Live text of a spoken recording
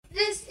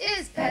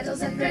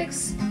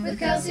Pricks with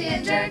Kelsey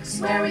and Jerks,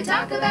 where we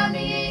talk about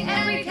me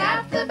and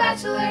recap The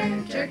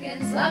Bachelor.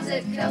 Jerkins loves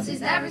it.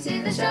 Kelsey's never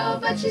seen the show,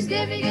 but she's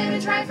giving it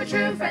a try for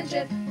true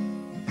friendship.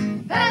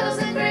 Pedals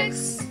and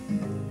Bricks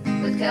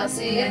with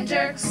Kelsey and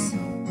Jerks.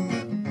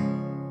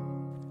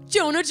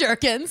 Jonah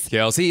Jerkins.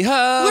 Kelsey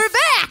Huff. We're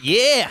back.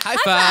 Yeah,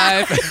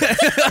 high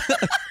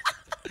five.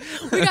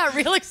 We got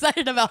real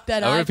excited about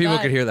that. I wonder if people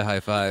could hear the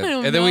high five.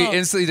 don't And then we know.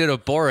 instantly did a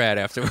Borat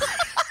afterwards.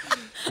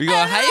 We go,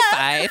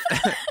 high five.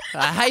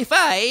 A high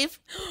five.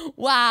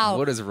 Wow.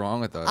 What is wrong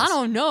with us? I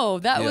don't know.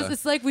 That was, Yeah.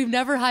 it's like we've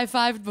never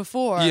high-fived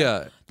before.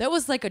 Yeah. That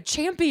was like a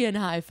champion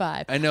high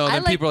five. I know, and I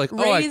then people are like,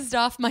 oh, I- raised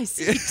off my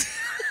seat.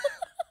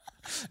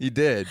 You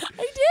did. I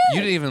did.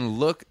 You didn't even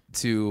look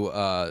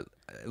to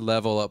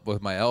level up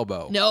with my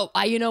elbow. No,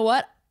 you know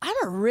what? I'm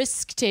a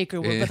risk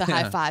taker with the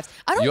high fives.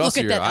 I don't You look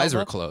also, at your that eyes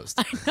elbow. were closed.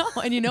 I know,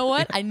 and you know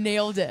what? I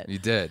nailed it. You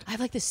did. I have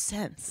like this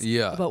sense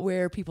Yeah. about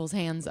where people's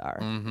hands are.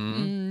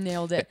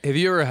 Nailed it. Have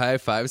you ever high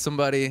fived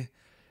somebody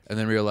and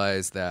then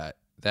realized that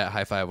that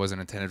high five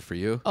wasn't intended for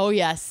you? Oh,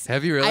 yes.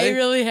 Have you really? I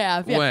really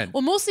have. Yeah. When?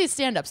 Well, mostly it's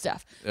stand-up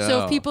stuff. So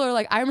Oh. if people are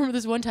like, I remember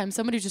this one time,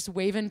 somebody was just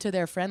waving to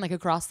their friend like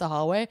across the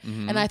hallway,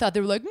 and I thought they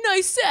were like,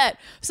 nice set.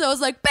 So I was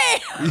like,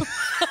 bam!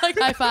 Like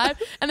high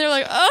five. And they're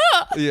like,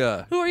 oh!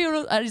 Yeah. Who are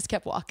you? I just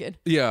kept walking.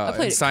 Yeah. I And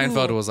played it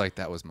Seinfeld cool. was like,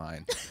 that was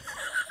mine.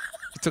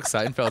 You took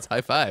Seinfeld's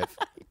high five.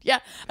 Yeah,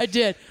 I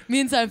did.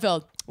 Me and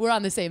Seinfeld, we're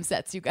on the same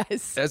sets, you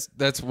guys.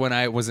 That's when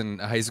I was in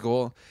high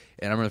school,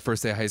 and I remember the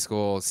first day of high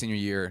school, senior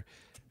year,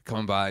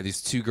 coming by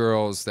these two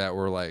girls that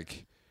were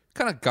like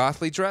kind of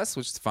gothly dressed,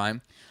 which is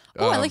fine.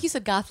 Oh, I like you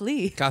said Goth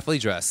Lee. Gothly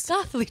dressed.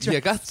 Gothly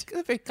dressed.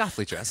 Yeah, very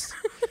gothly dressed.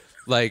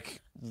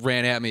 Like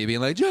ran at me,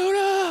 being like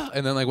Jonah,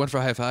 and then like went for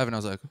a high five, and I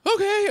was like,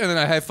 okay, and then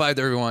I high fived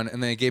everyone,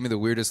 and then it gave me the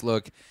weirdest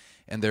look,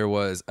 and there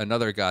was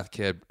another goth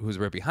kid who was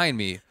right behind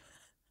me,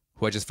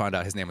 who I just found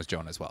out his name was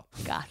Jonah as well.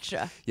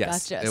 Gotcha.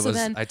 Yes, Gotcha. it So was.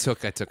 then I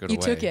took it away. you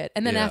took it.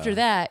 And then Yeah. after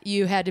that,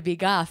 you had to be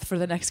goth for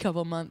the next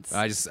couple months.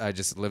 I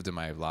just lived in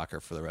my locker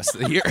for the rest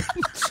of the year.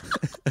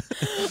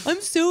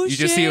 I'm so You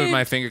just see it when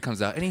my finger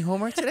comes out. Any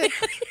homework today?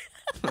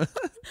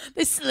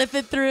 They slip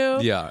it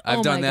through. Yeah, I've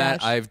Oh done my that.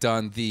 gosh. I've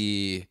done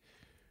the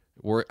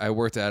work. I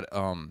worked at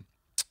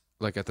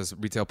like at this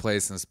retail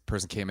place, and this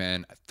person came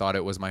in. I thought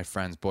it was my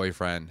friend's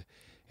boyfriend,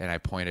 and I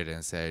pointed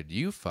and said,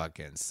 "You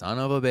fucking son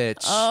of a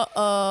bitch!"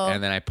 Uh-oh.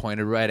 And then I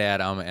pointed right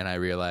at him, and I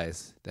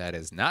realized that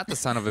is not the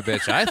son of a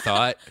bitch I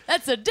thought.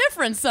 That's a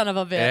different son of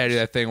a bitch. And I did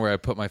that thing where I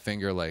put my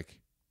finger like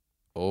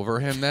over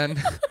him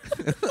then.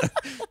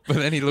 But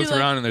then he looks You're like-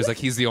 around and there's like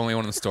he's the only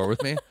one in the store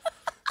with me.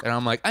 And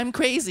I'm like, I'm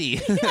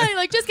crazy. Yeah, you're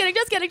like, just kidding.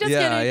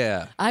 Yeah,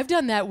 yeah. I've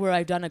done that where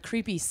I've done a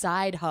creepy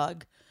side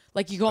hug.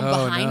 Like you go Oh,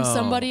 behind no.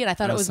 somebody, and I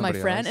thought That it was was my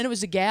somebody friend, else? and it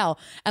was a gal.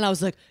 And I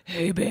was like,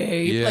 hey,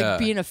 babe. Yeah. Like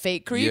being a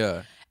fake creep.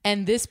 Yeah.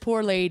 And this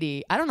poor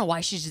lady, I don't know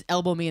why she just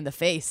elbowed me in the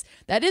face.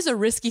 That is a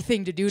risky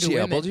thing to do to She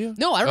women. elbowed you?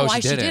 No, I don't know Oh, why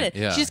she she did didn't.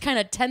 it. Yeah. She just kind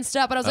of tensed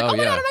up, and I was like, Oh, oh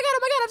my yeah. God,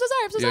 I'm so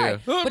sorry, I'm so Yeah, sorry. yeah.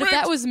 Oh, But if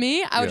Brett. that was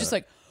me, I would Yeah. just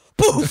like,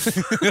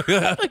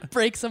 poof, like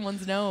break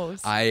someone's nose.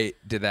 I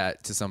did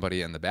that to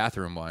somebody in the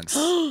bathroom once.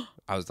 I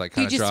was like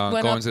kind of just drunk,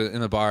 went going up- to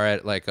in the bar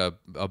at like a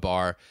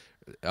bar,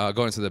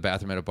 going to the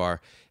bathroom at a bar,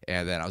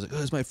 and then I was like,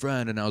 "Oh, it's my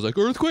friend," and I was like,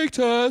 "Earthquake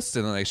test,"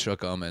 and then I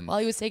shook him, and While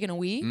he was taking a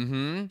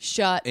wee,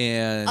 shut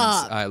and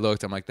up. I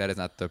looked, I'm like, "That is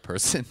not the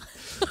person."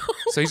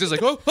 So he's just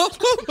like, "Oh, oh,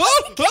 oh,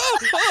 oh, oh,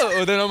 oh,"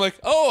 and then I'm like,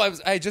 "Oh,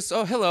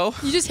 oh, hello."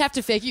 You just have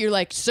to fake it. You're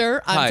like,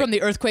 sir, I'm Hi. from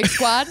the earthquake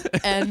squad,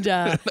 and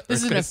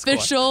this is an Earthquake squad.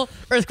 official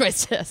earthquake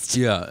test.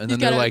 Yeah, and You then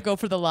gotta they're like, go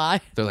for the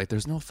lie. they're like,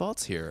 "There's no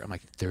faults here." I'm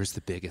like, "There's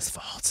the biggest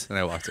fault," and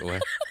I walked away.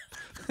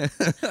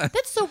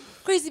 That's so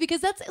crazy because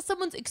that's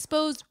someone's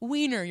exposed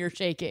wiener you're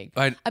shaking.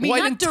 I mean, well,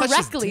 I not didn't touch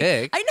his directly.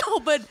 dick. I know,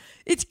 but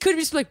it could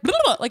be just like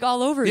like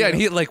all over Yeah, you.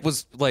 and he like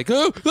was like,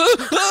 "Oh,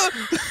 oh, oh."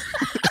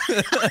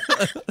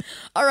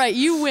 All right,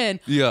 you win.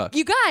 Yeah.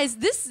 You guys,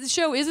 this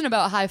show isn't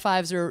about high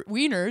fives or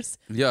wieners.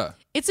 Yeah.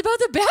 It's about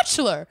The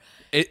Bachelor.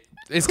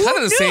 It's kind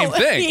of the same knew?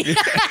 thing. Yeah.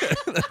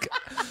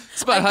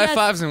 It's about I high guess-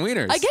 fives and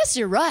wieners. I guess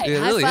you're right. It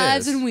High really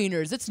fives is. and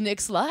wieners. It's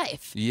Nick's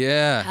life.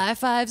 Yeah. High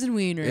fives and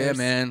wieners. Yeah,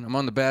 man. I'm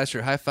on the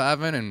Bachelor high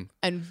fiving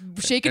And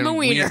shaking and my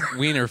wiener.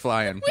 wiener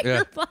flying. You're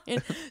Yeah.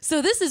 fine.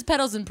 So this is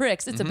Pedals and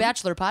Pricks. It's a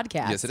Bachelor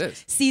podcast. Yes, it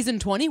is. Season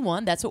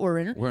 21. That's what we're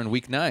in. We're in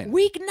week 9.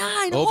 Week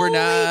 9.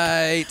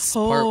 Overnight,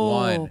 part Oh,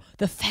 1.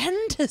 The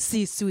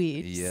fantasy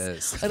suites.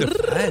 Yes. Don't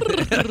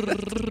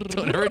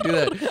ever do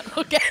that.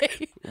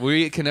 Okay.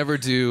 We can never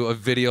do a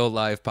video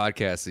live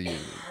podcast.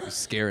 You're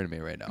scaring me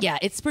right now. Yeah,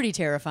 it's pretty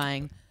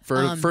terrifying.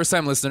 For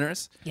first-time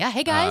listeners. Yeah,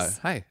 hey guys.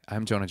 Hi,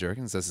 I'm Jonah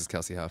Jerkins. This is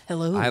Kelsey Huff.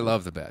 Hello. I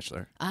love The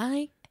Bachelor.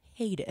 I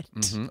hate it.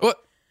 What?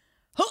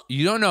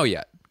 You don't know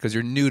yet because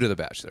you're new to The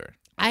Bachelor.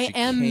 I She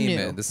am came new.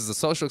 in. This is a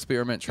social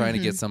experiment trying to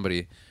get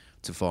somebody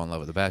to fall in love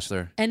with The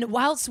Bachelor. And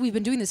whilst we've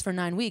been doing this for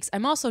 9 weeks,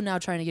 I'm also now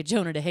trying to get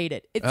Jonah to hate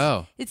it.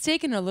 It's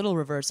taken a little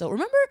reversal.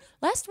 Remember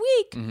last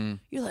week?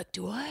 You're like,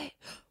 do I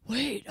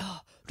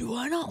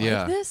not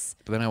like this?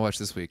 But then I watched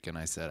this week and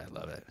I said, I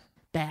love it.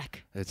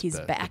 Back. It's He's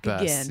the back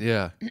best.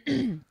 again.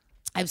 Yeah.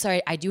 I'm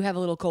sorry. I do have a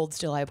little cold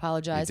still. I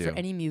apologize You for do.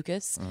 any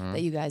mucus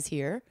that you guys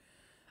hear.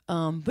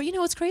 But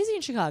it's crazy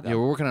in Chicago. Yeah,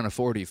 we're working on a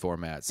 4D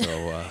format, so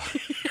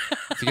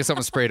if you get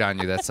something sprayed on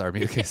you, that's our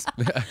mucus.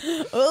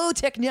 Oh,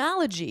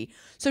 technology.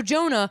 So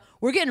Jonah,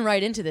 we're getting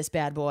right into this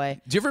bad boy.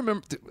 Do you ever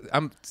remember?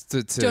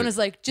 Jonah's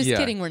like, just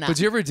kidding, we're not. But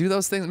do you ever do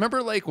those things?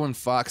 Remember, like when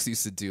Fox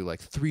used to do like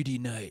 3D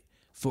night,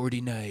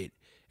 4D night,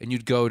 and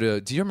you'd go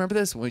to. Do you remember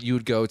this? When you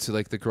would go to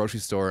like the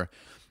grocery store,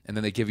 and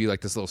then they give you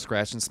like this little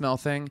scratch and smell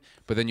thing,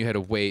 but then you had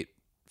to wait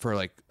for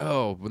like,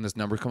 when this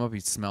number come up,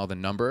 you'd smell the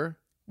number.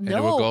 And it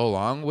would go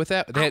along with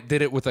that. They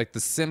did it with like The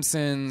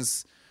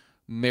Simpsons,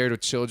 Married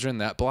with Children,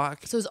 that block.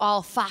 So it was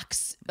all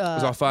Fox,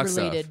 related stuff.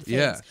 things.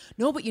 Yeah.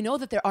 No, but you know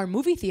that there are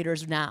movie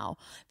theaters now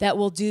that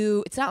will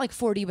do, it's not like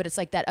 4D, but it's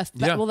like that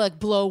will like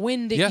blow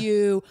wind at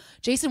you.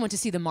 Jason went to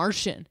see The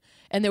Martian,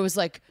 and there was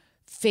like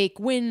fake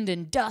wind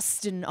and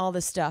dust and all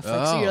this stuff.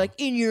 Like, so you're like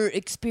in your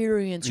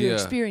experience, you're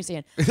experiencing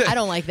it. I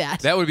don't like that.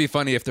 That would be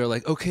funny if they're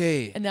like,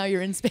 okay. And now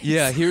you're in space.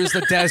 Yeah, here's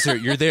the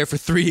desert. You're there for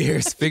 3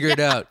 years. Figure it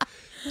out.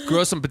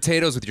 Grow some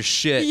potatoes with your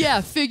shit. Yeah,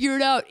 figure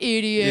it out,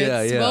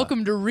 idiots. Yeah.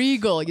 Welcome to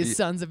Regal, you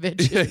sons of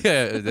bitches.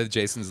 Yeah. Then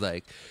Jason's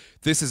like,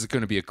 this is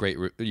going to be a great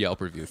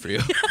Yelp review for you.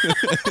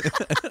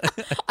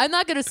 I'm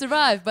not going to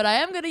survive, but I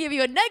am going to give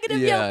you a negative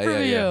Yelp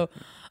review. Yeah.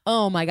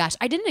 Oh my gosh,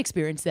 I didn't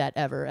experience that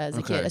ever as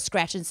a kid, a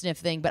scratch and sniff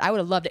thing, but I would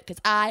have loved it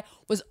because I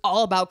was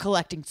all about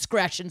collecting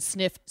scratch and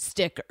sniff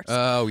stickers.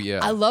 Oh, yeah.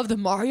 I love the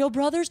Mario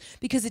Brothers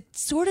because it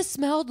sort of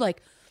smelled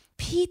like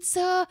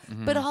pizza,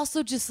 but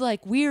also just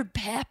like weird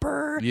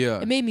pepper.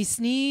 Yeah. It made me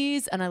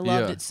sneeze, and I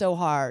loved it so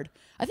hard.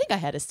 I think I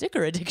had a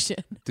sticker addiction.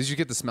 Did you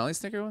get the smelly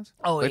sticker ones?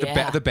 Oh, like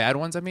yeah. The bad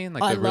ones, I mean?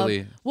 Like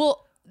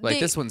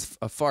this one's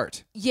a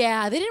fart.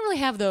 Yeah, they didn't really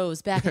have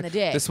those back in the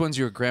day. This one's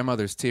your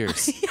grandmother's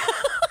tears.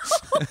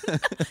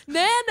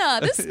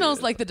 Nana, this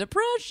smells like the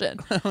Depression.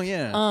 Oh,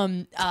 yeah.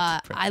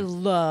 I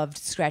loved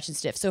scratch and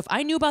sniff. So if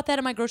I knew about that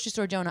in my grocery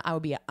store, Jonah, I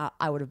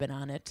would have been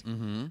on it.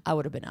 Mm-hmm. I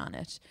would have been on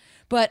it.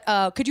 But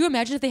could you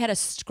imagine if they had a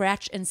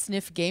scratch and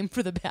sniff game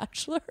for The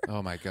Bachelor?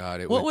 Oh my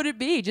God! What would it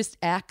be? Just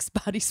Axe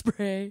body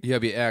spray. Yeah,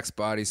 it'd be Axe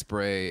body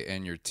spray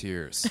and your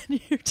tears. And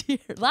your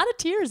tears. A lot of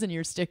tears in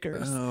your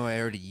stickers. Oh, I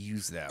already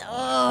used that one.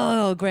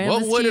 Oh,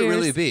 grandma's What would tears. it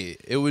really be?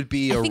 It would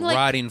be a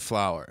rotting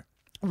flower.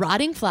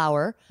 Rotting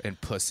flower. And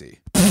pussy.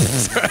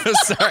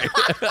 Sorry.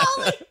 Oh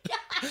my God.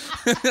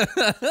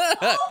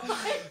 Oh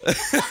my God.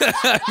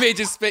 I made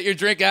you spit your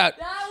drink out.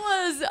 That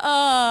was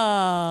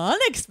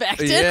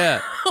unexpected.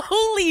 Yeah.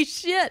 Holy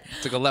shit.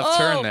 Took a left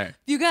turn there.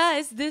 You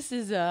guys, this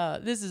is a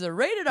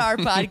rated R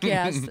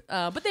podcast.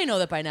 But they know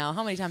that by now.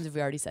 How many times have we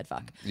already said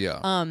fuck?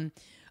 Yeah.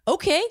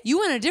 Okay, you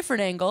went a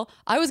different angle.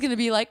 I was gonna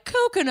be like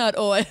coconut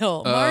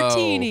oil,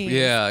 martini.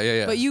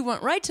 Yeah. But you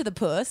went right to the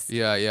puss.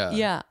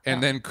 Yeah.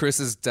 And then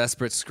Chris's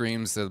desperate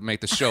screams to make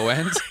the show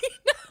end.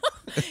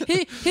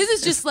 His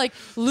is just like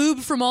lube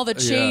from all the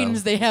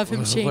chains they have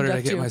him chained What did up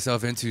I get to.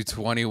 myself into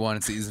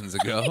 21 seasons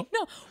ago?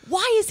 No,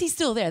 why is he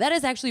still there? That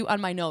is actually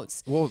on my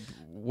notes. Well,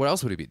 what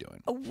else would he be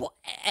doing?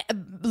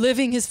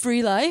 Living his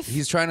free life.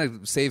 He's trying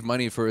to save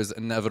money for his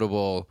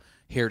inevitable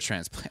hair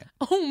transplant.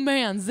 Oh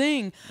man,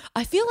 zing!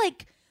 I feel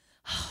like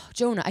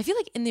Jonah. I feel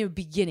like in the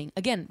beginning,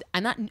 again,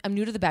 I'm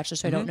new to The Bachelor,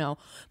 so I don't know.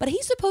 But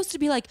he's supposed to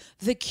be like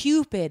the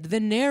Cupid, the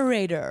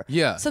narrator,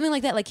 something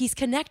like that. Like he's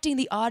connecting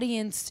the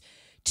audience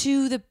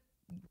to the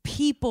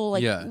people,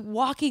 like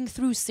walking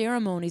through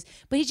ceremonies,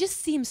 but he just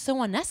seems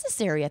so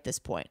unnecessary at this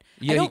point.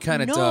 Yeah, he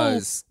kind of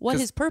does. What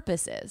his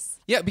purpose is.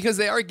 Yeah, because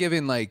they are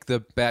giving like the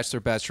Bachelor,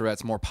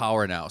 Bachelorettes more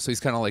power now. So he's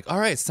kind of like, all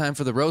right, it's time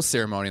for the rose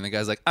ceremony. And the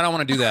guy's like, I don't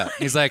want to do that.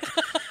 He's like,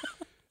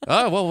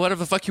 oh, well, whatever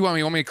the fuck you want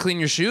me. You want me to clean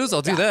your shoes?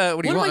 I'll do that.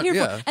 What do you want? Am I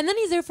here for? And then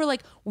he's there for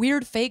like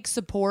weird fake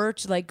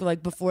support, like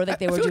before they were I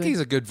feel doing. like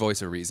he's a good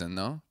voice of reason,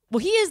 though. Well,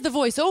 he is the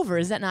voiceover.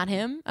 Is that not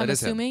him? I'm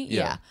assuming. Him.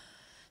 Yeah.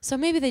 So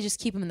maybe they just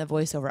keep him in the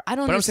voiceover. I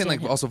don't. But I'm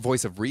saying him. Also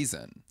voice of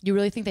reason. You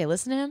really think they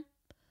listen to him?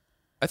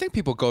 I think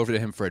people go over to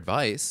him for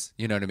advice.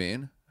 You know what I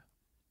mean?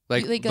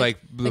 Like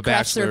the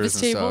craft service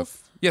and table?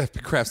 stuff. Yeah,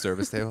 craft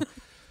service table.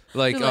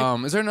 Like,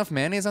 is there enough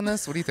mayonnaise on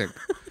this? What do you think?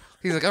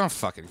 He's like, I don't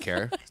fucking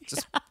care.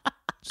 Just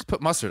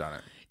put mustard on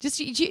it.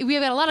 We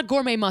have got a lot of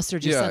gourmet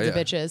mustard, you sons of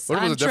bitches. What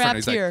I'm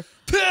trapped here.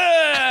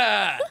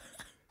 Like,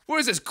 what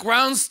is this,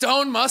 ground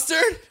stone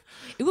mustard?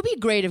 It would be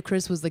great if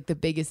Chris was like the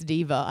biggest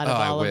diva out of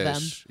all of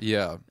them.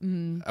 Yeah.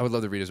 I would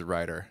love to read as a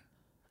writer.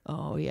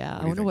 Oh, yeah.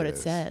 I wonder what it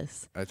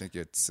says. I think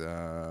it's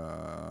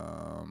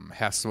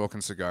Half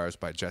Smoking Cigars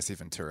by Jesse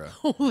Ventura.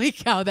 Holy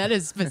cow, that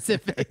is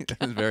specific.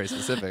 That's very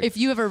specific. If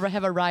you ever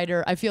have a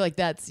writer, I feel like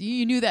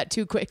you knew that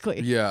too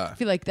quickly. Yeah. I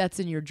feel like that's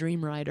in your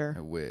dream writer.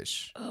 I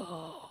wish.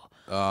 Oh.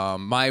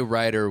 My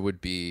writer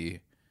would be,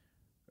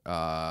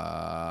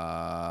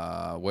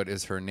 what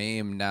is her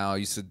name now?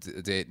 Used to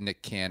date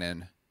Nick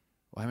Cannon.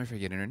 Why am I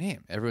forgetting her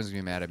name? Everyone's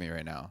going to be mad at me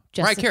right now.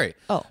 Mariah Carey.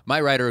 Oh. My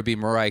writer would be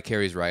Mariah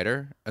Carey's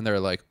writer. And they're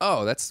like,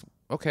 oh, that's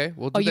okay.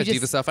 We'll do that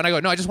diva stuff. And I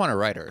go, no, I just want a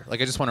writer.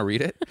 Like, I just want to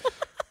read it.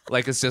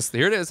 Like, it's just,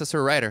 here it is. That's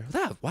her writer.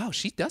 Wow,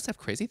 she does have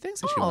crazy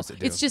things that she wants to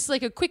do. It's just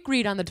like a quick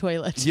read on the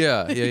toilet.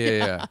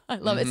 Yeah. I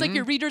love it. It's like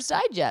your Reader's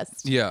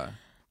Digest. Yeah.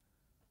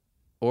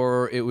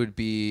 Or it would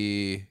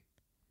be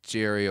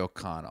Jerry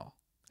O'Connell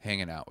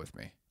hanging out with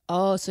me.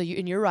 Oh, so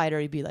in your rider,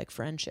 you'd be like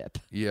friendship.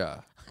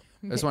 Yeah.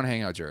 I just want to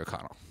hang out with Jerry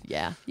O'Connell.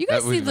 Yeah. You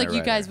guys seem like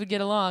you guys would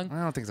get along.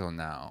 I don't think so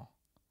now.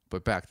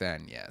 But back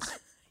then, yes.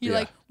 You're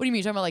like, what do you mean?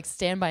 You're talking about like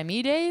Stand By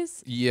Me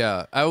days?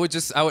 Yeah.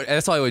 That's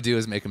all I would do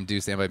is make him do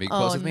Stand By Me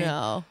close with me.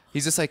 No.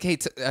 He's just like, hey,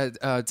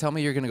 tell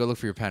me you're going to go look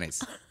for your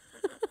pennies.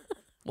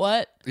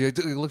 What? Yeah,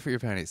 look for your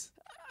pennies.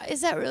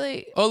 Is that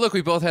really? Oh, look,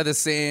 we both had the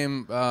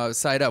same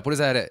side up. What is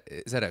that?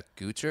 Is that a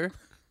Goocher?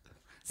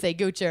 Say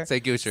Goocher.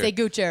 Say Goocher. Say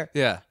Goocher.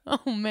 Yeah.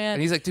 Oh, man.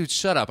 And he's like, dude,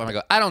 shut up. I'm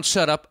like, I don't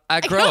shut up.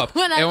 I grow up.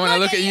 When and when I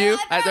look at at you,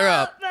 I throw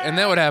up. And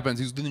then what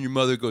happens? Then your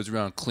mother goes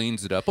around,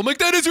 cleans it up. I'm like,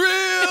 that is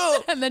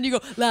real. And then you go,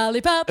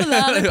 lollipop,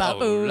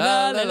 lollipop, ooh,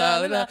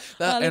 lollipop.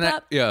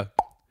 And yeah.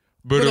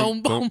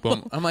 Boom, boom,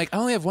 boom. I'm like, I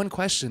only have one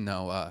question,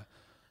 though.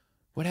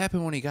 What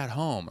happened when he got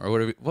home?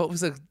 Or what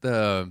was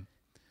the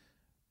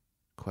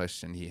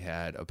question he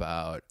had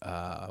about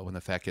when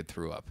the fat kid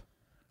threw up?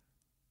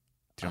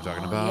 Do you know what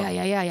I'm talking about?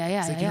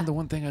 Yeah. He's like, the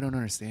one thing I don't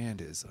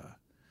understand is,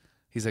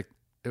 he's like,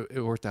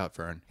 it worked out,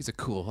 Fern. He's like,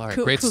 cool. All right,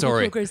 great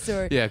story. Great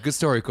story. Yeah, good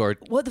story, Cord.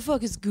 What the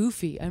fuck is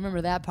Goofy? I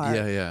remember that part.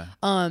 Yeah.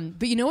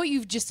 But you know what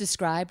you've just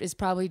described is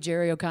probably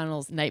Jerry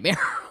O'Connell's nightmare.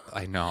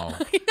 I know.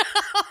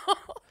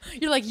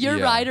 You're like, your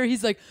rider.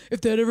 He's like,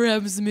 if that ever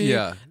happens to me,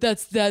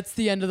 that's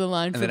the end of the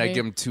line. And then I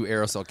give him 2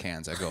 aerosol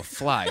cans. I go,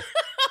 fly.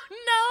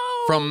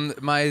 No. From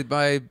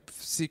my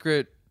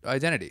secret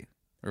identity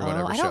or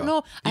whatever. I don't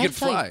know. You could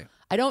fly.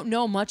 I don't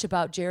know much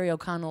about Jerry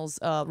O'Connell's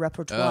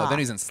repertoire. Then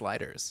he's in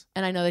Sliders.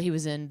 And I know that he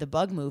was in the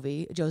Bug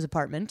movie, Joe's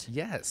Apartment.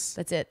 Yes.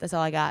 That's it. That's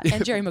all I got.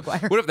 And Jerry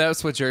Maguire. What if that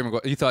was what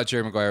you thought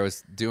Jerry Maguire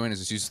was doing? Is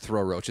just you just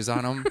throw roaches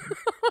on him?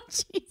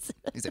 Jesus.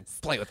 He's like,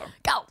 play with them.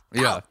 Go.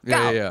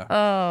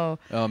 Yeah.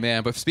 Oh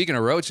man. But speaking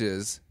of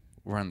roaches,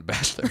 we're on The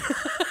Bachelor.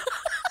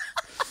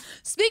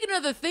 Speaking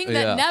of the thing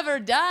that never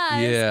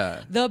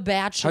dies, The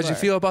Bachelor. How'd you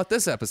feel about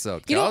this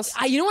episode, Kels?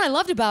 You know what I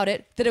loved about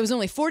it? That it was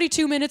only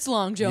 42 minutes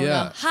long, Jonah.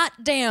 Yeah. Hot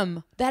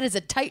damn. That is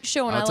a tight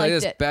show, and I'll tell you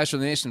this, it. Bachelor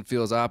Nation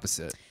feels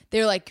opposite.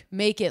 They're like,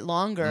 make it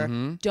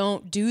longer.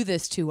 Don't do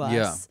this to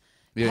us.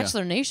 Yeah.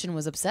 Bachelor Nation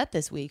was upset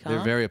this week, huh?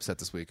 They're very upset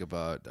this week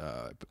about,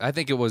 I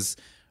think it was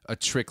a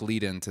trick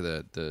lead into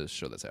the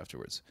show that's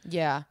afterwards.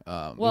 Yeah.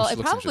 Well, it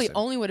probably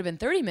only would have been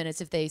 30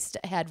 minutes if they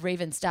had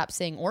Raven stop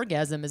saying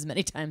orgasm as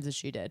many times as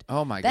she did.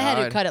 Oh, my God. That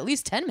had to cut at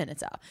least 10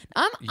 minutes out.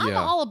 I'm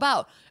all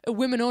about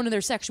women owning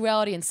their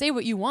sexuality and say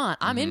what you want.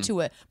 I'm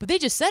into it. But they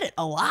just said it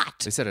a lot.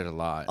 They said it a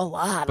lot.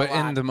 But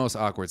in the most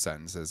awkward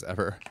sentences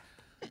ever.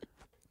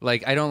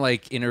 Like, I don't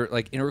like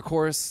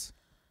intercourse.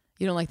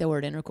 You don't like the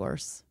word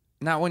intercourse?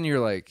 Not when you're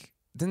like,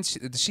 did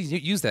she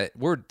use that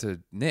word to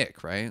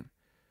Nick, right?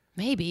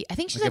 Maybe. I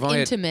think she said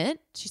intimate.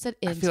 She said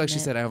intimate. I feel like she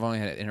said I've only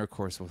had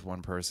intercourse with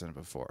one person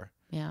before.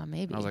 Yeah,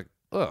 maybe. And I was like,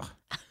 ugh.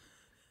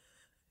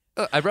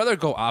 I'd rather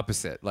go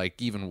opposite,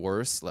 like even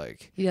worse.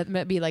 Like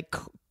you'd be like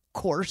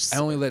coarse. I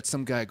only let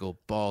some guy go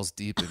balls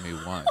deep in me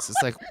once.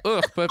 It's like,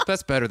 ugh, but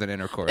that's better than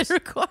intercourse.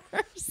 Intercourse.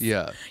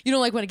 Yeah. You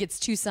don't like when it gets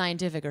too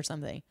scientific or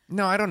something.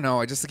 No, I don't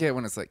know. I just get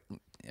when it's like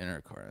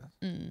intercourse.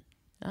 Oh,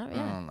 yeah.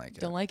 I don't like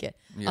it. Don't like it.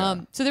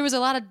 Yeah. So there was a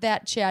lot of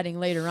that chatting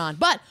later on.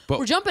 But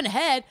we're jumping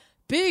ahead.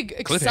 Big,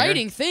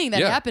 exciting thing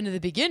that happened in the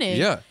beginning.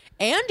 Yeah.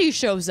 Andy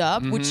shows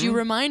up, which you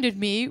reminded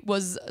me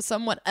was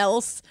someone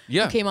else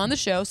who came on the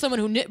show, someone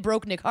who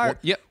broke Nick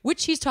Hart,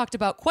 which he's talked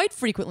about quite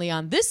frequently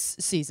on this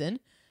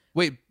season.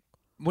 Wait,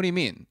 what do you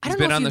mean? He's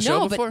been on the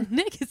show before? But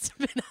Nick has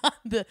been on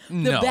the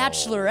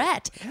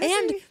Bachelorette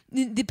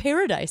and the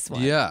Paradise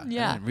one. Yeah.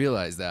 I didn't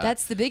realize that.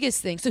 That's the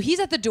biggest thing. So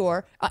he's at the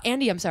door.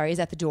 Andy, I'm sorry, is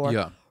at the door.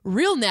 Yeah.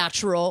 Real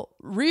natural,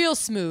 real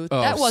smooth.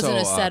 That wasn't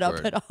a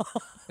setup at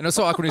all. And it was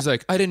so awkward. He's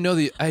like, I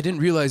didn't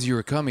realize you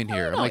were coming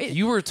here. I'm like,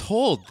 you were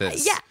told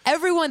this. Yeah,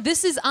 everyone,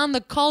 this is on the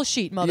call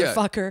sheet,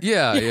 motherfucker.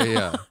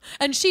 Yeah.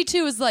 And she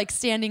too is like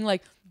standing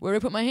like, where do I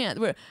put my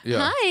hand?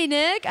 Hi,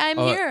 Nick, I'm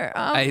here.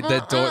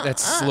 That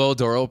slow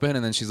door open,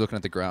 and then she's looking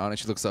at the ground, and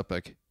she looks up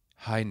like,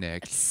 hi,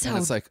 Nick. So and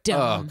it's like,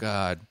 dumb. oh,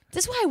 God.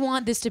 This is why I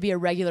want this to be a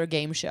regular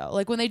game show.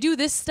 Like when they do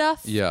this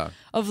stuff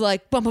of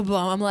like, bum, bum,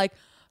 bum, I'm like,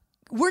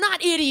 we're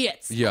not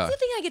idiots. Yeah. That's the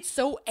thing I get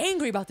so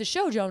angry about the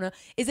show, Jonah,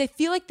 is I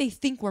feel like they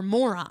think we're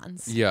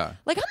morons. Yeah.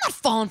 Like, I'm not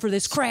falling for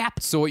this crap.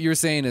 So what you're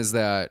saying is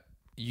that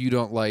you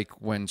don't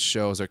like when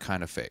shows are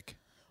kind of fake.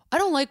 I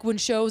don't like when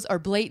shows are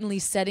blatantly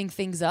setting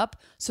things up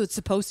so it's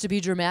supposed to be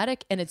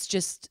dramatic and it's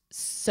just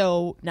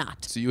so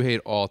not. So you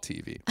hate all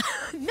TV.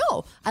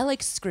 No, I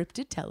like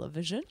scripted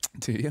television.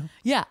 Do you?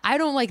 Yeah, I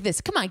don't like this.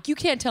 Come on, you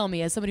can't tell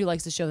me as somebody who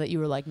likes the show that you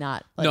were like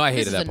not. Like, no, I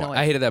hated that part.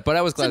 I hated that, but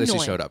I was glad that she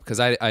showed up because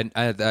I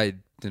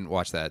didn't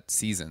watch that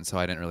season, so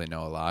I didn't really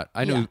know a lot.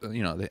 I knew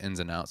the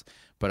ins and outs,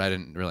 but I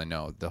didn't really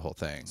know the whole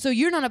thing. So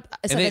you're not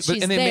upset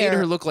and they made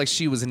her look like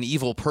she was an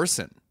evil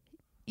person.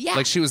 Yeah,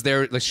 like she was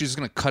there, like she was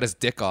gonna cut his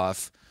dick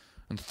off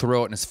and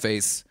throw it in his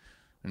face.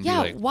 And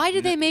why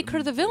did they make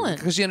her the villain?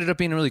 Because she ended up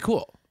being really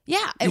cool.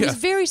 Yeah, it was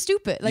very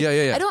stupid. Like,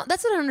 yeah.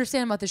 That's what I don't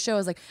understand about the show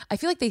is like I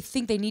feel like they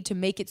think they need to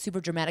make it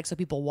super dramatic so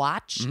people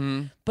watch,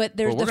 but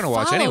Well, we're gonna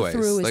watch anyways.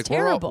 through is Like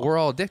terrible. we're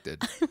all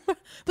addicted.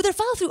 But their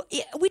follow through,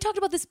 we talked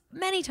about this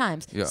many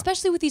times,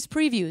 especially with these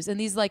previews and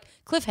these like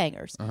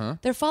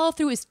cliffhangers. Their follow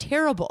through is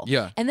terrible.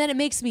 Yeah. And then it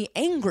makes me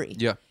angry.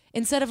 Yeah.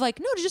 Instead of like,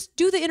 no, just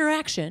do the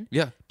interaction.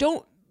 Yeah.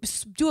 Don't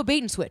do a bait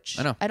and switch.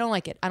 I know. I don't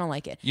like it.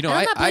 You know, and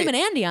I'm not blaming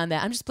Andy on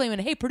that. I'm just blaming,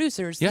 hey,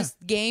 producers, Yeah. this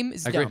game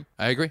is I agree. dumb.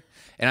 I agree.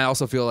 And I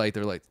also feel like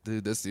they're like,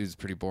 dude, this dude's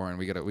pretty boring.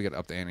 We gotta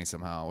up the ante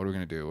somehow. What are we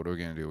gonna do? What are we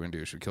gonna do? We're gonna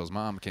do? Should we kill his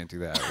mom? Can't do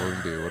that. What are we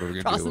gonna do? What are we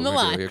gonna Crossing do? the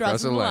line.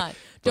 Crossing the line.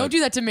 Don't do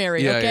that to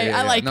Mary, okay?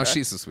 I like No, her.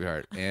 she's a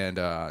sweetheart.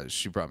 And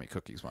she brought me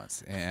cookies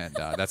once. And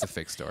that's a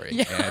fake story.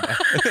 Yeah.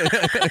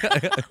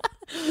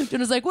 And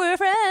Jonah's like, we're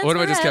friends. what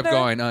if I just kept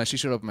forever. going? She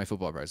showed up at my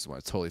football practice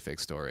once. Totally fake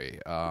story.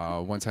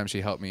 One time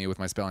she helped me with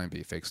my spelling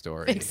bee. Fake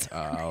story. Fake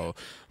story.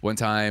 One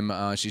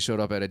time she showed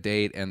up at a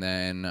date and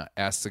then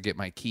asked to get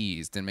my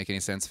keys. Didn't make any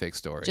sense. Fake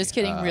story. Just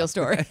kidding, real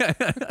story.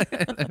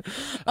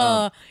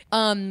 Well,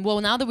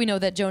 now that we know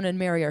that Jonah and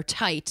Mary are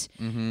tight,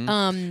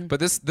 But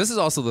this is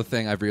also the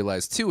thing I've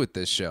realized too with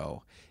this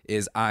show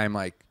is I'm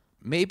like,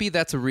 maybe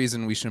that's a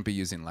reason we shouldn't be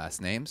using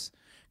last names.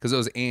 Because it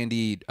was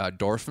Andy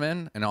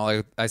Dorfman, and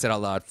all I said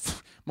out loud,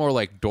 more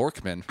like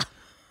Dorkman.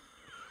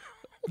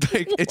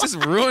 Like, it just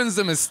ruins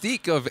the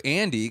mystique of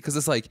Andy, because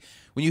it's like,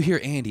 when you hear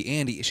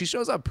Andy, she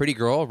shows up pretty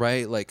girl,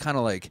 right? Like, kind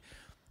of like,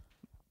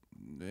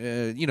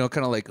 kind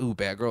of like, ooh,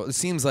 bad girl. It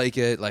seems like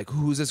it, like,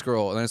 who's this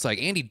girl? And then it's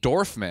like, Andy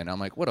Dorfman.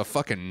 I'm like, what a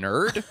fucking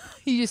nerd.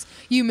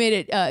 you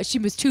made it, she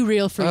was too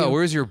real for you. Oh,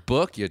 where's your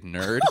book, you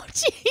nerd? Oh,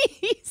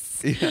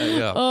 jeez.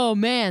 Yeah. Oh,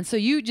 man. So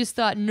you just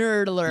thought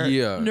nerd alert.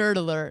 Yeah. Nerd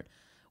alert.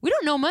 We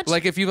don't know much.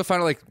 Like, if you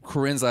found out, like,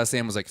 Corinne's last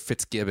name was, like,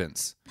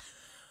 Fitzgibbons.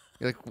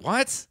 You're like,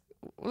 what?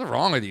 What's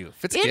wrong with you?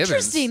 Fitzgibbons.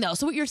 Interesting, though.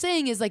 So what you're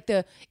saying is, like,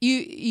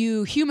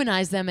 you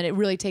humanize them, and it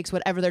really takes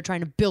whatever they're trying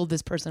to build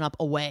this person up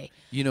away.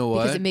 You know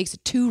what? Because it makes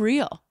it too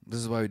real.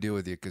 This is why we deal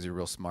with you, because you're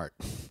real smart.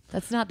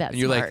 That's not that And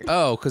you're smart. like,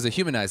 oh, because it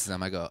humanizes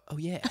them. I go, oh,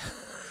 yeah.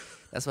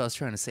 That's what I was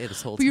trying to say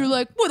this whole But time. you're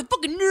like, what a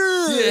fucking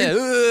nerd.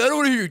 Yeah, I don't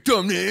want to hear your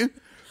dumb name.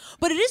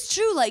 But it is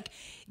true. Like,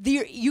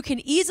 you can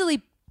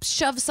easily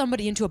shove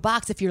somebody into a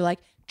box if you're like,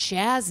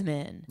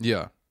 Jasmine,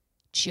 Yeah.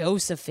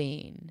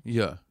 Josephine.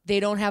 Yeah. They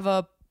don't have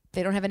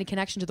any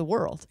connection to the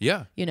world.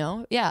 Yeah. You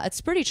know? Yeah,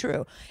 it's pretty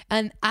true.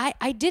 And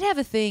I did have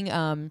a thing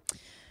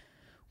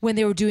when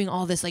they were doing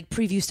all this like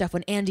preview stuff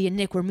when Andy and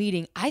Nick were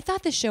meeting. I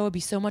thought the show would be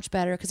so much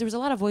better because there was a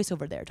lot of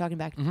voiceover there, talking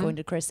back, going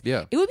to Chris.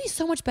 Yeah. It would be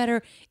so much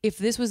better if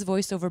this was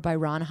voiced over by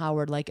Ron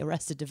Howard, like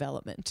Arrested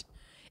Development.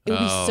 It would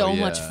be so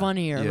much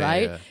funnier,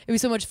 right? Yeah. It'd be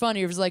so much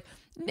funnier if it was like,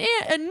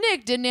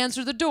 Nick didn't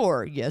answer the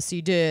door. Yes,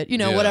 he did. You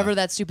know, Yeah. whatever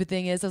that stupid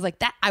thing is. I was like,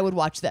 that I would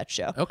watch that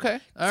show. Okay.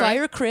 All right.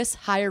 Fire Chris,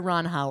 hire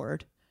Ron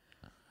Howard.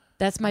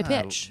 That's my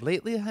pitch.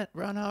 Lately,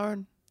 Ron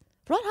Howard?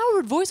 Ron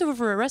Howard voiceover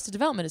for Arrested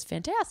Development is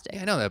fantastic.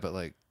 Yeah, I know that, but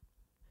like,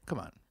 come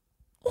on.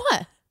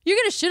 What? You're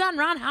going to shit on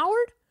Ron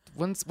Howard?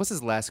 What's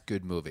his last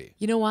good movie?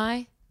 You know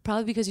why?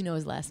 Probably because you know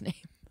his last name.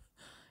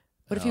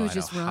 What if he was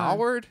just Ron?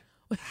 Howard?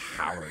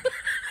 Howard.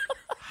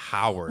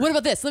 Howard. What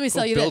about this? Let me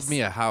sell you build this.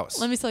 me a house.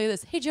 Let me sell you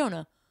this. Hey,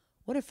 Jonah,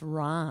 what if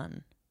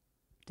Ron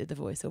did the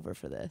voiceover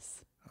for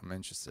this? I'm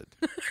interested.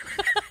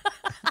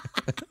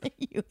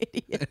 You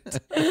idiot.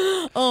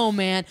 Oh,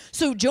 man.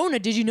 So, Jonah,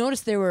 did you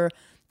notice they were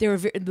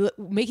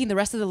making the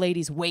rest of the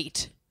ladies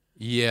wait?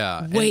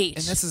 Yeah. Wait.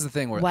 And this is the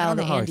thing where I While don't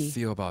know the how Andy- I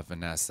feel about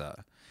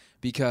Vanessa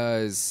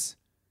because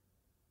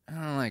I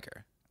don't like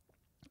her.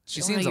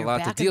 She Jonah, seems a you're lot to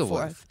back and deal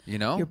forth. with, you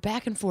know? You're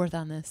back and forth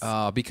on this.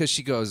 Because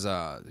she goes,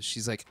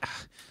 she's like,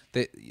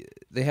 they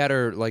had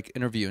her like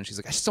interview and she's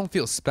like, I just don't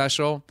feel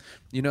special,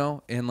 you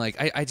know? And like,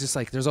 I just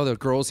like, there's other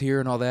girls here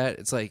and all that.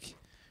 It's like,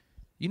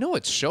 you know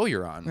what show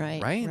you're on,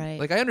 Right, right? right.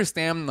 Like, I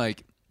understand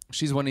like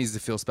she's one needs to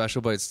feel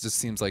special, but it just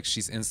seems like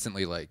she's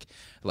instantly like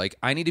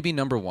I need to be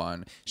number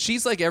one.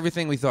 She's like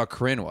everything we thought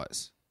Corinne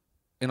was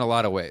in a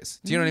lot of ways.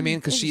 Do you know what I mean?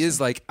 Because she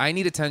is like, I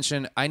need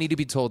attention. I need to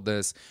be told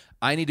this.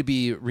 I need to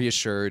be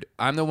reassured.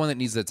 I'm the one that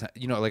needs the,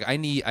 like I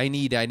need. And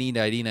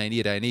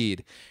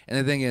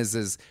the thing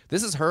is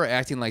this is her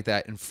acting like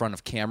that in front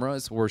of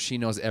cameras where she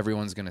knows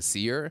everyone's going to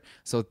see her.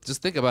 So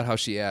just think about how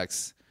she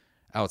acts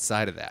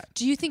outside of that.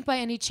 Do you think by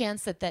any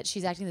chance that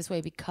she's acting this way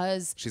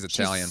because She's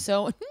Italian.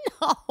 No.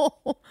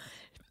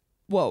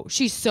 Whoa,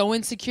 she's so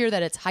insecure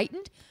that it's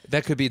heightened?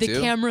 That could be The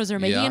too. cameras are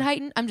making Yeah. it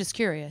heightened? I'm just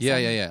curious.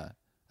 Yeah.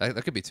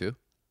 That could be too.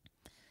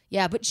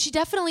 Yeah, but she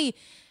definitely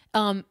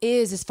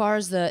is as far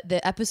as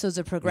the episodes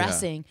are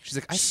progressing. Yeah. She's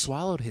like, I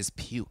swallowed his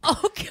puke.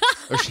 Oh, God.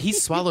 Or he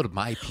swallowed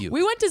my puke.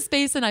 We went to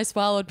space and I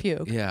swallowed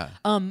puke. Yeah.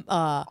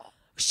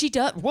 She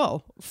does.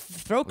 Whoa,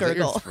 throat Was that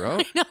your gurgle.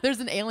 throat? I know, there's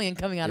an alien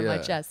coming out of my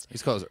chest.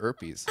 He's called his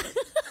herpes.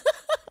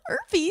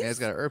 Herpes. Yeah, he's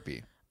got an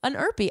herpes. An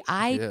herpes.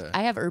 I Yeah.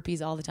 have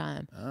herpes all the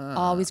time.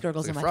 Always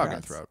gurgles It's in like my a frog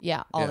in throat. the throat.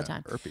 Yeah, all the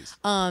time. Herpes.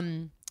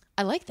 I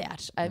I like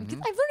that. I'm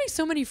learning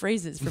so many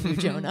phrases from you,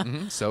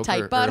 Jonah. So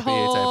tight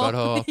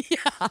butthole.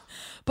 Yeah.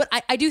 But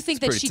I do think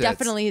that she tits.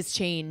 definitely has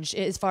changed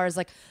as far as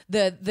like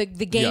the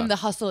game, the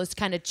hustle is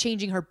kind of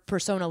changing her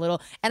persona a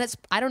little. And it's,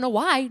 I don't know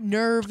why,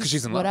 nerves, Because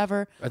she's in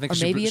whatever. love. I think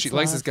she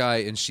likes this guy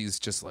and she's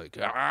just like,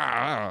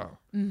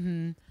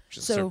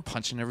 Just start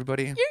punching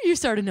everybody. You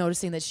started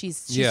noticing that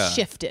she's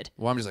shifted.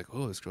 Well, I'm just like,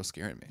 oh, this girl's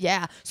scaring me.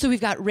 Yeah. So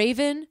we've got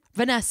Raven,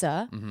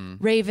 Vanessa,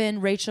 Raven,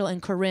 Rachel,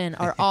 and Corinne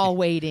are all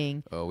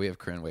waiting. Oh, we have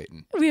Corinne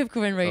waiting. We have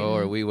Corinne waiting. Oh,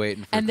 are we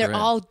waiting for And Corinne? they're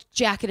all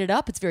jacketed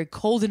up. It's very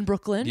cold in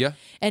Brooklyn. Yeah.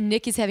 And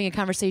Nick is having a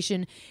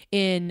conversation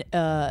in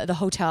the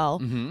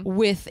hotel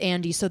with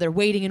Andy. So they're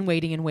waiting and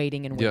waiting and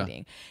waiting and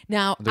waiting.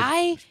 Now,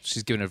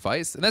 she's giving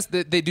advice. And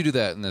they do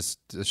that in this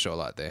show a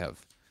lot. They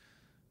have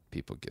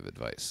people give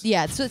advice.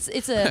 Yeah, so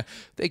it's a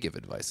they give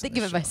advice. They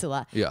give advice a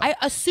lot. Yeah. I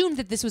assumed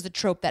that this was a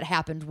trope that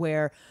happened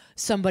where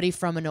somebody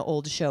from an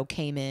old show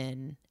came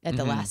in at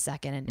the last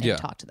second and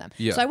talked to them.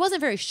 Yeah. So I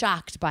wasn't very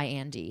shocked by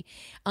Andy.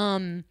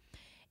 And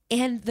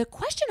the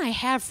question I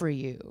have for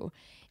you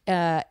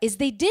is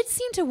they did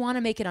seem to want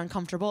to make it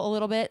uncomfortable a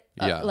little bit.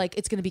 Like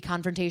it's going to be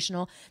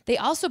confrontational. They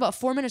also, about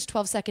 4 minutes,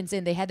 12 seconds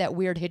in, they had that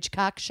weird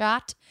Hitchcock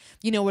shot,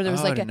 where there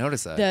was I didn't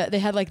notice that. they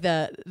had like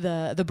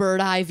the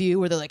bird eye view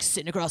where they're like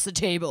sitting across the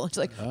table. It's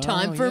like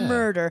time for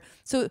murder.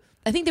 So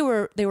I think they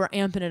were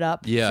amping it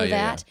up for that.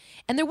 Yeah.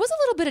 And there was a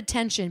little bit of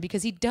tension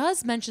because he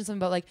does mention something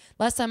about like,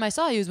 last time I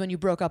saw you was when you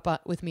broke up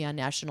with me on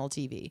national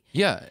TV.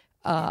 Yeah.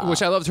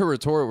 Which I loved her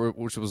retort,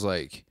 which was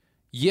like,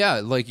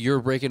 yeah, like you're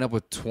breaking up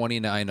with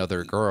 29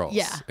 other girls.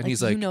 Yeah. And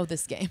he's like, you know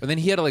this game. And then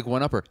he had to like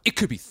one up her. It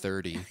could be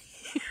 30.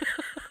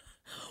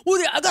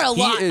 Well, I got a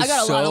lot. He is I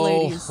got a lot of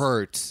ladies.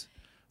 hurt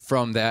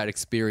from that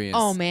experience.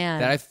 Oh man.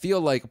 That I feel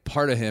like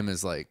part of him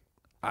is like,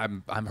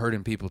 I'm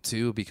hurting people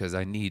too because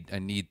I need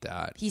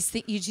that. He's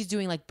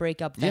doing like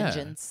breakup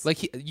vengeance.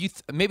 Like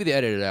maybe they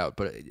edited it out,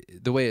 but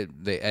the way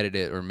they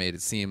edited it or made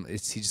it seem, he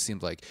just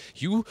seemed like,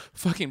 you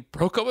fucking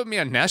broke up with me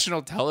on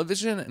national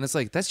television, and it's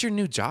like, that's your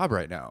new job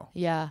right now.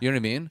 Yeah. You know what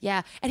I mean?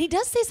 Yeah. And he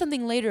does say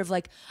something later of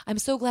like, I'm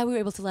so glad we were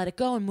able to let it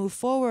go and move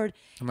forward.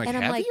 I'm like, and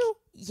I'm have like, you?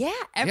 Yeah,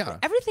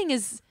 everything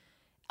is.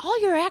 All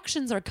your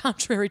actions are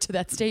contrary to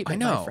that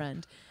statement, my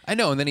friend. I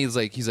know. And then he's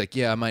like,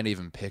 yeah, I might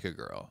even pick a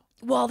girl.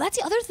 Well, that's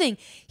the other thing.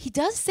 He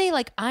does say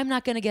like, I'm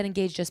not going to get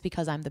engaged just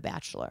because I'm the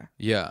Bachelor.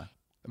 Yeah.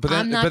 But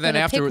then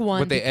after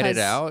what they edited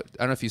out,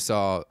 I don't know if you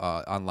saw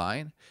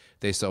online,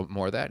 they saw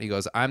more of that. He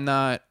goes, I'm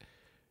not,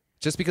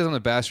 just because I'm the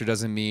Bachelor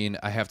doesn't mean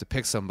I have to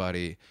pick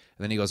somebody.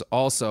 And then he goes,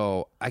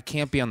 also, I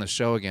can't be on the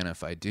show again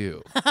if I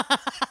do. ...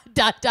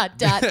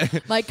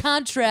 My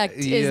contract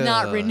is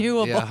not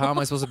renewable. Yeah, how am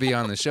I supposed to be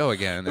on the show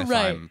again if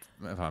I'm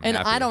and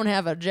happy? I don't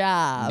have a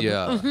job.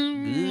 Yeah.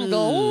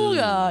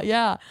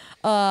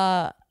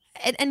 Yeah.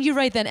 And you're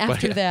right then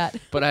after that.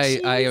 But I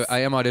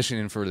am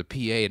auditioning for the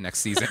PA next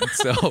season,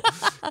 so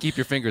keep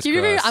your fingers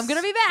crossed. I'm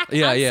going to be back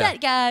on set,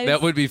 guys.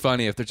 That would be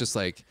funny if they're just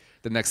like,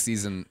 the next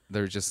season,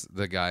 they're just,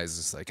 the guy's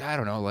just like, I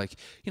don't know, like,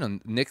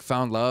 Nick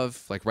found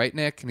love, like, right,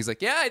 Nick? And he's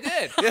like, yeah, I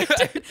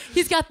did. Dude,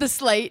 he's got the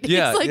slate.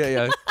 Yeah, he's like,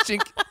 yeah.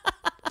 Chink.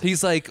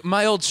 He's like,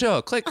 my old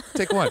show. Click,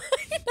 take one.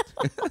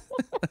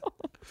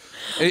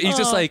 He's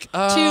just like, 2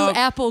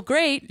 apple,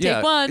 great,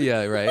 take one.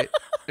 Yeah, right.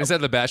 Instead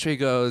of The Bachelor, he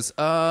goes,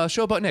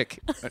 show about Nick.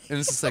 And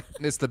it's just like,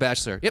 it's The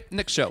Bachelor. Yep,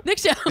 Nick show. Nick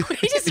show.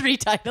 He just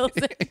retitles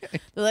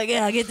it. They're like,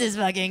 yeah, get this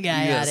fucking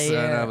guy out of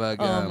here.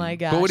 Oh my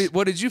gosh. But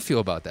what did you feel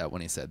about that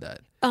when he said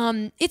that?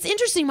 It's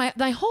interesting.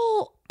 My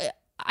whole,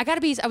 I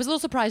was a little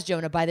surprised,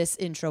 Jonah, by this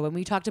intro when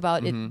we talked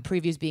about it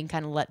previews being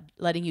kind of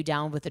letting you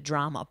down with the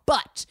drama.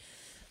 But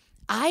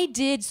I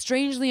did,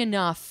 strangely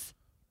enough,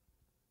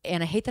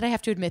 and I hate that I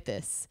have to admit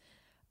this,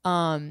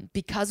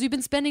 because we've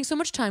been spending so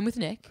much time with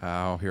Nick.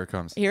 Oh, here it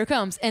comes. Here it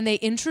comes. And they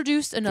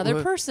introduced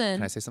another person.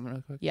 Can I say something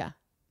real quick? Yeah.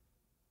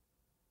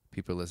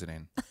 People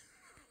listening,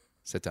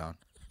 sit down.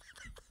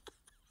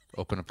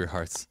 Open up your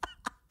hearts.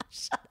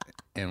 Shut up.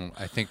 And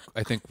I think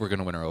we're going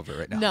to win her over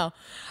right now. No.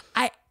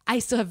 I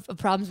still have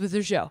problems with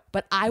the show,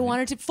 but I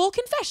wanted to, full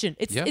confession.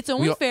 It's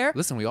only fair.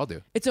 Listen, we all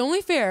do. It's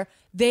only fair.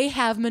 They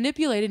have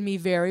manipulated me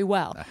very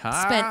well.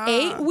 Spent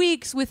 8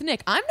 weeks with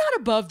Nick. I'm not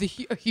above the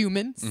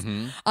humans.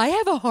 I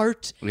have a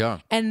heart. Yeah.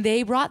 And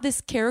they brought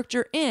this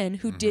character in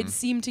who did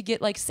seem to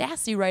get like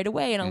sassy right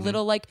away and a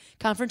little like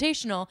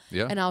confrontational.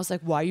 Yeah. And I was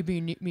like, why are you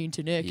being mean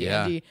to Nick,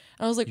 yeah. Andy?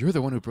 And I was like, you're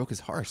the one who broke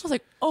his heart. I was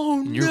like,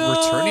 oh and you're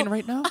returning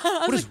right now?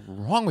 What is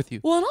wrong with you?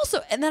 Well, and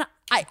also, and then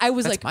I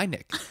was That's like, my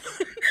Nick.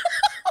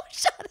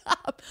 Shut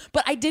up.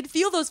 But I did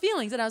feel those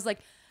feelings and I was like,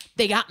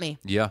 they got me.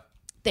 Yeah.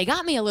 They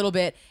got me a little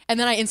bit and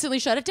then I instantly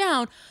shut it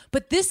down.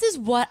 But this is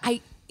what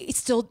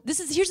here's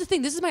the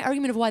thing. This is my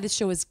argument of why this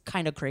show is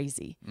kind of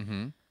crazy.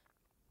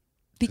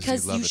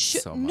 Because you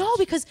should, no,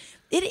 because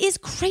it is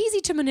crazy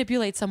to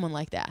manipulate someone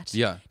like that.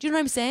 Yeah. Do you know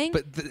what I'm saying?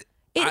 But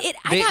I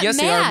got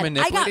mad.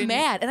 I got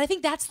mad. And I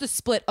think that's the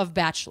split of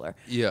Bachelor.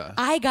 Yeah.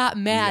 I got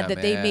mad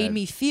that they made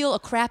me feel a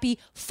crappy,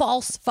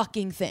 false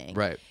fucking thing.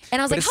 Right.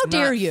 And I was like, how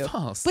dare you?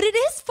 False. But it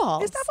is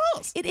false. It's not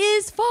false. It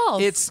is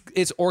false.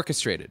 It's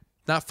orchestrated.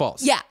 not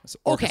false. Yeah. It's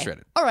Okay.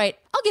 orchestrated. All right.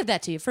 I'll give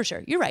that to you for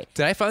sure. You're right.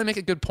 Did I finally make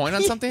a good point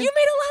on something? You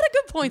made a lot of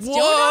good points, What?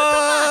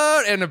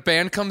 Jonah. And a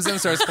band comes in and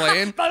starts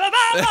playing. Come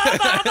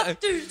on.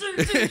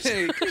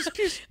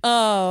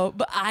 Oh,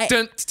 but I.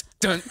 Dun,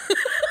 dun,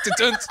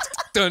 dun,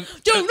 dun,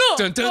 Don't know.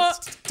 dun, dun,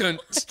 dun,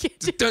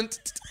 dun,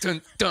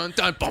 dun, dun,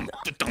 dun, bum,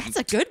 dun. It's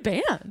a good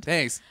band.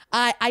 Thanks.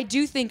 I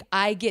do think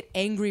I get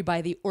angry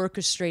by the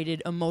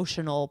orchestrated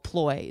emotional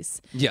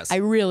ploys. Yes. I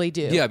really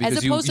do. Yeah, because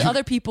as opposed to you-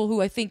 other people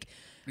who I think.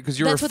 Because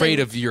you're That's what afraid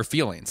they- of your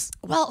feelings.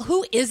 Well,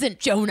 who isn't,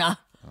 Jonah?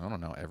 I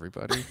don't know,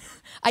 everybody.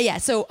 Yeah,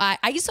 so I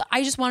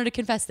just wanted to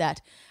confess that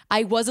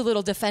I was a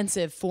little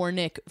defensive for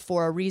Nick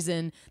for a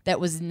reason that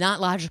was not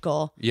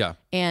logical. Yeah.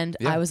 And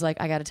Yeah. I was like,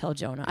 I got to tell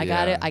Jonah. I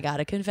Yeah. got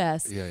to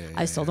confess. Yeah,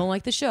 I still don't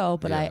like the show,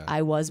 but Yeah.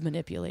 I was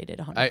manipulated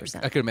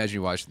 100%. I could imagine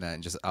you watching that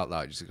and just out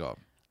loud just go,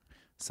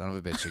 son of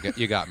a bitch,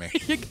 you got me.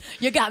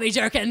 You got me,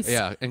 Jerkins.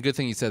 Yeah, and good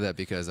thing you said that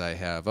because I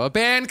have a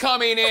band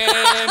coming in.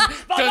 Dun,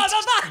 dun,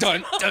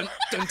 dun, dun, dun,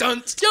 dun,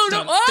 dun,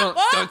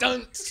 dun,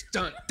 dun,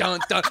 dun, dun,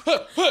 dun.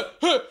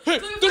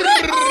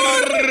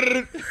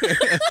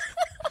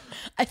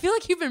 I feel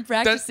like you've been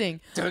practicing.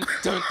 Dun,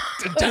 dun,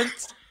 dun,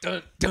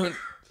 dun, dun,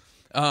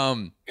 dun.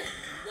 And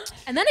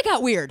then it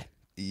got weird.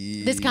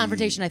 This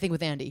confrontation, I think,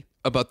 with Andy.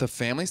 About the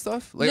family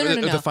stuff? Like No.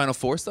 the Final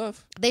Four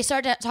stuff? They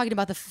started talking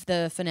about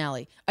the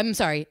finale. I'm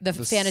sorry, the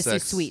fantasy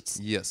Sex. suites.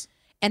 Yes.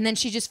 And then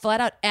she just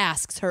flat out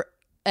asks her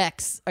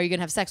ex, "Are you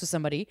gonna have sex with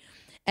somebody?"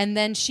 And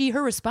then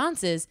her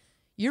response is,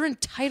 "You're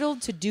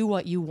entitled to do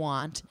what you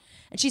want."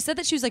 And she said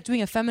that she was like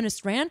doing a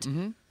feminist rant,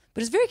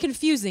 but it's very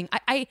confusing.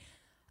 I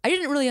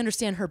didn't really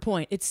understand her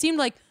point. It seemed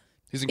like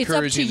He's it's up to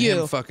encouraging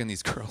you. him fucking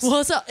these girls.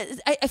 Well, so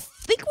I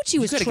think what she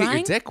was You gotta trying.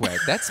 get your dick wet.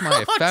 That's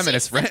my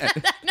feminist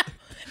rant. No,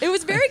 it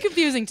was very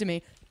confusing to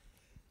me.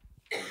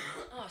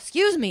 Oh,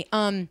 excuse me.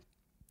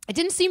 It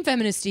didn't seem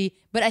feministy,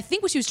 but I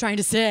think what she was trying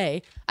to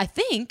say,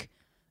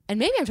 and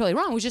maybe I'm totally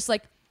wrong, was just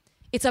like,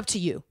 it's up to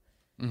you.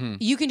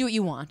 You can do what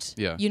you want.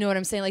 Yeah. You know what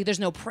I'm saying? Like, there's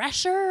no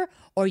pressure,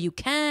 or you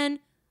can.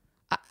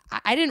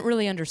 I didn't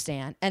really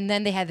understand. And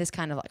then they had this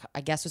kind of like,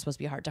 I guess it was supposed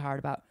to be heart to heart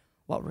about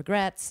what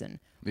regrets and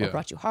what Yeah.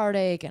 brought you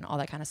heartache and all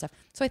that kind of stuff.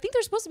 So I think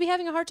they're supposed to be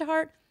having a heart to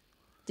heart.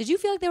 Did you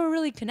feel like they were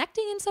really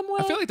connecting in some way?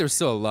 I feel like there's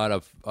still a lot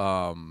of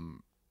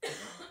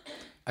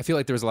I feel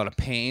like there was a lot of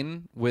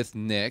pain with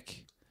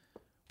Nick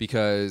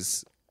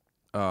because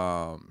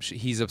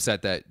he's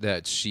upset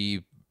that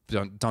she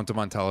dumped him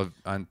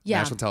on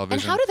national television.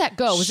 And how did that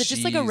go? Was it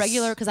just like a She's-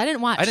 regular? Because I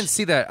didn't watch. I didn't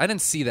see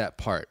that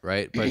part,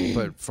 right?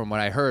 But from what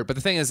I heard, but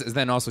the thing is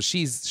then also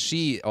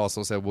she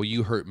also said, "Well,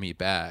 you hurt me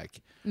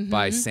back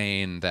by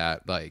saying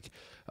that, like,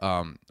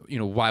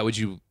 why would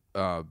you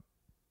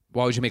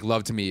make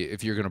love to me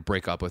if you're gonna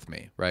break up with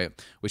me, right?"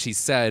 Which he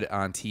said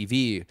on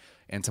TV,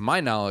 and to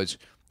my knowledge,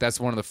 that's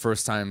one of the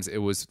first times it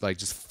was like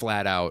just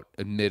flat out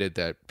admitted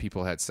that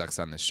people had sex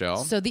on this show.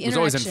 So the it was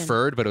always interaction-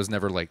 inferred, but it was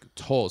never like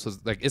told. So it's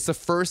like it's the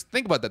first.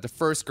 Think about that. The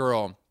first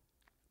girl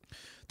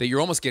that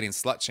you're almost getting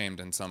slut shamed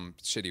in some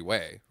shitty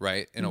way,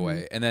 right? In a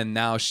way, and then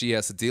now she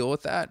has to deal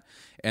with that,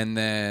 and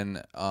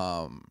then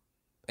and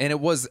it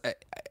was.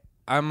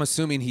 I'm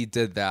assuming he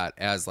did that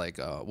as like,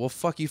 well,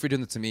 fuck you for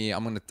doing that to me.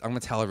 I'm gonna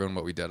tell everyone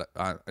what we did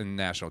on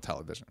national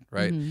television,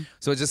 right?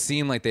 So it just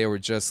seemed like they were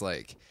just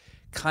like,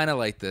 kind of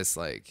like this,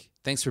 like,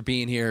 thanks for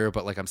being here,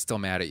 but like I'm still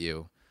mad at you.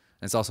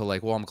 And it's also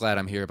like, well, I'm glad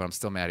I'm here, but I'm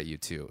still mad at you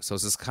too. So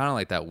it's just kind of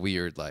like that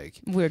weird, like,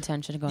 Weird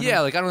tension going on.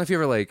 yeah, like I don't know if you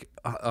ever like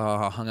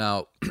hung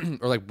out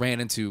or like ran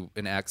into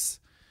an ex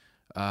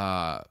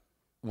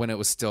when it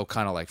was still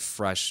kind of like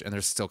fresh and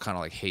there's still kind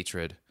of like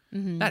hatred.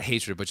 Not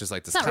hatred, but just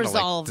like this not kind of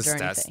resolved like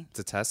or anything.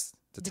 detest.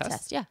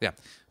 Detest, yeah. Yeah.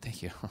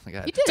 Thank you. Oh my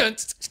god. You did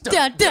it.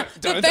 Dun, dun.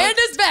 The band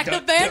is back.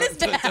 The band is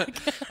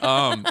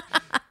back.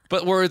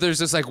 But where there's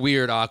this like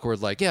weird,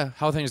 awkward, like, yeah,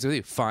 how are things with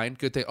you? Fine,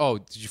 good thing. Oh,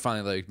 did you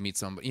finally like meet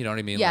somebody? You know what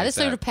I mean? Yeah, like this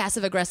that. sort of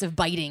passive aggressive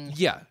biting.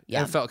 Yeah,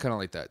 Yeah. It felt kind of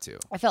like that too.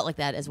 I felt like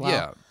that as well.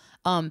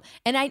 Yeah. And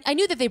I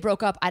knew that they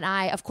broke up, and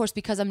I, of course,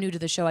 because I'm new to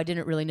the show, I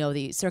didn't really know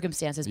the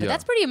circumstances. But Yeah.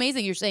 that's pretty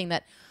amazing. You're saying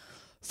that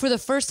for the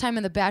first time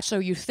in The Bachelor,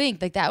 you think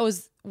like that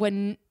was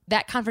when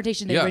that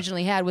confrontation they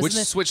originally had was which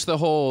switched the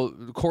whole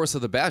course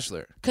of The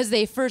Bachelor. because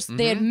they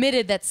they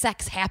admitted that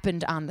sex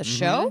happened on the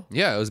show.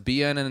 Yeah, it was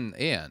BN and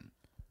AN.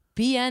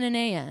 BN and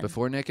AN.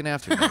 Before Nick and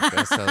after Nick.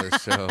 That's how the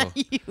show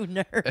You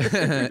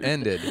nerd.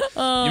 ended. You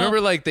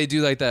remember like they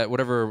do like that,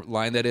 whatever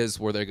line that is,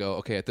 where they go,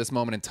 okay, at this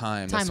moment in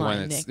time, that's when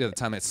Timeline, it's Nick. the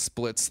time it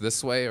splits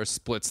this way or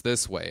splits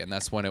this way, and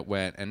that's when it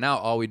went. And now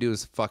all we do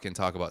is fucking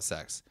talk about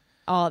sex.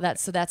 Oh,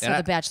 that's how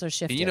The Bachelor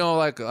shifted. And you know,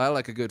 like I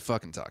like a good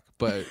fucking talk,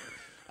 but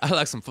I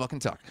like some fucking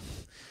talk.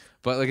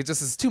 But like it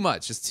just is too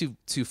much. It's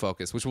too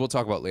focused, which we'll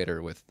talk about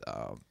later. With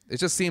it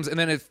just seems, and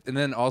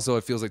then also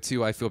it feels like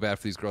too. I feel bad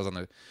for these girls on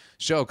the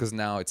show because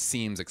now it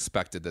seems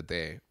expected that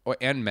they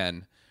and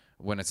men,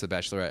 when it's a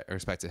bachelorette, are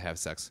expected to have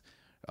sex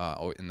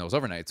in those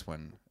overnights.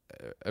 When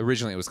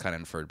originally it was kind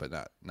of inferred, but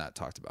not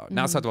talked about.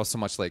 Now it's talked about so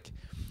much. Like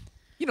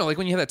like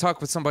when you have that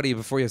talk with somebody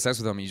before you have sex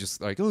with them, you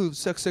just like, oh,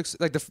 sex,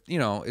 like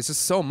it's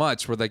just so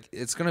much where like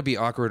it's gonna be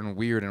awkward and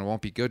weird and it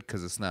won't be good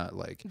because it's not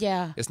like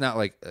it's not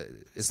like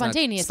it's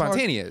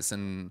spontaneous,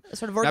 and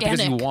sort of organic. Not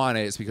because you want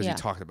it, it's because you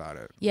talked about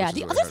it. Yeah,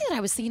 the other thing that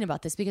I was thinking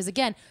about this because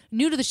again,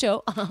 new to the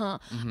show,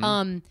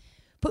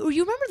 but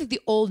you remember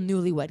the old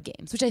Newlywed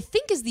Games, which I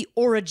think is the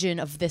origin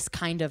of this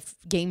kind of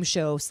game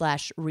show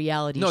 /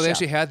 reality show. No, they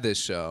actually had this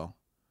show.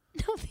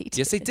 No, they did.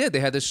 Yes, they did.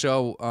 They had this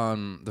show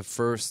on the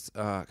first,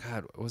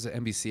 what was it,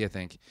 NBC, I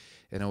think.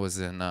 And it was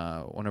in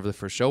whenever the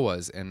first show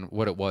was. And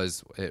what it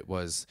was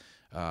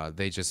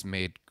they just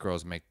made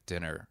girls make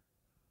dinner.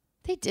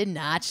 They did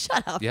not.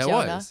 Shut up, yeah, Jonah.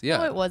 It was. Yeah,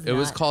 no, it was not. It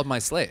was called My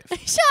Slave.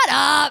 Shut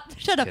up.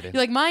 Shut up. You're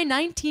like my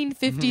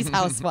 1950s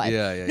housewife.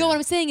 No, what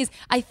I'm saying is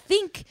I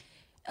think,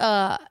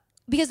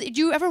 because did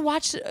you ever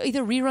watch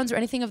either reruns or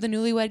anything of the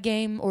Newlywed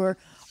Game or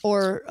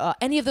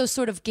any of those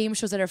sort of game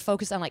shows that are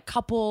focused on like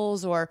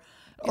couples or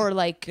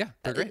like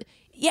they're great.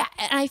 Yeah,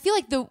 and I feel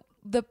like the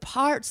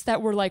parts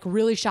that were like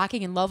really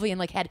shocking and lovely and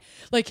like had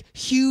like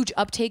huge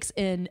uptakes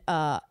in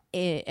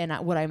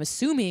what I'm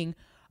assuming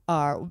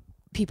are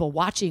people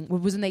watching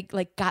was when they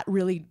like got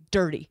really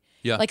dirty.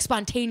 Yeah, like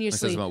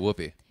spontaneously. This is about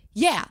Whoopi.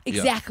 Yeah,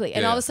 exactly.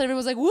 And all of a sudden everyone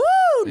was like,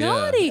 "Woo,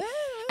 naughty!" Yeah.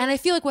 And I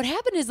feel like what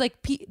happened is like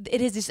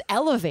it is just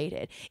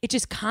elevated. It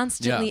just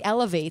constantly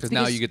elevates because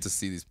now you get to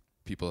see these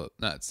people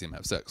not see them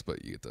have sex,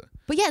 but you get to.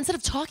 But yeah, instead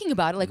of talking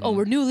about it like, oh,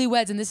 we're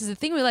newlyweds and this is the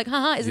thing, we're like,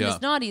 haha, isn't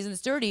this naughty? Isn't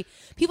this dirty?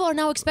 People are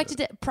now expected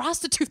to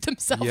prostitute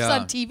themselves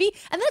on TV,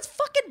 and that's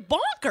fucking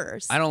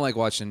bonkers. I don't like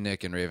watching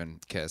Nick and Raven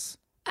kiss.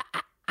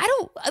 I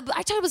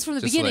talked about this from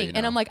the beginning,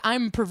 and I'm like,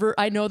 I'm pervert.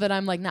 I know that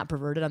I'm like not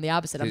perverted. I'm the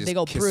opposite. I'm a big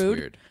old prude.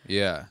 Weird.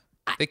 Yeah,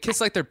 they kiss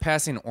like they're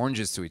passing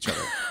oranges to each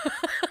other.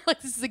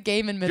 Like this is a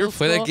game in middle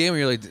school. You ever play that game where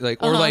you're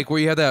like or like where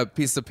you have that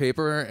piece of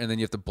paper and then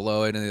you have to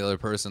blow it and the other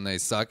person they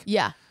suck.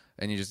 Yeah.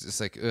 And you just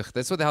like, ugh,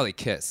 that's what the hell they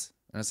kiss.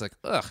 And it's like,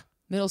 ugh.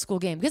 Middle school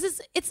game.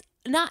 Because it's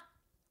not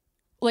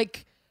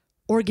like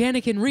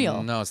organic and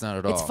real. No, it's not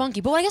at all. It's funky.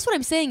 But I guess what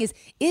I'm saying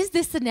is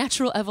this the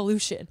natural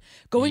evolution?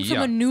 Going from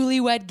a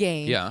newlywed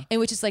game in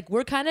which it's like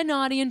we're kind of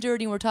naughty and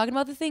dirty and we're talking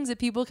about the things that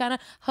people kind of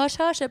hush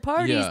hush at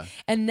parties.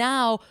 And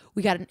now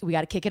we got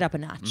to kick it up a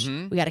notch.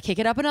 We got to kick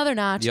it up another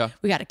notch.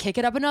 We got to kick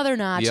it up another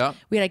notch.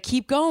 We got to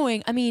keep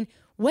going. I mean,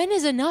 when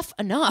is enough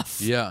enough?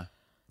 Yeah.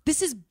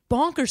 This is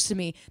bonkers to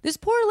me. This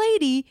poor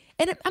lady,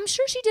 and I'm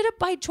sure she did it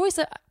by choice.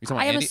 You're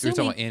talking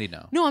about Andy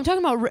now. No, I'm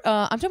talking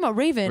about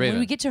Raven. When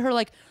we get to her,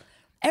 like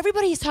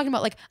everybody is talking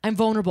about, like I'm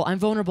vulnerable.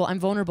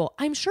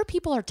 I'm sure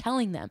people are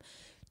telling them,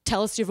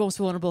 tell us your most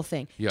vulnerable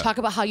thing. Talk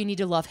about how you need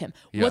to love him.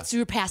 What's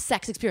your past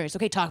sex experience?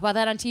 Okay, talk about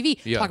that on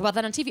TV. Talk about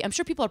that on TV. I'm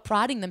sure people are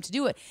prodding them to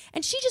do it,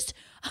 and she just.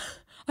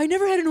 I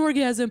never had an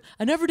orgasm.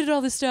 I never did all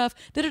this stuff.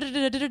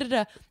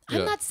 I'm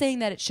not saying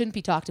that it shouldn't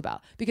be talked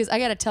about because I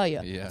got to tell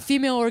you,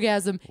 female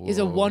orgasm is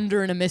a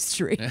wonder and a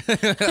mystery. And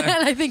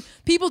I think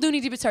people do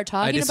need to start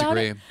talking about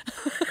it.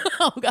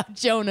 Oh, God,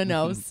 Jonah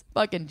knows.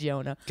 Fucking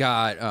Jonah.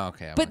 God, oh,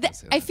 okay.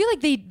 But I feel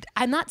like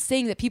I'm not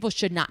saying that people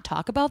should not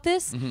talk about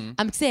this.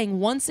 I'm saying,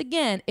 once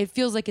again, it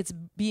feels like it's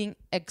being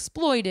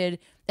exploited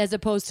as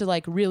opposed to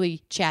like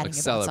really chatting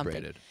about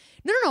something.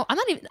 No.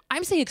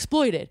 I'm saying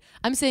exploited.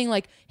 I'm saying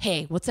like,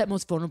 hey, what's that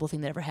most vulnerable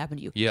thing that ever happened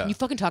to you? Yeah. Can you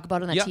fucking talk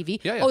about it on TV?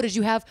 Yeah. Oh,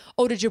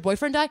 did your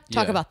boyfriend die?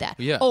 Talk about that.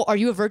 Yeah. Oh, are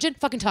you a virgin?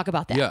 Fucking talk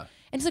about that. Yeah.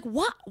 And it's like,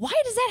 why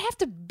does that have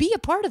to be a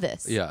part of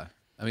this? Yeah.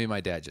 I mean,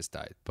 my dad just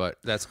died, but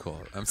that's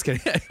cool. I'm just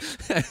kidding.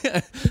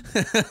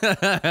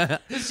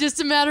 It's just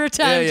a matter of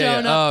time,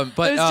 Jonah.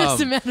 But it's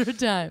just a matter of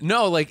time.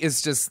 No, like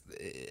it's just,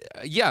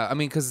 I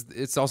mean, because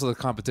it's also the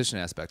competition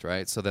aspect,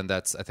 right? So then I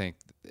think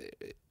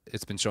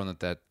it's been shown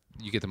that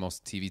you get the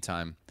most TV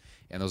time,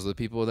 and those are the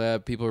people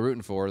that people are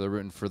rooting for. They're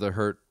rooting for the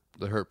hurt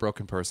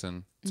broken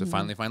person to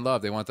finally find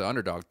love. They want the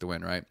underdog to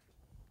win, right?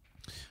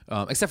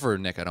 Except for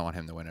Nick, I don't want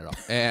him to win at all.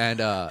 And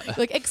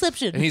like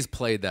exception, and he's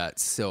played that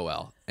so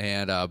well.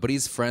 And but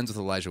he's friends with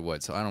Elijah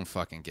Wood, so I don't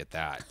fucking get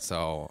that.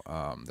 So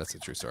that's a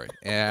true story.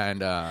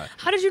 And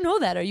how did you know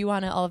that? Are you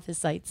on all of his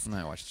sites?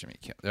 I watched Jimmy.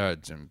 I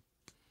want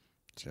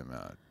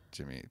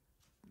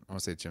to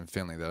say Jim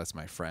Finley. That's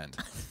my friend.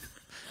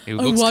 He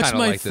looks kind of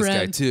like this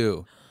guy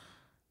too.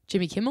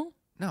 Jimmy Kimmel?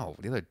 No,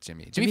 the other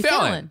Jimmy. Jimmy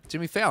Fallon.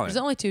 Jimmy Fallon. There's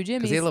only two Jimmys.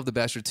 Because they love The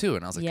Bachelor too.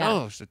 And I was like,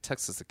 I should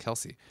text this to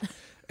Kelsey.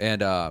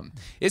 And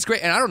it's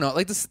great. And I don't know,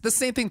 like the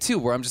same thing too,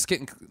 where I'm just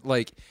getting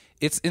like,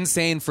 it's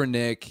insane for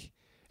Nick.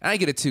 And I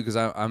get it too, because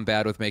I'm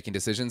bad with making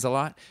decisions a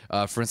lot.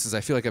 For instance, I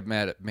feel like I've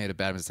made a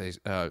bad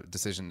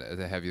decision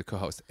to have you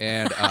co-host.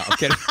 And I'm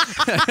kidding.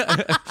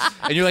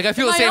 And you're like, I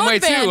feel the same way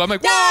too. I'm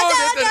like, whoa.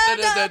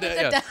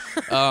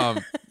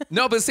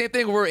 No, but the same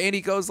thing where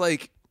Andy goes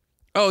like,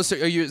 oh, so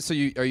are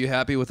you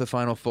happy with the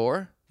Final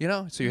Four? You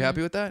know, so you're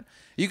happy with that?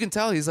 You can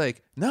tell he's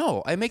like,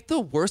 no, I make the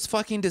worst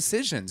fucking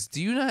decisions.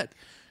 Do you not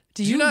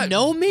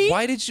know me?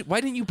 Why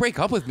didn't you break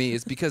up with me?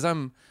 It's because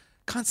I'm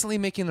constantly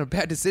making a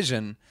bad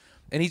decision.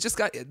 And he just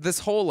got this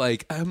whole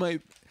like, I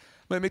might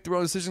make the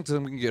wrong decision because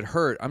I'm going to get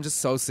hurt. I'm just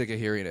so sick of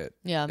hearing it.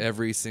 Yeah.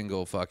 Every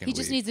single fucking week.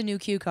 He just needs a new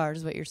cue card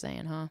is what you're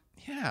saying, huh?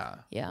 Yeah.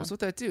 Yeah. What's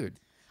with that dude?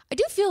 I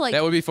do feel like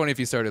that would be funny if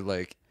he started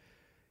like,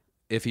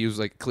 if he was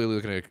like clearly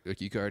looking at a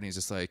key card and he's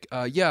just like,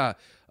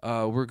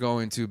 we're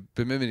going to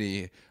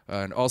Bimini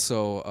and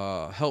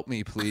also help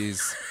me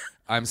please.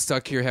 I'm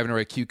stuck here having to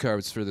write cue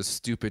cards for this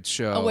stupid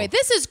show. Oh wait,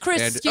 this is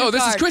Chris. This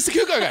is Chris the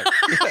cue card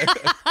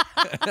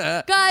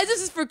guy. Guys,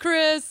 this is for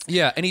Chris.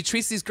 Yeah, and he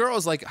treats these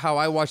girls like how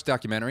I watch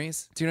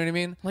documentaries. Do you know what I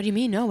mean? What do you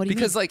mean? No, what do you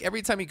mean? Because like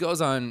every time he goes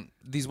on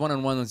these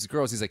one-on-one with these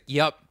girls, he's like,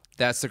 "Yep,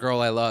 that's the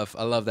girl I love.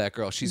 I love that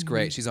girl. She's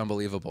great. She's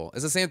unbelievable."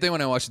 It's the same thing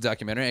when I watch a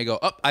documentary. I go,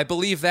 "Oh, I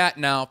believe that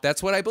now.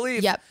 That's what I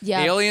believe. Yep.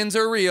 Aliens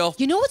are real.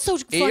 You know what's so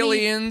funny?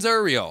 Aliens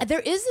are real." There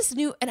is this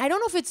new, and I don't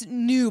know if it's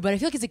new, but I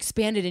feel like it's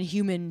expanded in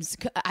humans.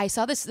 I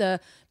saw this,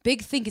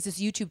 Big Think is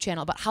this YouTube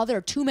channel about how there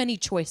are too many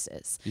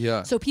choices.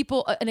 Yeah. So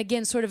people, and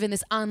again, sort of in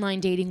this online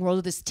dating world,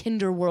 or this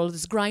Tinder world,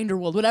 this Grindr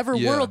world, whatever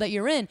world that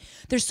you're in,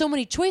 there's so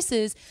many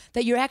choices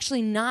that you're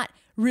actually not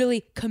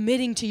really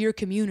committing to your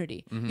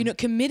community. You know,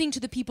 committing to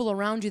the people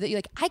around you that you're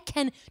like, I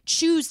can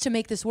choose to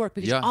make this work,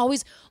 because you're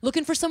always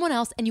looking for someone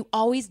else and you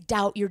always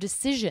doubt your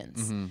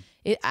decisions.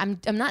 I'm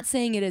not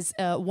saying it as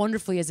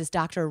wonderfully as this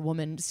doctor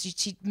woman.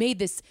 She made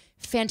this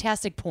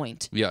fantastic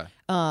point. Yeah.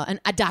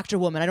 And a doctor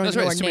woman. I don't That's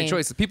even know right. her There's too many name.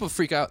 choices. People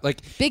freak out.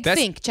 Like Big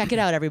Think. Check it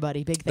out,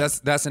 everybody. Big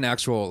Think. That's an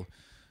actual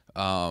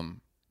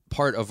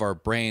part of our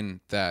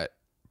brain that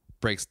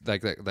breaks,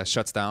 like that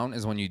shuts down,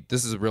 is when you.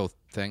 This is a real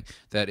thing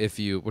that if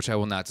you, which I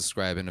will not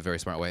describe in a very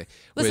smart way.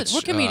 Listen,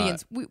 we're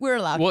comedians. We're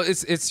allowed. Well,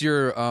 it's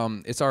your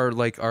it's our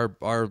like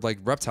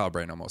reptile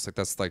brain almost. Like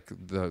that's like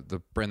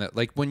the brain that,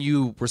 like when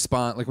you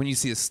respond, like when you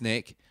see a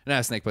snake, not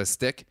a snake but a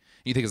stick,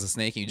 you think it's a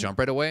snake and you jump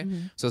right away.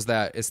 So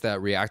it's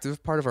that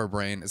reactive part of our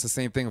brain. It's the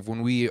same thing of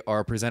when we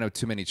are presented with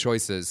too many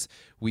choices,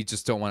 we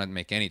just don't want to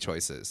make any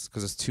choices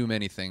because there's too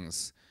many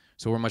things.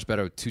 So we're much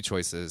better with two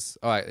choices.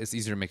 It's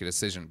easier to make a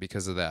decision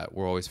because of that.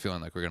 We're always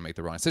feeling like we're going to make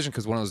the wrong decision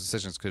because one of those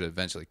decisions could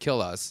eventually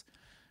kill us,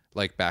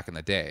 like back in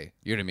the day.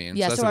 You know what I mean?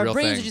 Yeah, so, so our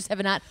brains just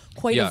have not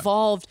quite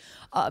evolved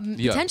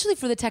potentially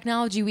for the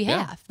technology we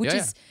have, which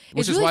is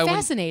really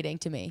fascinating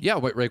to me. Yeah,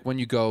 like when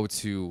you go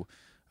to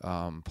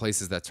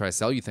places that try to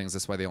sell you things,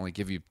 that's why they only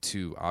give you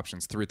 2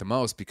 options, 3 at the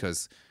most,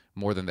 because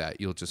more than that,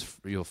 you'll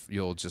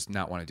just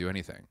not want to do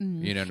anything.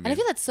 You know what I mean? And I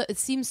feel it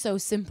seems so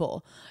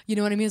simple. You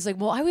know what I mean? It's like,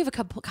 well, we have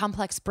a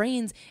complex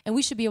brains, and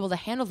we should be able to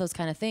handle those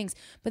kind of things.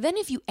 But then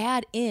if you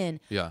add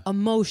in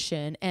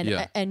emotion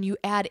and you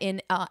add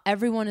in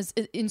everyone's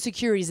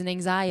insecurities and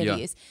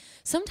anxieties,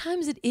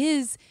 sometimes it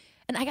is.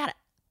 And I got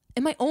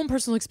in my own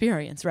personal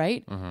experience,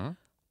 right?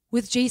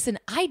 With Jason,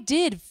 I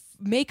did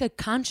make a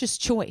conscious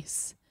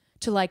choice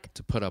to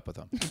put up with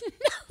him.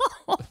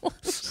 No,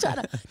 shut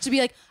up. To be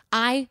like,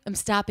 I am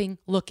stopping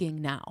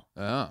looking now.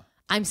 Oh.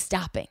 I'm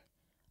stopping.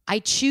 I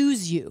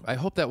choose you. I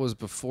hope that was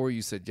before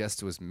you said yes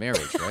to his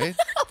marriage, right?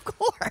 Of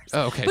course.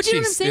 Oh, okay. But you know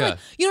what I'm saying? Yeah. Like,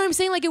 you know what I'm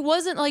saying? Like, it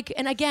wasn't like,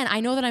 and again,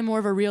 I know that I'm more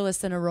of a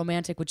realist than a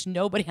romantic, which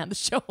nobody on the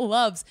show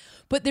loves.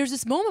 But there's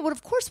this moment when,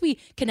 of course, we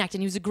connect,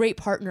 and he was a great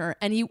partner,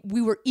 and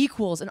we were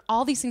equals, and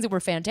all these things that were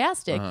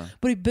fantastic.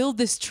 But we built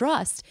this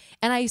trust.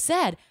 And I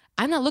said,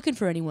 I'm not looking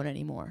for anyone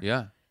anymore.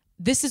 Yeah.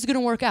 This is going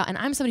to work out. And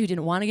I'm somebody who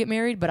didn't want to get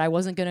married, but I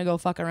wasn't going to go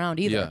fuck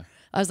around either. Yeah.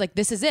 I was like,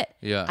 this is it.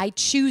 Yeah. I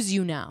choose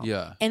you now.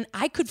 Yeah. And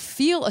I could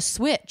feel a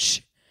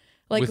switch.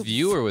 Like, with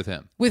you or with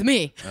him? With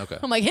me. Okay.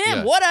 I'm like, him,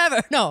 Yeah.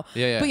 whatever. No.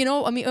 Yeah. But you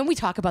know, I mean, when we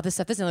talk about this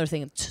stuff, that's another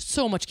thing.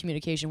 So much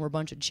communication. We're a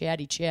bunch of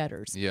chatty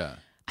chatters. Yeah.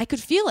 I could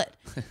feel it.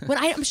 When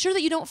I'm sure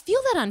that you don't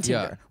feel that on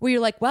Tinder, where you're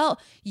like, well,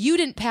 you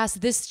didn't pass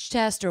this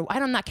test, or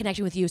I'm not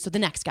connecting with you, so the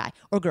next guy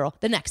or girl,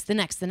 the next.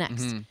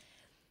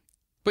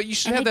 But you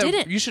should have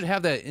that. You should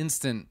have that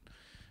instant.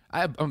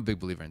 I'm a big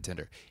believer in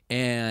Tinder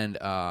and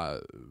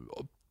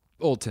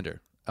old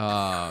Tinder.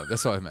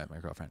 That's what I met my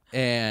girlfriend.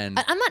 And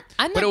I'm not.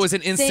 But it was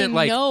an instant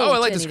like, no oh, I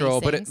like this to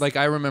girl. But things. like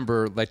I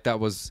remember, like that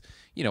was,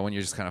 you know, when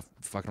you're just kind of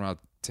fucking around with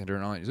Tinder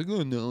and all. You're like,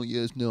 oh no,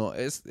 yes, no.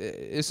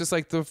 It's just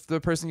like the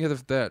person you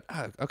have that.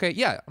 Okay,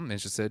 yeah, I'm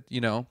interested.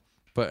 You know.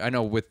 But I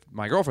know with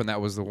my girlfriend,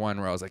 that was the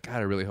one where I was like, God, I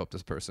really hope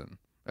this person.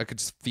 I could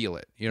just feel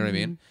it. You know what I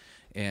mean?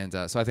 And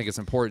so I think it's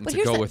important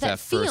to go with that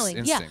feeling. first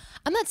instinct. Yeah,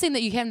 I'm not saying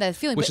that you have that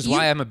feeling, which is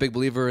why I'm a big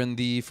believer in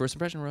the first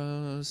impression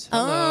rose.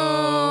 Hello.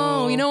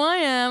 Oh, you know I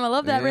am. I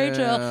love that, Yeah.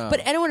 Rachel.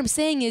 But I know what I'm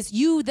saying is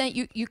you're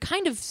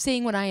kind of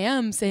saying what I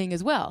am saying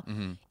as well.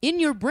 In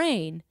your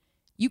brain,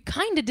 you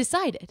kind of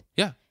decided.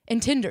 Yeah. In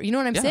Tinder, you know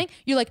what I'm saying?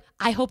 You're like,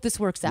 I hope this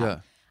works out. Yeah.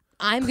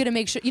 I'm going to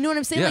make sure. You know what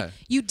I'm saying? Yeah. Like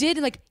you did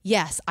like,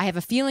 yes, I have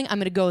a feeling I'm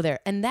going to go there.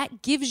 And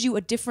that gives you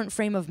a different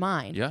frame of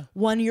mind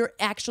when you're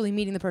actually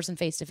meeting the person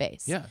face to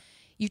face. Yeah.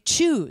 You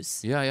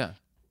choose. Yeah.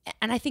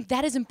 And I think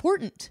that is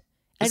important.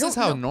 This is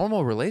how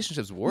normal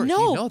relationships work. No,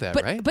 you know that,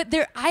 right? But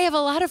I have a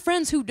lot of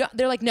friends who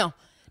they're like, no.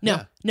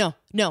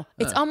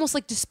 It's almost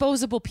like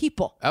disposable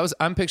people.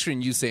 I'm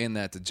picturing you saying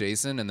that to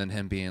Jason and then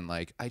him being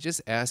like, I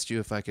just asked you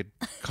if I could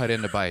cut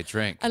in to buy a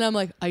drink. And I'm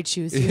like, I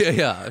choose you.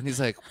 Yeah. And he's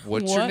like,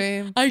 what's your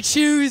name? I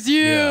choose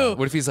you. Yeah.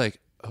 What if he's like,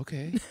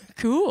 okay.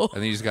 Cool.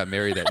 And then you just got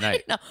married that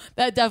night. No,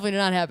 that definitely did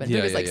not happen.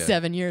 It took us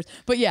 7 years.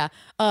 But yeah.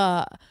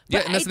 And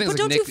that's the thing. But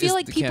don't you feel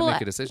like people can't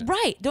make a decision.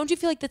 Right? Don't you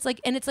feel like that's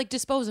like, and it's like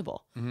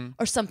disposable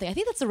or something? I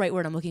think that's the right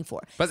word I'm looking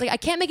for. But it's like I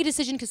can't make a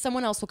decision because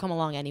someone else will come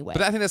along anyway.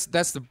 But I think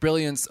that's the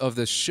brilliance of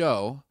this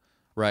show,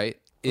 right?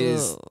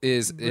 Is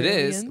it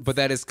is, but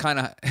that is kind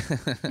of.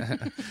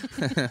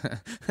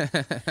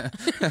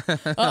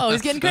 Oh,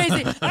 he's getting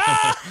crazy.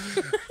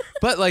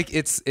 But like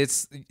it's.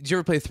 Did you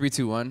ever play 3,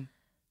 2, 1?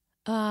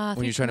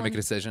 When you're trying to make a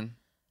decision,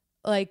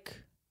 like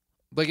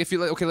if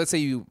you okay, let's say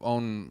you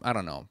own, I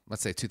don't know,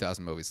 let's say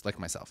 2,000 movies, like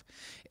myself,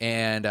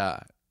 and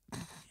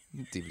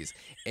DVDs,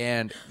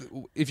 and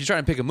if you're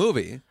trying to pick a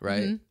movie,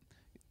 right?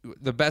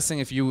 The best thing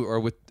if you are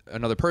with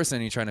another person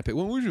and you're trying to pick,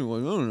 what would you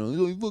want? I don't know,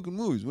 you like fucking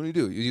movies. What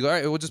do? You go, all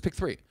right, we'll just pick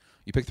 3.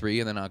 You pick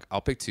 3, and then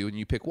I'll pick 2, and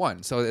you pick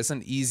 1. So it's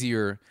an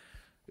easier,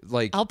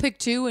 like I'll pick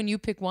 2 and you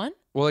pick 1.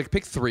 Well, like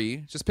pick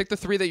 3. Just pick the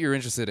 3 that you're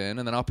interested in,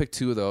 and then I'll pick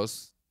 2 of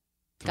those.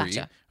 3,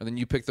 gotcha. And then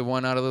you pick the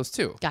 1 out of those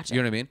 2. Gotcha.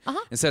 You know what I mean? Uh-huh.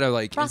 Instead of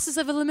like process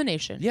of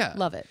elimination. Yeah,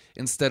 love it.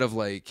 Instead of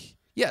like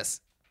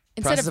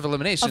Instead process of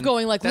elimination. Of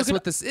going like that's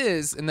what this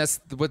is, and that's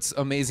what's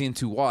amazing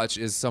to watch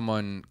is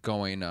someone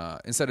going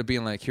instead of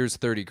being like, here's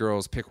 30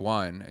 girls, pick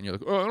 1, and you're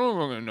like, oh, I don't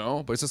really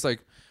know, but it's just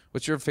like,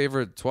 what's your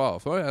favorite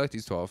 12? Oh, yeah, I like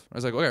these 12. I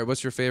was like, okay,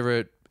 what's your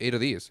favorite 8 of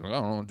these? Like, I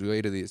don't know, do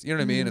 8 of these. You know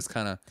what I mean? It's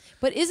kind of.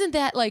 But isn't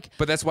that like?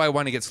 But that's why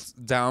when it gets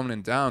down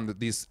and down,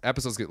 that these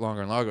episodes get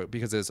longer and longer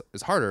because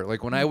it's harder.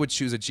 Like when I would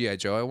choose a GI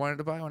Joe I wanted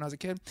to buy when I was a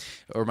kid,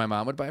 or my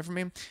mom would buy it for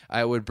me,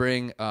 I would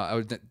bring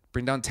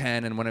down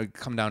 10, and when it would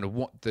come down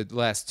to the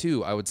last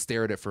 2, I would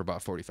stare at it for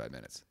about 45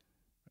 minutes.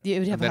 You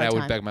would have and then I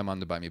would time. beg my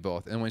mom to buy me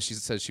both. And when she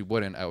said she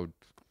wouldn't, I would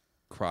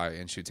cry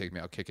and she would take me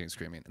out kicking and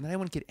screaming, and then I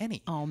wouldn't get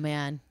any. Oh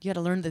man, you got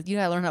to learn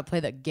how to play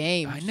that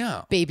game. I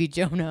know, baby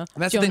Jonah.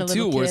 And that's Jonah, the thing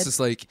too, where it's just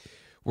like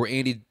where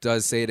Andy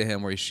does say to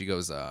him, where she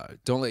goes,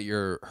 "Don't let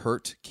your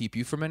hurt keep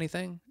you from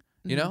anything."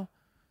 You know,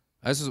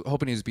 I was just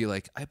hoping he'd be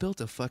like, "I built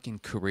a fucking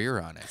career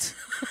on it."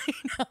 I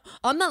know.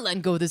 I'm not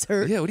letting go of this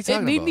hurt. Yeah, what are you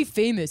talking about? It made me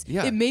famous.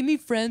 Yeah. It made me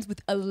friends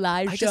with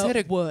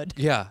Elijah Wood.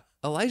 Yeah.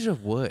 Elijah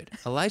Wood.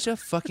 Elijah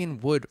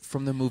fucking Wood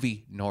from the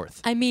movie North.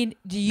 I mean,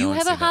 do you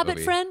have a Hobbit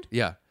friend?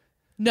 Yeah.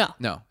 No.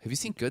 Have you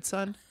seen Good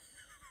Son?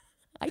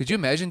 Could you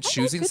imagine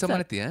choosing someone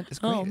at the end? It's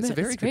great. Oh, man, it's a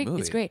very good movie.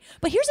 It's great.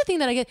 But here's the thing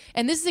that I get,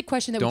 and this is a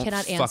question that we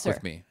cannot answer. Don't fuck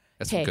with me.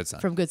 That's from Good Son.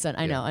 From Good Son.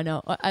 I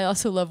know. I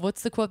also love,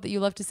 what's the quote that you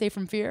love to say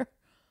from Fear?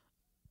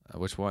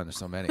 Which one? There's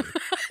so many.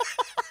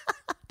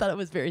 Thought it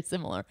was very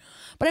similar.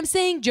 But I'm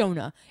saying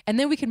Jonah, and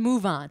then we can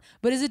move on.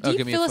 But it's a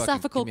deep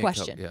philosophical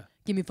question. Yeah.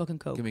 Give me fucking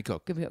Coke. Give me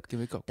Coke. Give me Coke. Give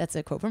me Coke. That's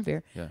a quote from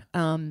Fear.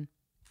 Yeah.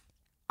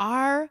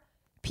 Are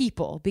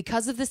people,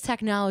 because of this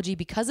technology,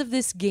 because of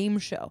this game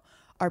show,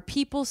 are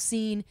people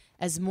seen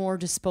as more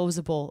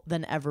disposable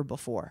than ever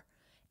before?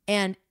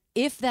 And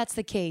if that's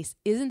the case,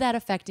 isn't that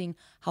affecting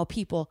how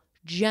people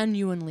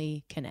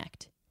genuinely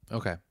connect?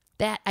 Okay.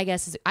 That, I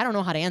guess, is, I don't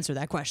know how to answer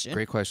that question.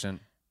 Great question.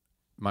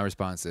 My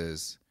response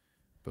is,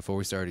 before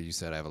we started, you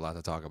said I have a lot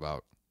to talk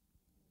about.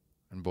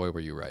 And boy, were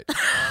you right.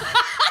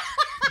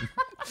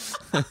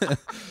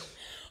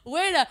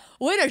 Way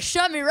to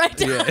shut me right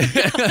down.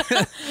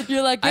 Yeah.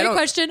 You're like, great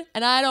question,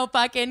 and I don't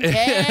fucking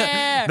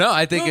care. No,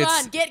 I think Move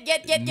it's... on. Get.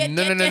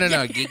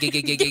 No.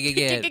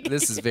 Get.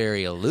 This is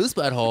very a loose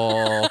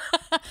butthole.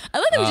 I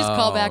love that we just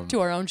call back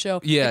to our own show.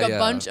 Yeah, like a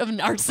bunch of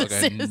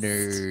narcissists. Like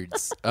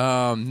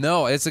nerds.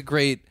 No, it's a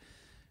great...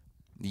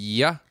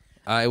 Yeah,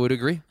 I would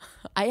agree.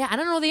 I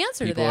don't know the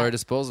answer to that. People are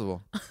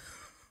disposable.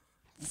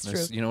 It's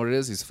true. You know what it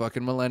is? These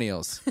fucking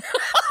millennials.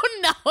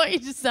 Oh, no, you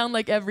just sound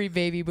like every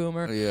baby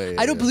boomer.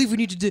 Yeah, I don't believe we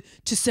need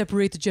to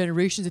separate the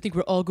generations. I think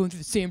we're all going through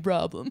the same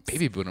problems.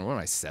 Baby boomer, what am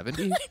I,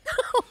 70? I know.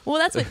 Well,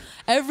 that's what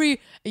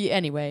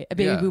anyway,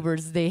 baby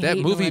boomers, they that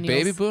hate movie, millennials.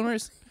 Baby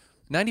Boomers,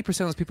 90% of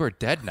those people are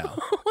dead now.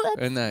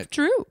 Well, that's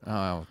true.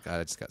 Oh, God,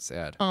 I just got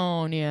sad.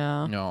 Oh,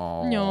 yeah.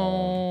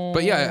 No.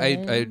 But yeah,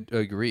 I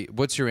agree.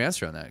 What's your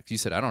answer on that? You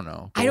said, I don't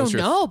know. I don't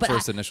know, but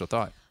first initial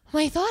thought?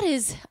 My thought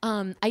is,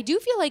 I do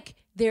feel like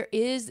there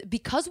is,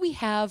 because we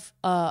have,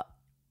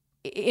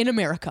 in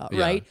America,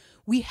 right?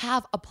 We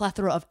have a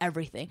plethora of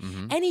everything.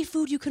 Mm-hmm. Any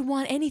food you could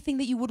want, anything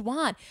that you would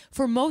want,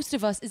 for most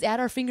of us is at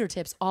our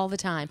fingertips all the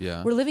time.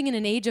 Yeah. We're living in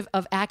an age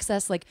of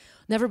access like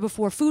never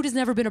before. Food has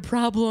never been a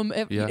problem.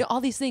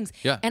 All these things.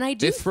 Yeah. And I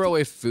do. They throw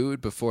away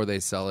food before they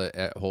sell it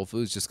at Whole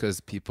Foods just because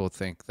people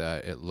think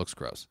that it looks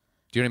gross.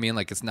 Do you know what I mean?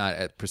 Like it's not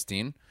at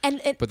pristine,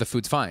 but the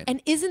food's fine.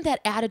 And isn't that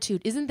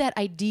attitude, isn't that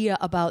idea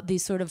about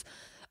these sort of,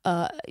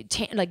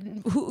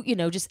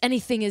 just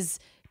anything is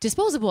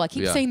disposable. I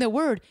keep saying that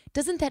word.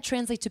 Doesn't that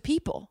translate to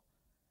people?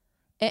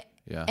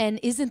 Yeah. And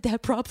isn't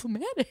that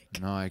problematic?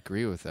 No, I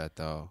agree with that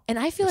though. And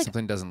I feel if like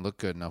something doesn't look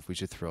good enough, we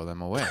should throw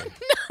them away.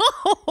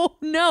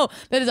 No,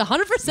 that is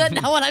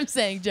 100% not what I'm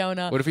saying,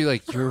 Jonah. What if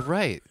you're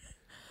right?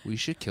 We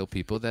should kill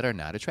people that are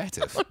not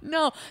attractive.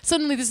 No,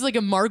 suddenly this is like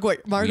a Margaret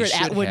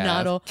Atwood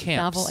novel.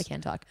 I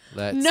can't talk.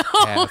 Let's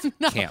have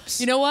camps.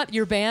 You know what?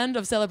 Your band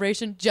of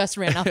Celebration just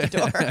ran out the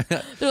door.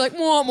 They're like,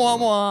 wah, wah,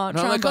 wah.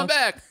 No, like, come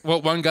back.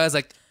 Well, one guy's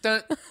like,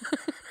 dun,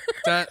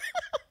 dun,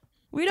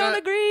 We don't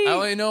agree. I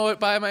only know it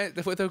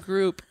with a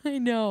group. I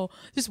know.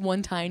 Just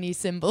one tiny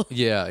symbol.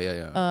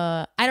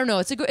 Yeah. I don't know.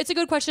 It's a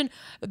good question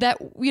that,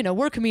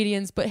 we're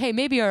comedians, but hey,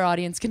 maybe our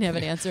audience can have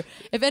an answer.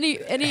 If any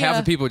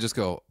half the people just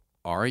go,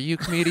 "Are you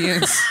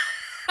comedians?"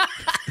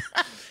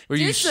 Or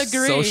you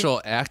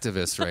social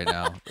activists right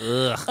now?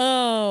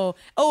 Ugh.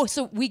 Oh,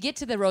 so we get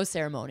to the rose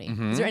ceremony.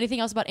 Mm-hmm. Is there anything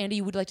else about Andy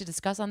you would like to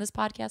discuss on this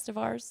podcast of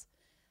ours?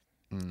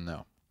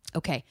 No.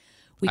 Okay.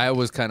 I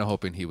was kind of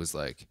hoping he was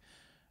like,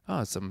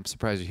 "Oh, I'm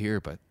surprised you're here,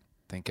 but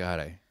thank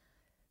God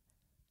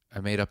I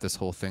made up this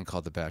whole thing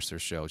called The Bachelor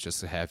Show just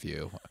to have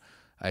you.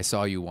 I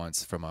saw you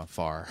once from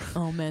afar.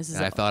 Oh man,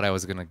 I thought I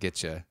was gonna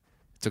get you. It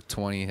took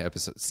 20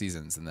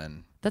 seasons, and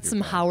then that's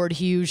some Howard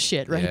Hughes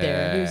shit right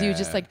there. He was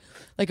just like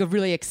a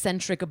really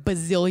eccentric, a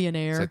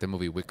bazillionaire. It's like the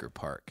movie Wicker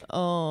Park.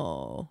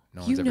 Oh,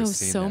 no you know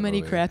so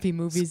many crappy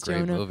movies, it's a great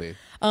Jonah. Movie.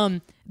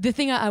 The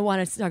thing I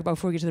wanted to talk about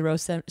before we get to the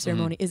rose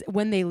ceremony is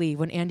when they leave.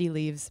 When Andy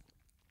leaves,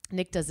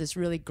 Nick does this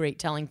really great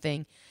telling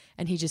thing,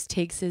 and he just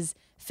takes his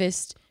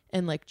fist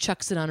and like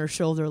chucks it on her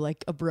shoulder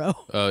like a bro.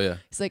 Oh yeah.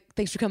 He's like,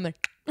 "Thanks for coming."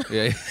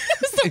 Yeah.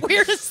 It's the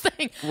weirdest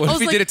thing. What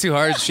if he did it too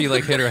hard? She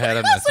like hit her head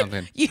on that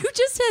something. You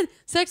just had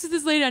sex with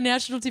this lady on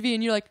national TV,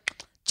 and you're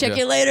like, "Check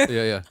you later."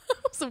 Yeah. It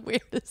was the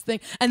weirdest thing.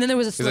 And then there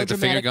was a slow like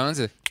dramatic. The finger guns.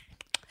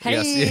 Hey,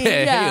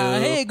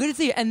 Yes. hey, good to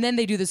see you. And then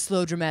they do the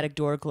slow dramatic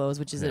door close,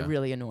 which is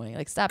really annoying.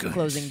 Like, stop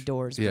closing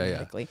doors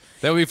dramatically.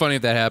 That would be funny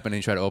if that happened and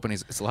you try to open.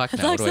 It's locked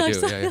now. What do I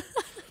do?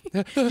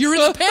 Yeah. You're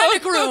in the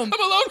panic room.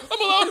 I'm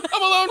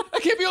alone. I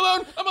can't be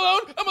alone.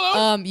 I'm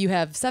alone. You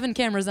have 7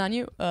 cameras on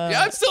you.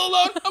 Yeah, I'm still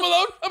alone.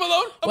 I'm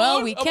alone.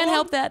 Well, we can't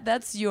help that.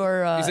 That's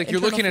your. He's like,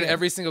 you're looking at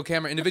every single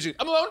camera individually.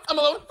 I'm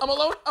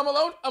alone.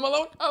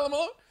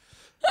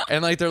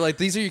 And like they're like,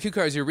 these are your cue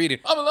cards you're reading.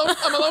 I'm alone.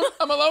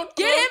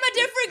 Get him a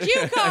different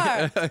cue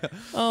card.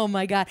 Oh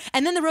my God.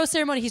 And then the rose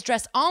ceremony, he's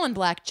dressed all in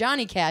black,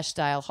 Johnny Cash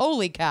style.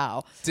 Holy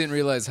cow. Didn't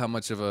realize how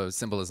much of a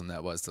symbolism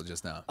that was till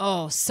just now.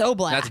 Oh, so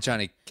black. Not to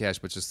Johnny Cash,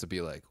 but just to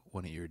be like,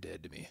 one of you are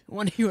dead to me.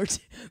 One of you are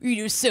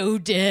you're so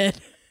dead.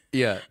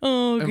 Yeah.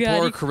 Oh, and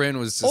God. poor Corinne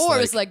was just or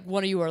it's like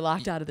one of you are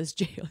locked out of this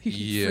jail.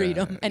 You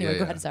freedom. Anyway,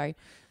 go ahead. Sorry.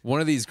 One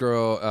of these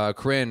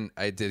Corinne,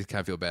 I did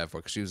kind of feel bad for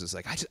because she was just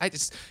like, I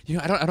just,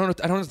 I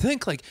don't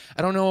think like,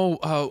 I don't know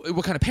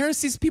what kind of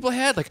parents these people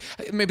had. Like,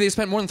 maybe they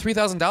spent more than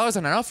 $3,000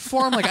 on an outfit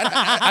for them. Like,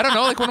 I don't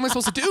know. Like, what am I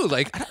supposed to do?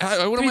 Like,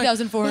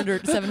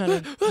 3,400,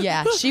 700.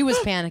 Yeah, she was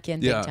panicking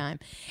big time.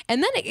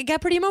 And then it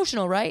got pretty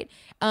emotional, right?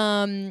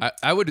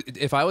 I would,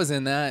 if I was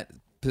in that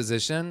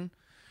position,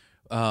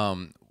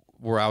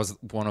 where I was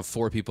one of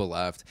 4 people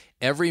left,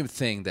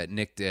 everything that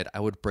Nick did,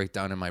 I would break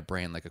down in my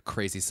brain like a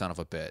crazy son of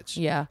a bitch.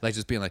 Yeah. Like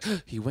just being like,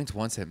 he winked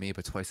once at me,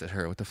 but twice at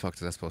her. What the fuck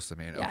is that supposed to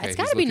mean? Yeah, okay, it's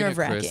gotta be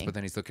nerve-wracking. But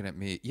then he's looking at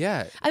me.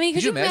 Yeah. I mean,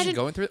 could you imagine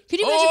going through it?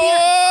 Could you imagine being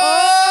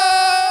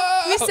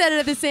we said it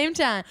at the same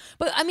time.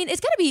 But I mean,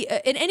 it's got to be,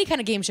 in any kind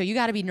of game show, you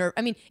got to be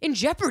in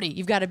Jeopardy,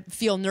 you've got to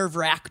feel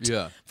nerve-wracked,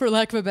 for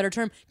lack of a better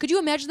term. Could you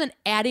imagine then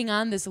adding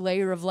on this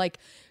layer of like,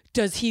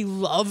 does he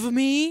love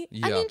me?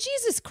 Yeah. I mean,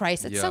 Jesus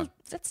Christ,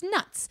 that's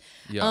nuts.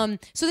 Yeah.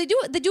 So they do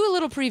a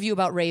little preview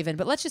about Raven,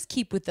 but let's just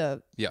keep with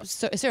the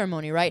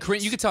ceremony, right?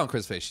 You could tell in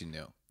Corinne's face she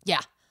knew.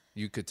 Yeah.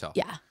 You could tell.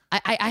 Yeah.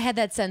 I had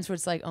that sense where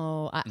it's like,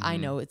 I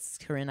know it's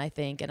Corinne, I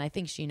think, and I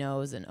think she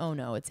knows, and oh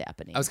no, it's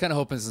happening. I was kind of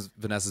hoping since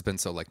Vanessa's been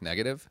so like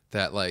negative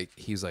that like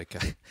he's like,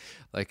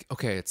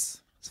 okay,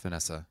 it's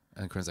Vanessa,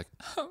 and Corinne's like,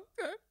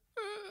 okay,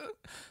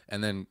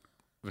 and then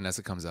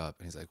Vanessa comes up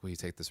and he's like, will you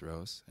take this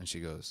rose? And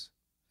she goes,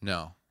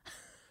 no.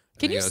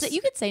 Can you say,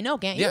 you could say no,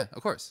 can't you? Yeah,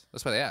 of course.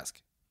 That's why they ask.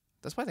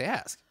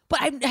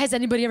 But has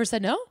anybody ever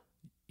said no?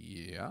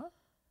 Yeah.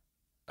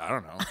 I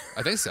don't know.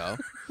 I think so.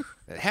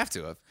 They have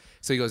to have.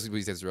 So he goes, will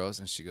you take this rose?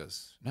 And she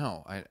goes,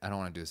 no, I don't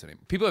want to do this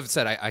anymore. People have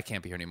said I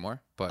can't be here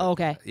anymore. But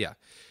okay. Yeah.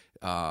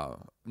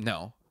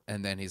 No.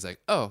 And then he's like,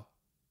 oh.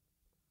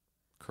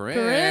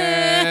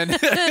 Corinne. Corinne's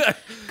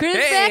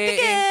back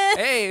again.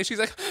 Hey. And she's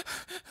like,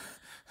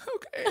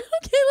 okay.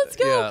 Okay, let's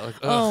go. Yeah, like,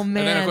 oh, man.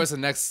 And then, of course, the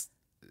next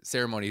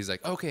ceremony, he's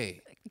like,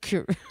 okay.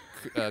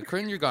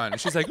 Corinne, you're gone. And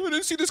she's like, I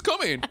didn't see this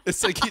coming.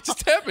 It's like, it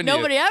just happened.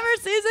 Nobody ever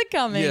sees it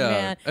coming,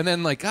 man. And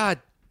then, like, God,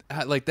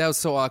 like, that was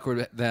so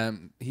awkward.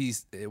 Then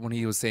when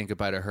he was saying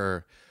goodbye to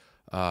her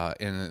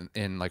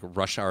in like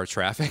rush hour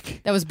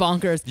traffic. That was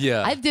bonkers.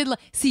 Yeah. I did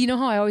see, you know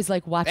how I always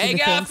like watching hey, the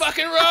got things?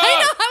 fucking wrong.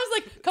 I know. I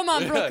was like, come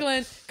on,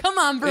 Brooklyn. Come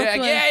on,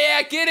 Brooklyn.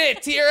 Yeah, get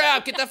it. Tear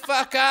out. Get the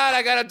fuck out.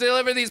 I got to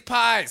deliver these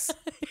pies.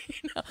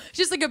 It's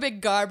just like a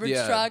big garbage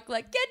truck.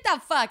 Like, get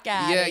the fuck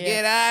out of here.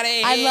 Get out of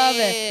here. I love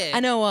it. I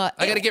know. I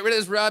got to get rid of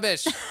this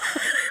rubbish.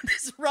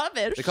 This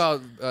rubbish. They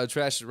call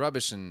trash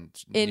rubbish in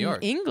New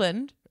York. In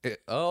England.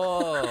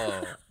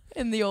 Oh.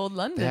 In the old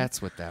London.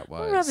 That's what that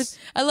was. Rubbish.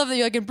 I love that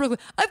you're like in Brooklyn.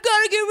 I've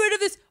got to get rid of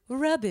this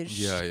rubbish.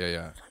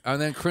 Yeah.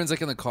 And then Corinne's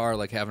like in the car,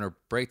 like having her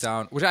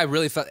breakdown, which I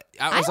really felt.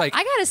 I was like,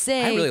 I gotta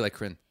say, I really like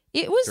Corinne.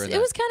 It was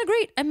kind of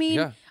great. I mean,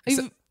 yeah.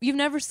 you've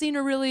never seen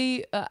her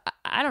really.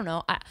 I don't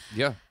know.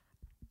 Yeah.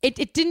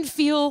 It didn't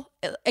feel,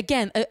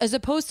 again, as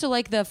opposed to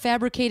like the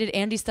fabricated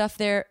Andy stuff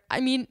there.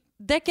 I mean,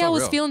 that gal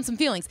was feeling some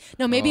feelings.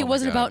 Now, maybe it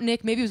wasn't about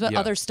Nick. Maybe it was about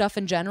other stuff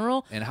in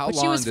general. And how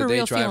long did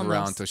they drive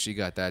around until she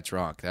got that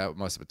drunk? That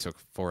must have took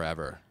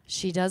forever.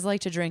 She does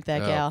like to drink, that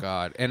gal. Oh,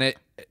 God. And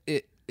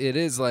it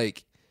is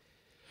like,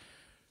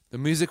 the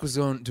music was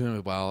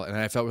doing well, and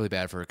I felt really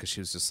bad for her because she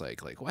was just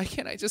like, why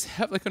can't I just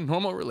have like a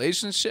normal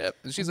relationship?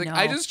 And she's like,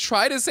 I just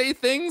try to say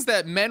things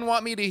that men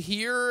want me to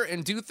hear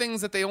and do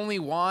things that they only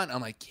want. I'm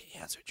like,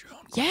 you answered your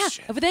own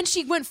question. Yeah, but then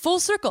she went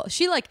full circle.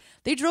 She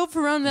they drove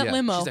around that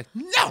limo. She's like,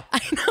 no. I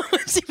know.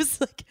 She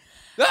was like,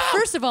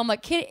 first of all, I'm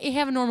like, can't you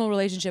have a normal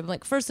relationship? I'm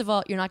like, first of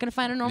all, you're not going to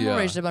find a normal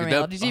relationship on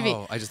reality TV.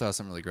 Oh, I just thought of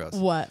something really gross.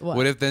 What?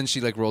 What if then she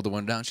rolled the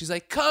window down? She's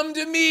like, come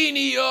to me, New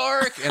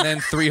York. And then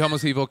 3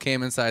 homeless people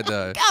came inside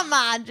the... Come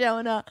on,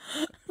 Jonah.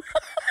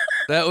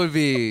 That would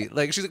be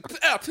like, she's like,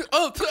 I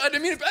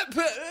didn't mean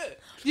it.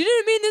 You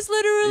didn't mean this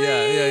literally.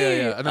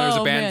 Yeah. And then there's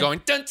a band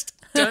going, dun,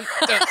 dun,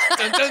 dun,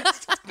 dun, dun, dun,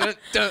 dun,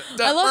 dun,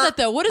 dun. I love that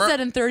though. What is that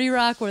in 30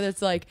 Rock where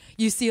it's like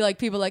you see like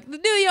people like New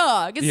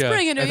York, it's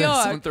spring in New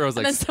York,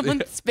 and then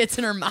someone spits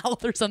in her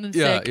mouth or something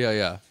sick.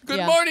 Yeah.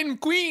 Good morning,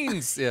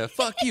 Queens. Yeah,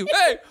 fuck you.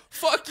 Hey,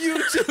 fuck you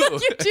too.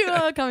 Fuck you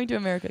too. Coming to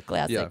America,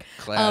 classic. Yeah,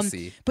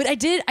 classy. But I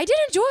did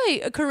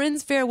enjoy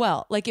Corinne's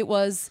farewell. Like it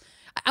was.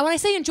 When I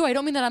say enjoy, I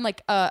don't mean that I'm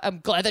like I'm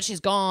glad that she's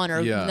gone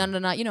or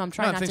no. You know, I'm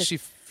trying not to. I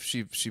think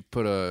she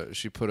put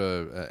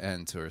a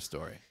end to her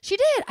story. She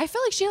did. I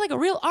felt like she had like a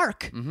real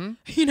arc. Mm-hmm.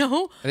 You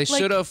know, and they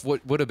should have.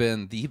 What would have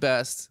been the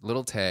best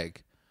little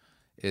tag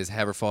is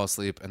have her fall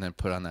asleep and then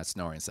put on that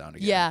snoring sound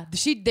again. Yeah,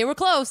 they were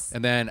close.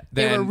 And then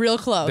they were real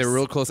close. They were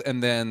real close,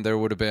 and then there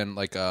would have been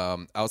like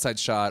outside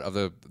shot of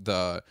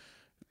the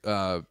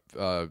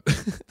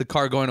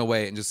car going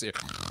away and just.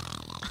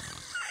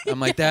 I'm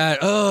like that.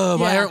 Oh,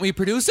 why aren't we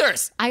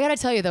producers? I gotta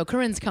tell you though,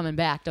 Corinne's coming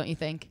back, don't you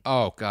think?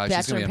 Oh God,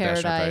 she's gonna be in Bachelor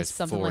in Paradise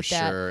something for like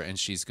that. sure, and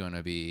she's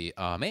gonna be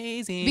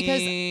amazing.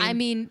 Because I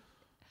mean,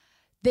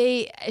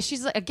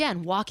 she's like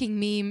again walking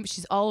meme.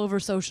 She's all over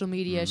social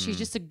media. She's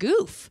just a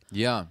goof.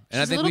 Yeah, and she's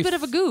I think a little bit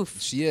of a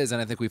goof. She is,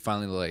 and I think we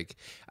finally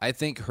I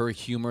think her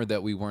humor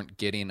that we weren't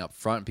getting up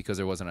front because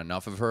there wasn't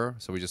enough of her,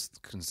 so we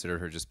just considered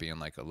her just being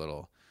like a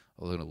little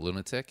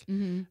lunatic,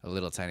 a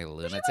little tiny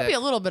lunatic. She might be a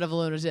little bit of a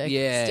lunatic,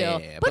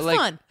 still, but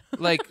fun.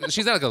 Like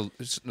she's not like a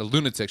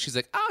lunatic. She's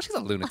like, she's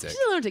a lunatic. She's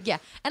a lunatic, yeah.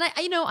 And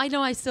I know.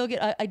 I still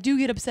I do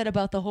get upset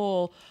about the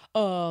whole,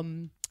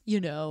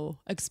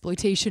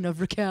 exploitation of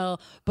Raquel.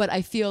 But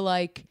I feel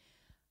like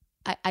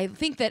I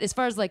think that as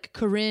far as like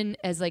Corinne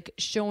as like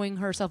showing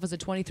herself as a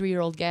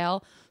 23-year-old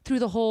gal through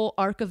the whole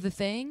arc of the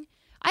thing.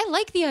 I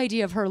like the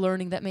idea of her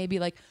learning that maybe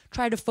like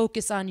try to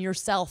focus on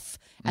yourself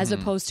as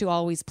opposed to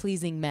always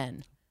pleasing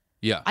men.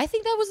 Yeah, I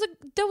think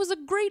that was a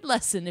great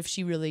lesson if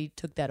she really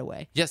took that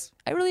away. Yes,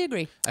 I really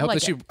agree. I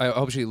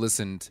hope she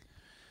listened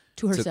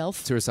to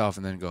herself,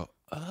 and then go,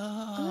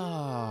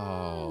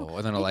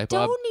 and then a light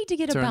bulb. Don't need to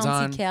get a bouncy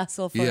on.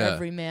 Castle for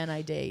every man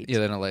I date. Yeah,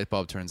 then a light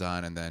bulb turns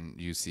on, and then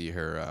you see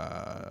her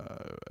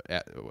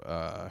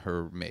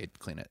her maid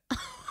clean it.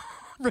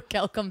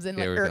 Raquel comes in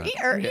like,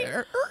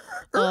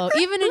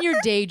 even in your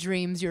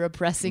daydreams, you're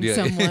oppressing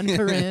someone,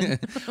 Corinne.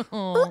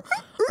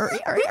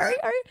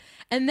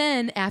 And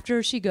then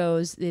after she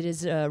goes, it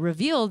is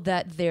revealed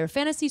that their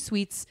fantasy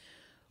suites,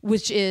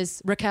 which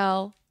is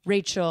Raquel,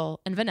 Rachel,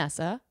 and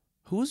Vanessa.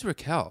 Who's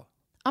Raquel?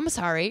 I'm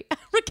sorry.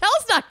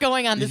 Raquel's not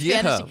going on this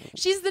fantasy.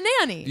 She's the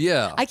nanny.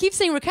 Yeah. I keep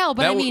saying Raquel,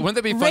 but I mean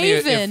wouldn't that be funny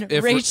Raven,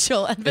 if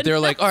Rachel, and Vanessa. If they're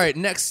like, all right,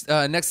 next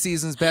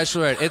season's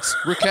Bachelorette, it's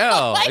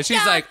Raquel. And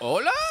she's like,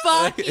 hola.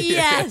 Fuck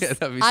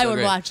yes. I would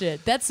great. Watch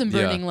it. That's some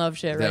burning love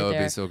shit right there. That would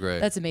be so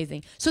great. That's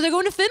amazing. So they're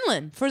going to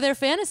Finland for their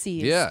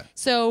fantasies. Yeah.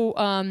 So,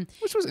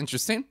 which was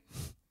interesting.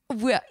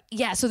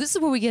 So this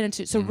is where we get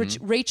into. So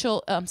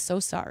Rachel, I'm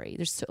so sorry.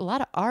 There's a lot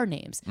of R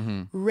names.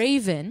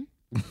 Raven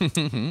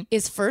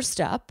is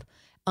first up.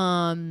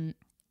 And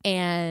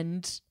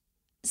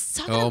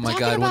oh my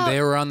God, when they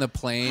were on the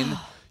plane,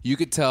 you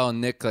could tell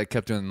Nick like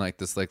kept doing like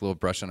this like little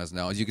brush on his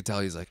nose. You could tell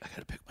he's like, I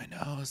gotta pick my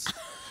nose.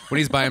 When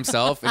he's by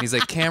himself and he's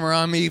like, camera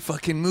on me,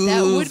 fucking move.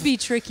 That would be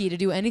tricky to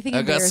do anything.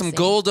 I got some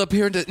gold up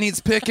here that needs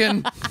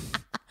picking.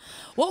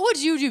 What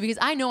would you do? Because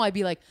I know I'd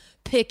be like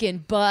picking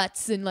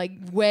butts and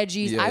like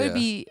wedgies. I would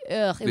be,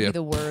 it'd be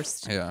the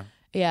worst. Yeah.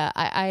 Yeah,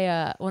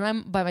 I when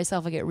I'm by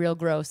myself, I get real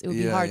gross. It would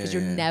be hard because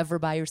you're never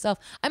by yourself.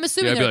 I'm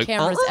assuming there are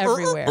cameras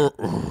everywhere.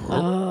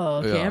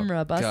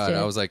 Camera busted. God,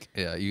 I was like,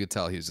 you could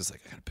tell he was just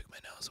like, I gotta pick my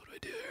nose. What do I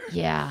do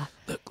here? Yeah.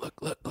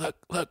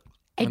 Look.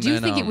 I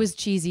do think it was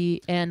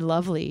cheesy and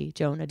lovely,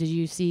 Jonah. Did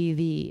you see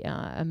the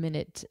a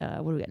minute, what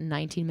do we got,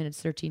 19 minutes,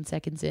 13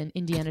 seconds in,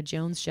 Indiana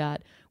Jones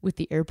shot with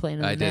the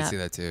airplane on the map? I did see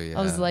that too, yeah.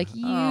 I was like,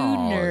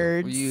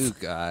 nerds. You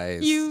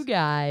guys. You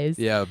guys.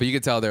 Yeah, but you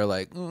could tell they're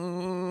like,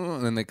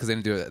 and because they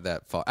didn't do it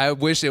that far. I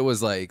wish it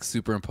was like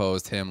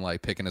superimposed him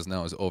like picking his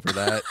nose over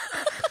that.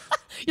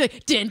 You're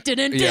like, dun, dun,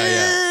 dun,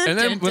 yeah. And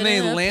then when they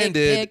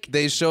landed, pick.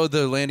 they showed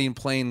the landing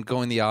plane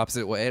going the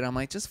opposite way, and I'm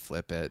like, just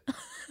flip it.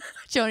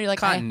 Jonah, you're like,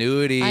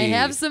 continuity. I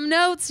have some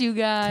notes, you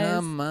guys.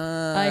 Come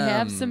on. I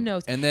have some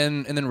notes. And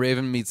then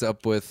Raven meets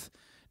up with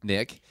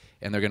Nick,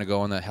 and they're gonna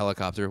go on the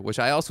helicopter, which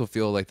I also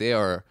feel like they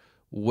are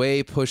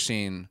way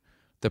pushing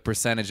the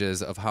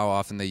percentages of how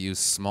often they use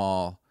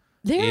small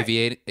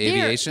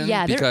aviation.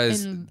 Yeah,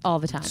 because they're in all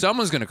the time.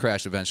 someone's going to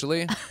crash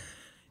eventually.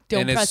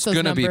 Don't and press it's those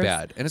going to be numbers.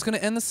 bad. And it's going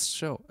to end the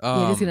show.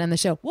 Yeah, it is going to end the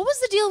show. What was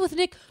the deal with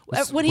Nick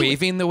when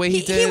waving the way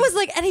he did? He was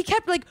like, and he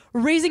kept like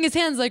raising his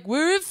hands like,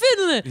 we're in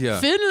Finland.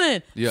 Yeah.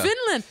 Finland. Yeah.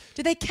 Finland.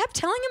 Did they kept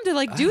telling him to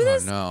like do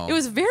this? know. It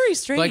was very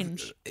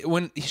strange. Like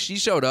when she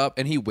showed up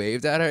and he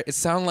waved at her, it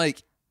sounded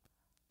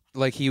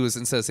like he was,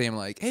 instead of saying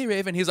like, "Hey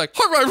Raven," he's like,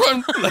 "Hi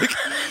Raven," like,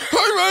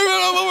 "Hi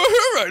Raven, I'm over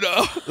here right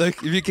now." Like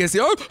if you can't see,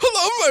 "Oh,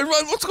 hello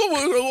Raven, what's going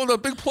on a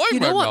big plane?" You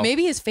know right what? now?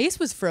 Maybe his face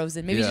was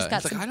frozen. Maybe he just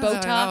got He's some like,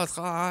 Botox.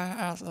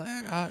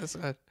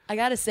 I I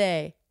gotta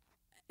say,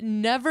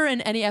 never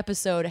in any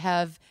episode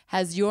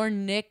has your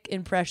Nick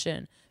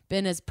impression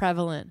been as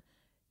prevalent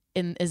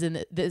as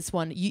in this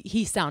one.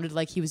 He sounded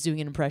like he was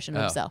doing an impression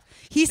of himself.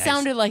 He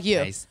sounded like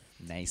you.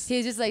 Nice.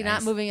 He's just like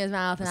not moving his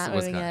mouth and not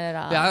moving it at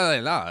all. Yeah, I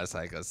don't know. It's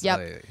like,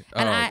 Yep.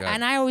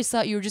 And I always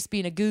thought you were just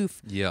being a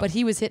goof. Yeah. But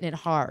he was hitting it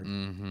hard.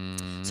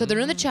 Mm-hmm. So they're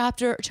in the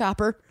chopper.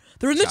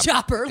 They're in the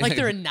chopper like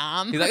they're in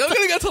Nam. He's like, "I'm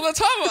gonna get to the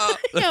top."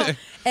 You know,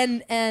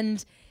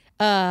 and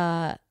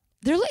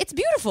it's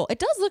beautiful. It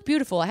does look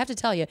beautiful, I have to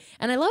tell you.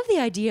 And I love the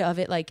idea of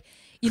it, like,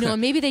 you know,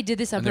 and maybe they did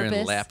this on And they're purpose.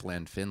 in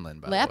Lapland,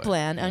 Finland. By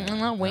Lapland, the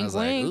way. wink, I was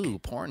like, wink. "Ooh,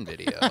 porn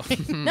video."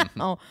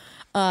 No.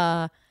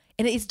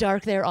 And it's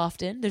dark there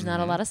often. There's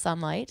not a lot of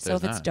sunlight. So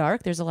There's if it's not.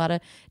 dark, there's a lot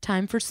of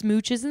time for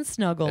smooches and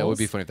snuggles. That would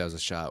be funny if that was a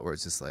shot where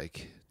it's just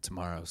like,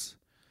 "Tomorrow's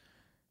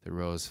the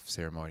rose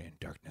ceremony and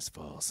darkness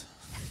falls."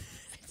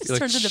 It You're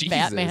turns into "Jesus."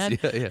 Batman.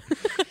 Yeah.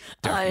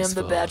 I am Darkness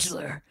the falls.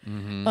 Bachelor.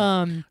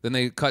 Then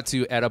they cut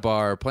to at a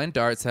bar playing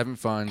darts, having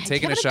fun,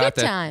 taking a having a shot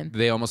good that time.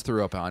 they almost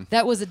threw up on.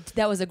 That was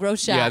a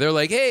gross shot. Yeah, they're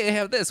like, "Hey,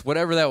 have this,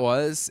 whatever that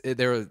was."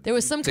 There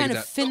was some kind of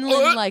taking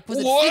Finland, that- like,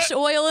 was What? it fish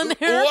oil in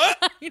there?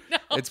 What? I know.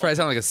 It's probably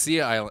sounding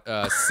like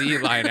a sea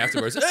lion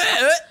afterwards.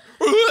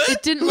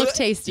 It didn't look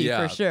tasty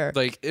Yeah, for sure.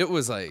 Like it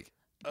was like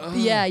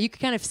Yeah, you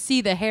could kind of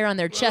see the hair on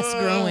their chest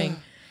growing.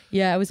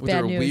 Yeah, it was with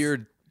bad their news.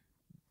 weird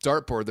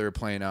dartboard they were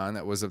playing on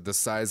that was of the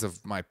size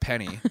of my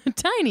penny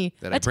Tiny.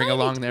 that I bring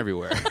along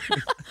everywhere.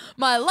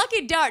 My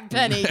lucky dart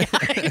penny,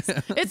 guys.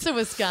 It's a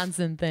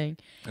Wisconsin thing.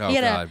 Oh, he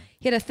had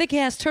God. a thick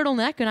ass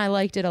turtleneck, and I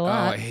liked it a Oh,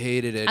 lot. I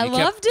hated it. I He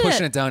loved kept it.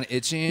 pushing it down,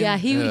 itching. Yeah,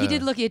 he Ugh.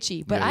 did look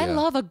itchy, but Yeah, I yeah.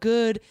 love a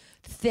good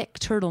thick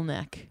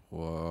turtleneck.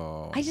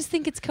 Whoa. I just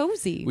think it's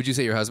cozy. Would you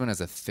say your husband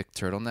has a thick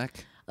turtleneck?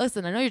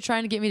 Listen, I know you're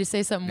trying to get me to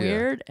say something Yeah.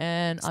 weird,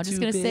 and I'm just too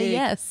gonna say big.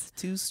 yes.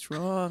 Too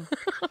strong.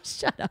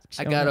 Shut up,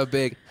 I Jonah. got a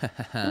big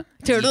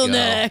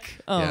turtleneck.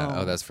 ego. Oh, Yeah.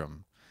 Oh, that's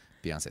from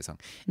Beyonce song.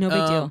 no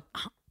big deal.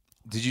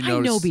 Did you I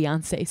notice? know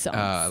Beyonce songs.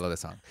 I love that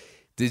song.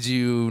 Did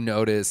you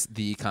notice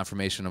the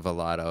confirmation of a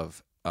lot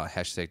of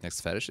hashtag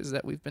next fetishes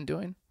that we've been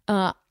doing?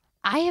 I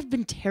have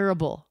been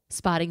terrible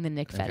spotting the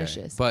Nick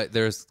fetishes. But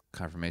there's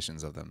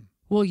confirmations of them.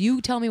 Well,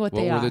 you tell me what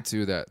What they were are. the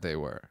two that they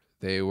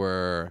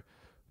were?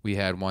 We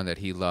had one that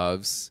he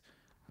loves,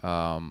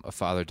 a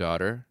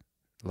father-daughter,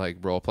 like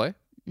role play.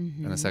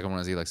 Mm-hmm. And the second one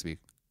is he likes to be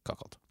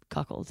cuckolded.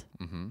 Cuckold.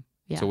 Mm-hmm.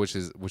 Yeah. So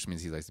which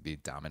means he likes to be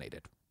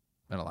dominated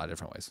in a lot of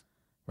different ways,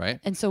 right?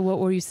 And so what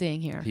were you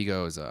seeing here? He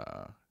goes,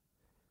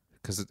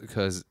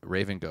 because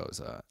Raven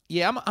goes,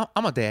 yeah,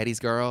 I'm a daddy's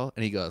girl,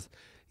 and he goes,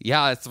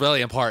 yeah, it's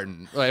really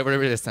important. Like,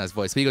 whatever it is, not his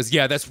voice, but he goes,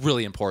 yeah, that's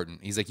really important.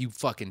 He's like, you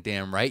fucking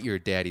damn right, you're a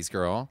daddy's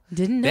girl.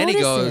 Didn't Then notice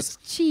he goes, it.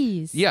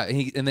 Jeez. yeah,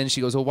 and then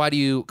she goes, well, why do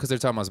you? Because they're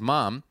talking about his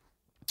mom.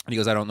 And he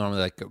goes, I don't normally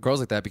like girls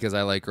like that because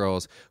I like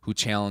girls who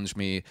challenge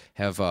me,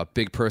 have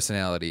big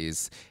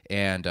personalities,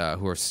 and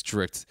who are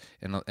strict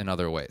in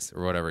other ways,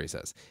 or whatever he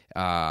says.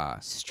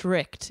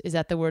 Strict. Is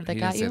that the word that He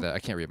got didn't say you? that. I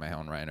can't read my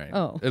own writing.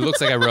 Oh. It looks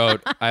like I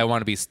wrote, I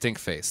want to be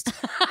stink-faced.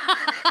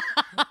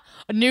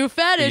 A new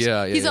fetish.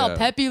 Yeah, yeah, He's all yeah.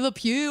 Pepe Le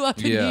Pew up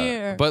in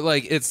here. But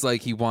like, it's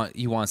like he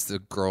wants the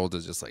girl to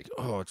just like,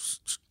 oh,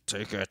 just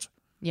take it.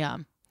 yeah.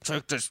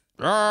 Take this.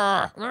 You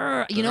know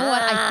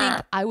what? I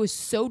think I was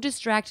so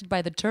distracted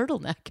by the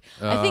turtleneck.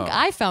 I think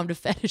I found a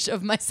fetish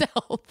of myself.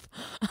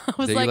 I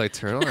was That like, you like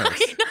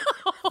turtlenecks? I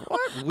know.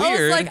 I was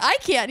Weird. like, I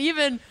can't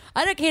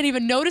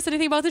even notice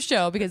anything about the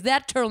show because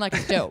that turtleneck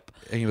is dope.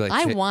 And you're like,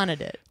 I "Ja- wanted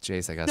it.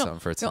 Jace, I got No, something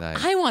for no, tonight.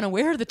 I want to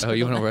wear the turtleneck. Oh,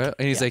 you want to wear it?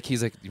 And he's Yeah. like,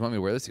 you want me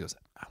to wear this? He goes,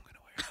 I'm going to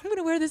wear it. I'm going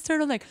to wear this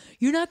turtleneck.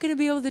 You're not going to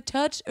be able to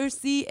touch or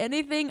see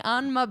anything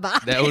on my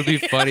body. That would be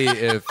funny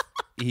if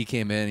he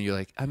came in and you're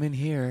like, I'm in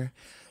here.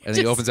 And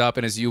then he opens up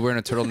and it's you wearing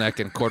a turtleneck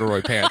and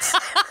corduroy pants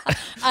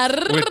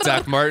with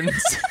Doc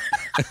Martens.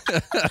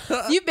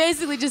 You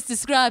basically just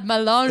described my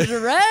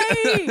lingerie.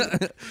 I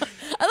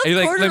love And you're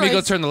like, let me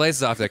go corduroys. turn the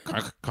lights off. Like,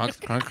 conk, conk,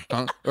 conk,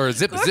 conk. Or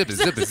zip it, zip it,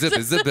 zip it, zip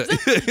it, zip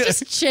it.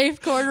 Just chafe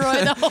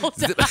corduroy the whole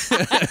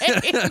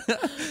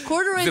time.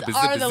 Corduroys Zip it,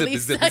 are zip the it,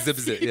 least zip it, zip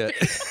it, sexy. zip it,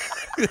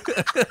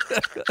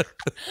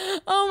 yeah.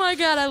 Oh my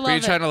god, I But love you're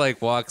it. trying to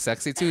like walk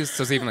sexy too,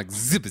 so it's even like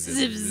zip, zip,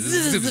 zip,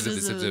 zip, zip,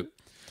 zip, zip.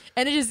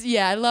 And it just,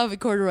 I love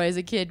corduroy as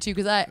a kid too,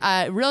 because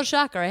I real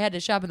shocker, I had to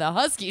shop in the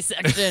husky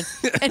section,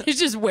 and it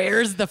just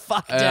wears the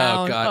fuck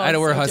down. Oh god, I had to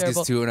wear so huskies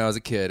terrible. too when I was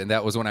a kid, and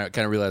that was when I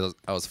kind of realized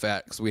I was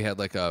fat because we had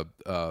like a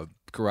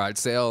garage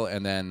sale,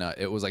 and then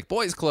it was like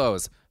boys'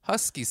 clothes,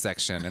 husky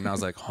section, and I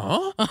was like,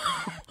 huh? What?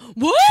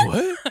 What?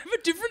 I have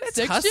a different It's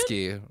section?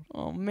 husky.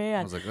 Oh, man.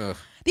 I was like, ugh.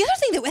 The other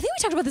thing that I think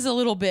we talked about this a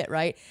little bit,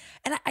 right?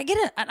 And I get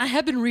it. I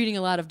have been reading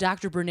a lot of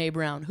Dr. Brene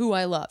Brown, who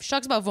I love. She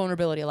talks about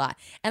vulnerability a lot.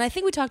 And I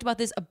think we talked about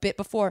this a bit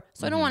before,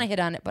 so I don't want to hit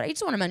on it, but I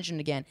just want to mention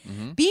it again.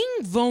 Being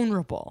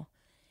vulnerable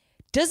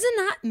does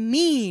not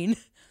mean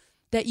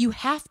that you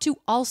have to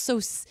also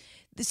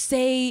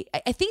say,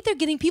 I think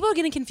people are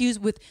getting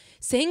confused with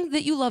saying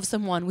that you love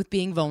someone with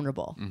being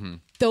vulnerable.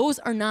 Those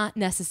are not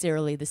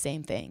necessarily the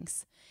same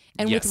things.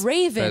 And Yes, with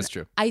Raven, that is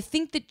true. I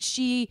think that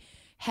she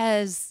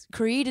has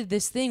created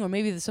this thing, or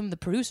maybe some of the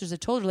producers have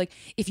told her, like,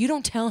 if you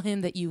don't tell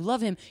him that you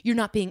love him, you're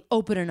not being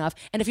open enough.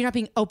 And if you're not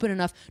being open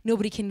enough,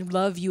 nobody can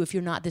love you if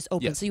you're not this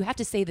open. Yes. So you have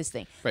to say this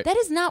thing. Right. That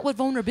is not what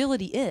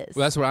vulnerability is.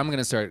 Well, that's what I'm going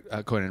to start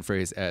coining a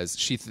phrase as.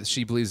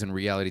 She believes in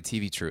reality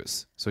TV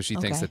truths. So she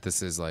thinks Okay. that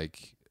this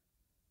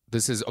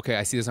is okay.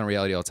 I see this on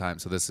reality all the time.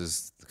 So this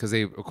is because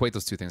they equate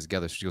those two things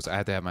together. She goes, I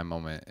have to have my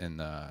moment in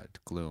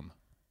gloom.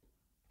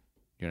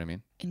 You know what I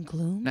mean? In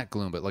gloom? Not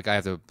gloom, but like I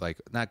have to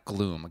not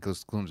gloom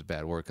because gloom's a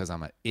bad word because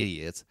I'm an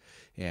idiot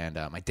and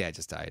my dad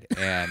just died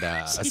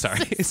and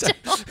sorry.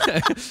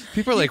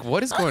 People are like,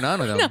 what is going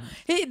on with him? No,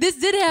 this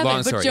did happen, Long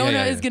but story. Jonah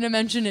Yeah. is going to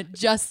mention it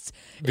just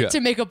Yeah.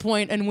 to make a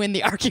point and win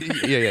the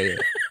argument. Yeah.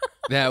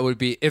 That would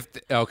be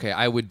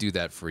I would do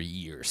that for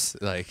years.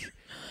 Like,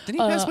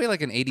 didn't he pass away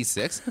like in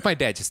 '86? My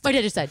dad just My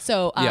dad just died.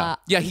 So yeah,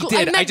 he I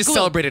did. I meant just gloom.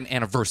 celebrated an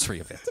anniversary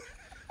of it.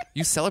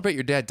 You celebrate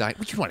your dad dying?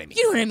 What do you want to mean?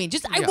 You know what I mean?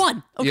 Just I Yeah.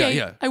 won. Okay,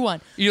 Yeah. I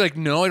won. You're like,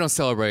 no, I don't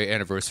celebrate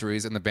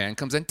anniversaries, and the band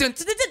comes in. Dun,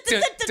 dun,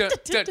 dun, dun,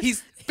 dun.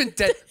 He's been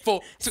dead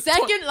for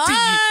Second 20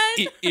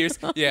 line. years.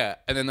 Yeah,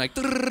 and then like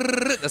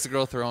that's the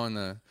girl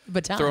throwing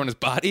Baton. his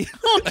body.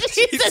 Oh,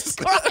 Jesus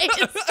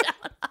Christ.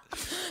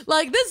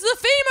 Like, this is a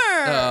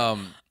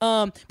femur.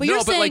 But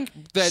you're saying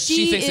like that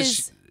she thinks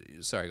is,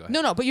 that sorry, go ahead.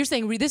 No, but you're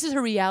saying this is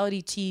her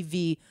reality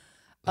TV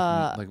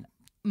Like,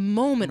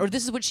 moment, or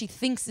this is what she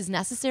thinks is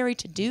necessary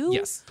to do?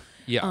 yes.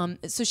 Yeah.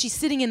 So she's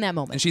sitting in that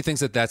moment. And she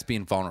thinks that that's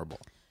being vulnerable.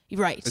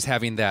 Right. Is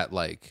having that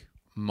like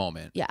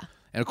moment. Yeah.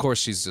 And of course,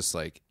 she's just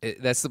like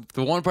that's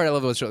the one part I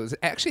love about the show. It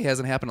actually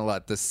hasn't happened a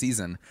lot this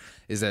season.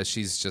 Is that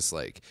she's just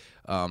like,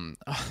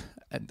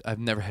 I've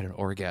never had an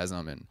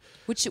orgasm, and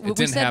Which it we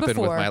didn't said happen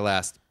before. with my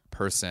last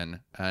person,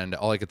 and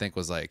all I could think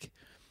was like,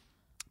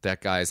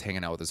 that guy's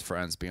hanging out with his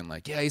friends, being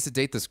like, yeah, I used to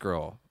date this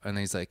girl, and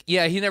he's like,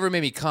 yeah, he never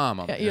made me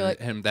come. Yeah, you're like-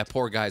 and that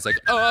poor guy's like,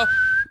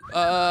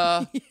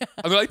 I'm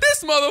like,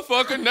 this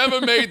motherfucker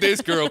never made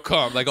this girl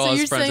come. Like all So his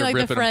you're friends saying are like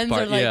ripping the friends him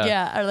apart. are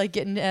like are like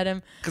getting at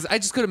him. Because I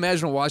just could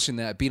imagine watching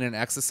that, being an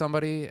ex of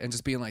somebody, and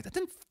just being like, "That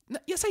didn't."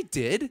 Yes, I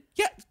did.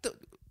 Yeah,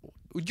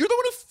 you're the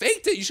one who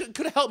faked it. You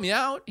could have helped me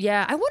out.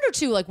 Yeah, I wonder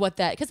too, like what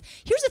that. Because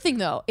here's the thing,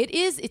 though,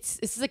 this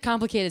is a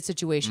complicated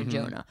situation, Mm-hmm.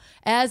 Jonah.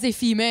 As a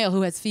female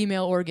who has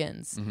female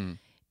organs, Mm-hmm.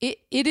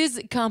 it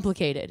is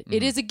complicated.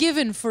 It is a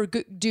given for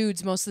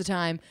dudes most of the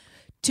time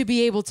to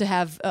be able to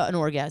have an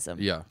orgasm.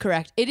 Yeah.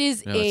 Correct. It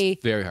is No,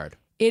 it's very hard.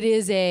 It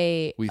is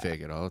a. We fake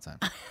it all the time.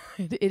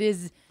 It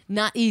is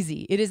not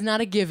easy. It is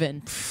not a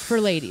given for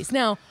ladies.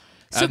 Now.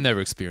 I've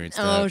never experienced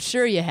that. Oh,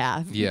 sure you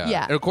have. Yeah.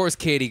 Yeah. And of course,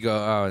 Katie go.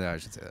 Oh no, I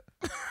should say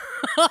that.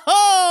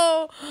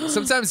 Oh.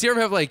 Sometimes you ever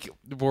have like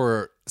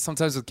where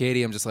sometimes with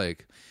Katie, I'm just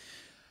like,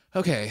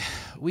 okay,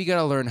 we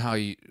gotta learn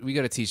we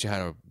gotta teach you how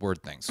to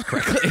word things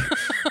correctly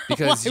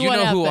because you What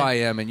know who happened? I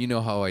am and you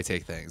know how I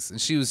take things. And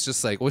she was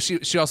just like, well, she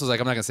also was like,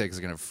 I'm not gonna say it because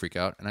you're gonna freak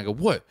out. And I go,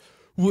 what?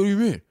 What do you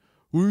mean?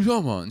 What are you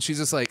talking about? And she's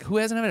just like, who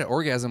hasn't had an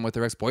orgasm with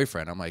their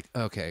ex-boyfriend? I'm like,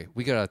 okay,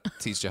 we gotta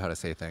teach you how to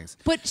say things.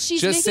 But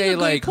she's Just making say a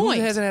good like, point.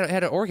 who hasn't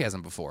had an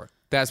orgasm before?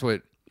 That's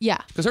what. Yeah.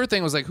 Because her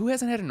thing was like, who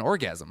hasn't had an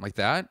orgasm like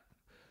that?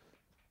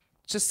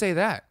 Just say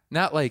that.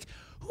 Not like,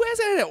 who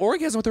hasn't had an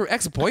orgasm with their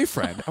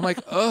ex-boyfriend? I'm like,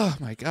 oh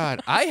my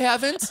God, I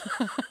haven't.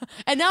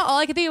 And now all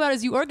I can think about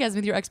is you orgasm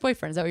with your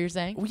ex-boyfriend. Is that what you're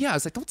saying? Well, yeah, I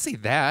was like, don't say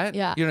that.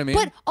 Yeah. You know what I mean?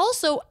 But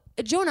also,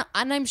 Jonah,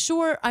 and I'm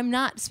sure I'm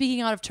not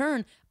speaking out of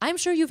turn, I'm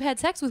sure you've had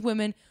sex with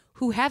women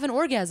who have an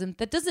orgasm.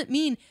 That doesn't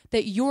mean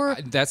that you're.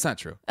 That's not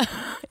true.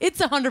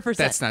 It's 100%.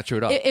 That's not true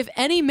at all. If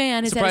any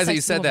man has Surprised had that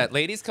you sex said with a that.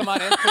 Ladies, come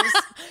on in, please.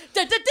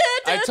 woman-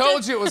 I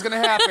told you it was going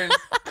to happen.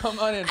 Come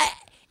on in.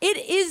 It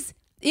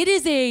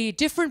is a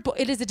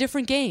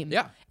different game.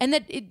 Yeah. And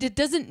that it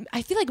doesn't.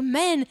 I feel like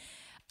men.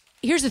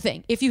 Here's the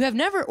thing: if you have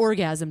never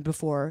orgasmed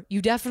before,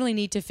 you definitely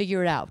need to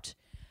figure it out.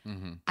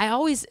 Mm-hmm. I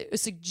always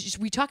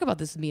we talk about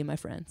this with me and my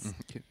friends,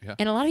 Yeah.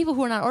 and a lot of people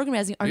who are not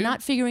orgasming are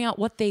not figuring out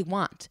what they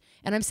want.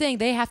 And I'm saying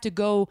they have to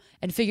go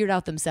and figure it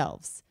out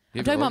themselves. You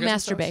I'm have talking about orgasm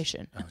sauce?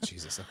 masturbation. Oh,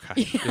 Jesus.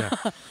 Okay. Yeah.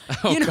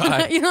 Oh, You know,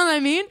 God. you know what I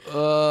mean? What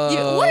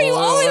are you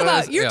all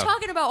about? You're yeah.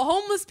 talking about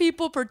homeless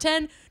people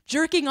pretend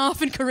jerking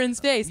off in Corinne's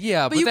face.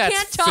 Yeah, but but you that's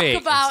can't talk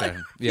fake about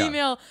instead. Yeah.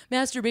 female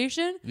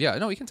masturbation. Yeah,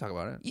 no, we can talk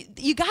about it.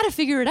 You got to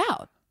figure it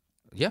out.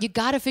 Yeah. You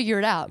got to figure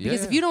it out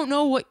because Yeah. if you don't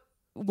know what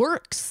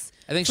works,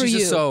 I think for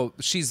she's you,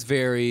 just she's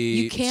very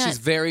You can't- she's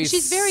very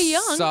she's very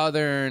young.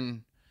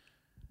 Southern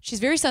She's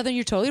very Southern.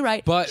 You're totally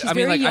right. But She's I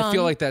mean, very like, young. I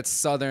feel like that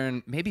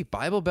Southern, maybe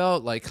Bible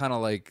Belt, like kind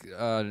of like,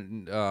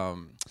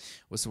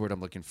 what's the word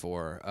I'm looking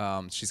for?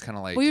 She's kind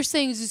of like, Well, you're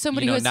saying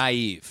somebody who is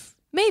naive.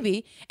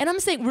 Maybe. And I'm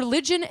saying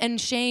religion and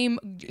shame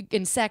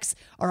and sex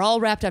are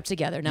all wrapped up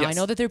together. Now, I Yes.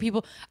 know that there are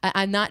people,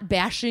 I'm not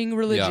bashing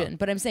religion,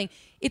 but I'm saying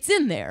it's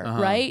in there,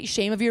 right?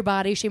 Shame of your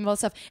body, shame of all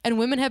stuff. And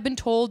women have been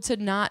told to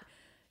not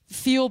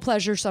feel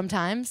pleasure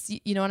sometimes.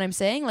 You know what I'm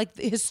saying? Like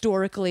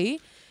historically.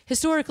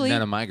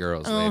 None of my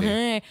girls,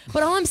 lady.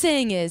 But all I'm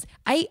saying is,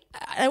 and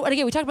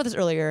again, we talked about this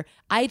earlier.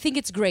 I think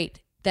it's great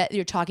that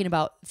you're talking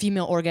about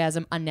female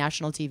orgasm on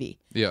national TV.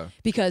 Yeah.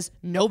 Because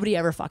nobody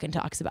ever fucking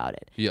talks about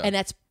it. Yeah. And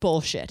that's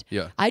bullshit.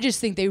 Yeah. I just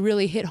think they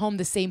really hit home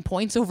the same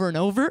points over and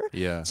over.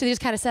 Yeah. So they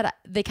just kind of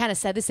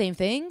said the same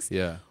things.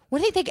 Yeah.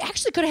 When they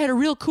actually could have had a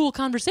real cool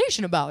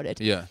conversation about it.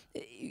 Yeah.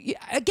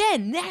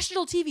 Again,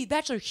 national TV,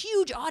 Bachelor,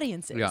 huge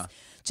audiences. Yeah.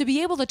 To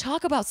be able to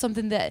talk about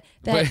something that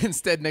But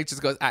instead, Nick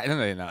just goes,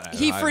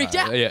 he freaked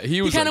out. Yeah,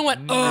 he kind of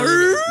went,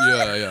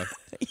 yeah.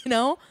 you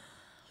know?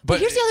 But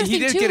here's the other he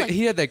thing, did too, get like-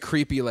 he had that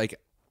creepy, like,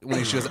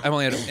 when she goes, I've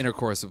only had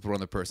intercourse with one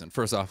other person.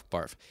 First off,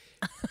 barf.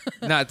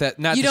 Not that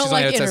You she's don't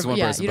only like had sex with one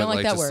yeah, person, you don't but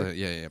like like that just word.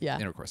 yeah, Yeah.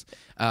 intercourse.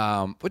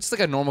 Which is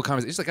like a normal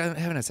conversation. It's like I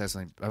haven't had sex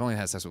with I've only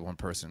had sex with one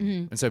person.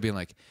 Mm-hmm. Instead of being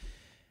like,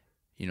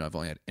 I've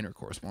only had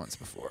intercourse once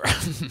before.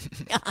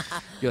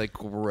 You're like,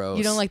 gross.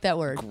 You don't like that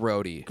word.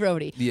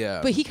 Grody.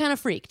 Yeah. But he kind of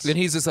freaked. Then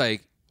he's just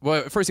like,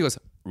 well, at first he goes,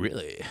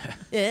 really?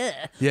 Yeah.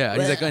 Yeah.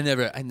 And he's like, I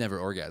never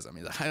orgasm.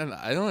 He's like, I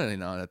don't really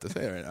know what to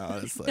say right now.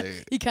 It's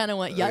like, He kind of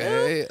went, yeah.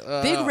 okay,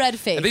 Big red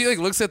face. And then he like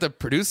looks at the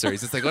producer.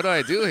 He's just like, what do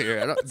I do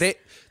here?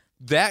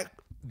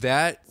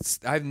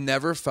 I've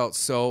never felt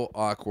so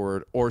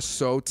awkward or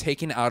so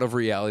taken out of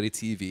reality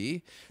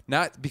TV.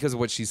 Not because of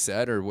what she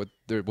said or what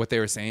they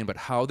were saying, but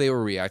how they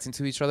were reacting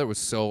to each other was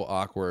so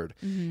awkward.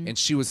 Mm-hmm. And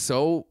she was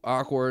so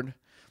awkward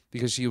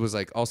because she was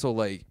like also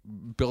like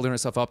building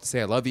herself up to say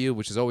I love you,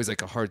 which is always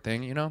like a hard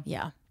thing, you know?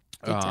 Yeah.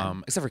 Big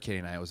time. Except for Katie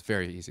and I, it was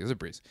very easy. It was a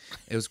breeze.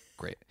 It was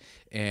great.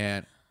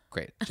 And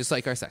great. Just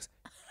like our sex.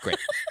 Great.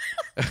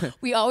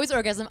 We always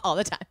orgasm all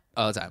the time.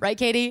 All the time. Right,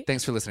 Katie?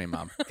 Thanks for listening,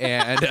 Mom.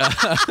 And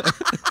Oh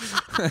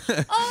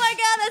my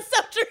God, that's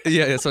so true.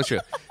 yeah, it's so true.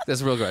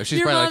 That's real good. She's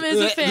Your probably mom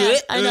like, is a fan.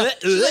 I know.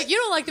 She's like, you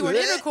don't like the word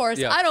intercourse.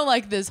 Yeah. I don't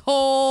like this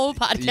whole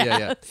podcast.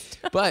 yeah.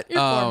 But Your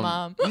poor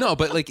mom. no,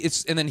 but like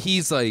it's, and then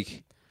he's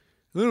like,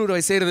 what do I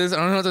say to this? I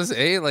don't know what to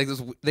say. Like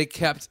this, they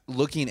kept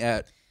looking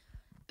at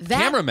That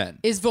cameramen.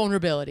 is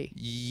vulnerability.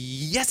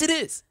 Yes, it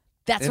is.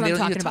 That's And what they I'm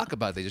don't need talking to about. talk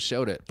about it. They just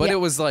showed it. But Yeah.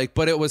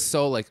 it was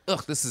so like,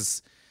 ugh, this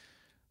is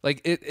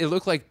like it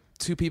looked like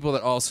two people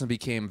that also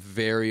became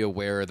very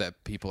aware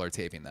that people are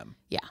taping them.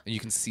 Yeah. And you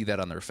can see that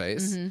on their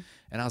face.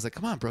 And I was like,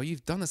 come on, bro,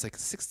 you've done this like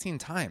 16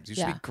 times. You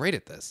should Yeah. be great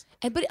at this.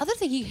 But other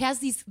thing, he has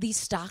these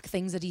stock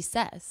things that he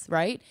says,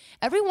 right?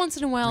 Every once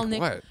in a while,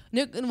 Like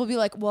Nick will be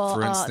like, "Well,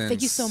 For thank you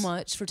instance- so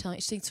much for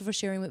thanks for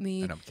sharing with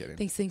me." And I'm kidding.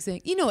 Thanks.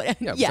 You know what?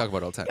 Yeah, we talk about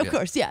it all the time. Of Yeah.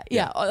 course,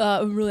 yeah.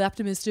 I'm really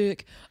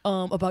optimistic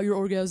about your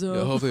orgasm.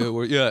 Yeah, hopefully it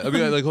works. Yeah, I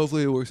mean, like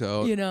hopefully it works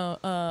out. You know,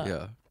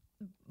 Yeah.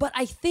 but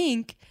I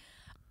think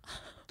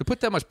To put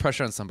that much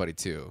pressure on somebody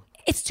too,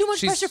 it's too much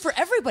She's- pressure for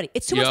everybody.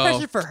 It's too much Yo.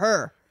 pressure for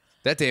her.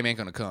 that day ain't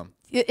gonna come.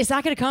 It's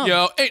not going to come.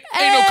 Yo, ain't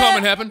no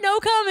coming happen. No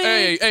coming.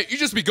 Hey, you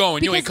just be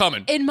going. You ain't Because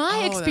coming. In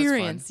my that's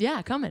experience,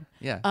 yeah, coming.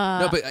 Yeah.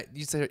 No, but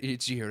you said,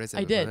 did you hear what I said?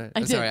 I did. about it? I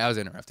I'm did. sorry, I was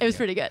interrupting. It was you.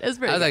 pretty good. It was I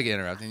pretty was good. like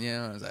interrupting you.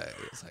 I was like,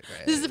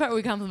 right. This is the part where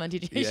we compliment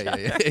each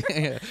other.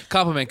 yeah.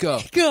 Compliment, go.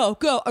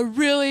 Go. I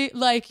really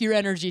like your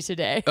energy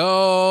today.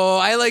 Oh,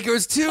 I like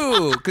yours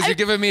too. Because you're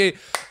giving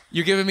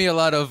me a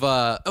lot of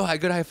a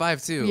good high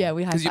five too. Yeah,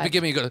 we Because you've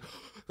high-fived. been giving me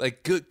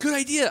good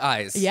idea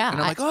eyes. Yeah. And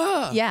I'm like,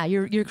 oh. Yeah,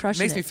 you're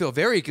crushing Makes it. me feel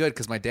very good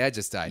because my dad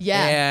just died.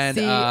 Yeah, And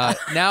see,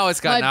 now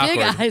it's gotten my big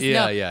awkward. eyes.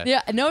 Yeah.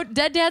 Yeah. No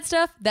dead dad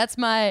stuff. That's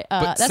my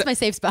my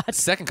safe spot.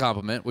 Second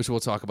compliment, which we'll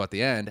talk about at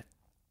the end.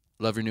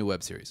 Love your new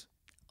web series.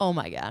 Oh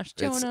my gosh,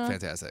 Jonah. It's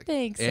fantastic.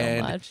 Thanks so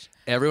And much.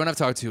 Everyone I've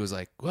talked to was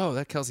like, whoa,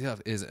 that Kelsey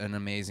Huff is an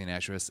amazing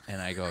actress.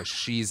 And I go,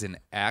 she's an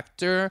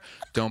actor.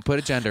 Don't put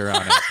a gender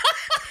on it.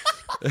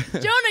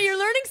 Jonah, you're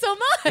learning so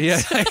much.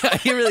 Yeah, I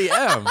really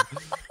am.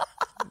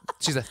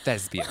 She's a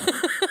thespian.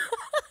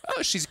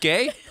 Oh, she's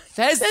gay?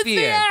 That's the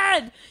Thespian.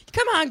 end.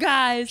 Come on,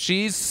 guys.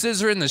 She's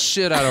scissoring the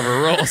shit out of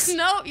her roles.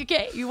 No, you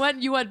can't. You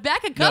went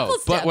back a couple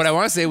steps. But what I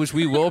want to say, which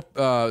we will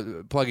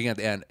plugging at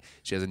the end,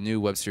 she has a new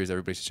web series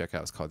everybody should check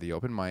out. It's called The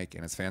Open Mic,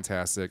 and it's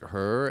fantastic.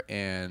 Her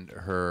and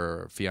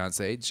her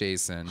fiance,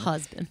 Jason.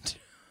 Husband.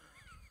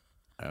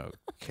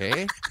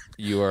 Okay,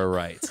 you are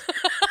right.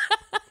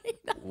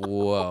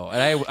 Whoa.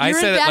 And I You're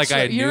said in it like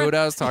I Bachelor- knew what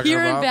I was talking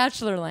You're about. in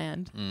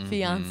Bachelorland,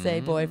 fiance,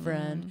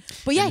 boyfriend.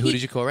 But yeah, And who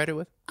did you co-write it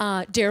with?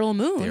 Daryl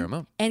Moon. Daryl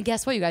Moon. And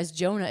guess what, you guys?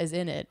 Jonah is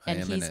in it, and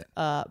am in he's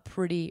it.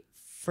 pretty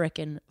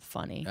freaking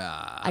funny.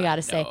 Ah, I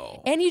gotta say.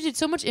 no. And you did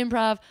so much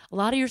improv. A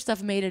lot of your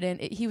stuff made it in.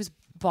 He was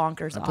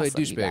bonkers. I played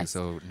awesome, you douchebag, guys.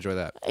 so enjoy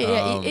that.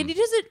 Yeah, and he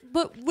does it,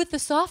 but with the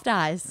soft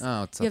eyes.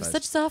 Oh, it's you have soft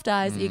eyes. such soft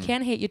eyes. You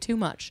can't hate you too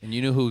much. And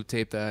you know who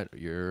taped that?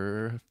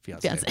 Your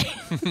fiance.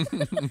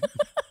 Fiance.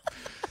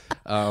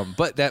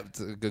 But that's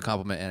a good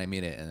compliment, and I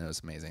mean it, and it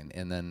was amazing.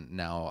 And then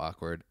now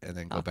awkward, and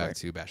then go back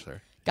to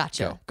Bachelor.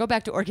 Gotcha. Go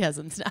back to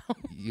orgasms now.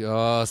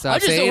 Yo, stop I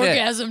just saying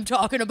orgasm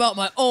talking about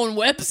my own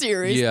web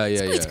series. Yeah.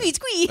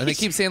 Squeeze. And they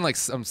keep saying like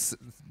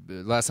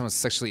last time was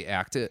sexually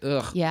active.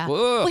 Ugh. Yeah. Ugh.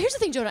 Well, here's the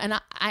thing, Jonah, and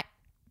I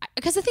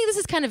because I think this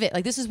is kind of it.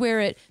 Like this is where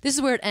it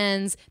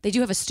ends. They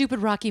do have a stupid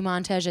Rocky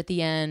montage at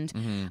the end.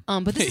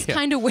 But this is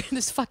kind of where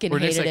this fucking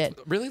hated it.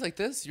 Really like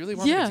this? You really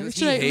want me to do this?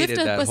 Should I lift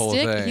up a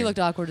stick? Thing. He looked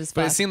awkward as fuck.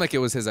 But it seemed like it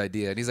was his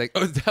idea, and he's like,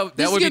 "Oh,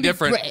 that would be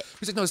different."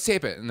 He's like, "No, let's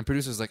tape it." And the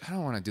producer's like, "I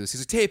don't want to do this."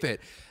 He's like, "Tape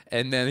it."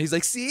 And then he's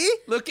like, "See,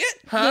 look it,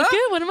 huh? Look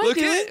it. What am I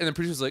doing?" It. And the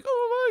producer's like,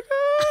 "Oh my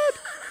god,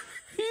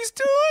 he's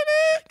doing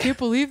it! Can't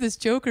believe this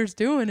Joker's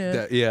doing it."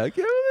 I can't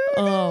believe it.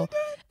 Oh,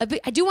 I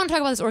do want to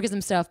talk about this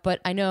orgasm stuff, but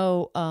I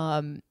know.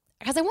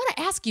 Because I want to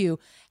ask you,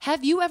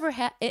 have you ever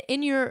had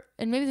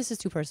and maybe this is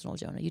too personal,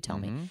 Jonah, you tell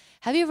me.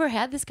 Have you ever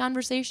had this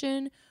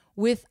conversation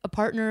with a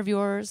partner of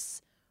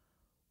yours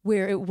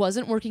where it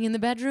wasn't working in the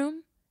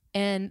bedroom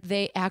and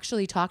they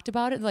actually talked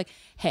about it? Like,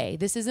 hey,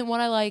 this isn't what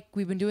I like.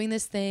 We've been doing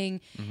this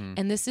thing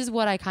and this is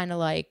what I kind of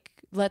like.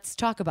 Let's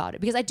talk about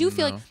it. Because I do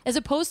feel like, as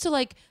opposed to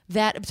like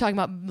that, I'm talking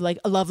about like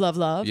a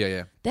love.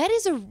 Yeah. That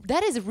is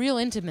a real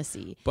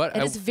intimacy. But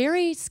it's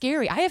very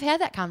scary. I have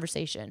had that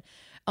conversation.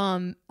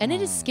 And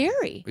it is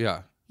scary.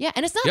 Yeah. Yeah.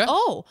 And it's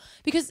not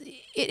because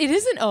it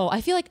isn't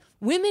I feel like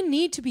women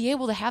need to be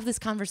able to have this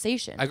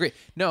conversation. I agree.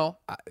 No,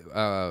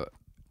 I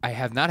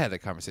have not had that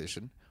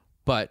conversation,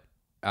 but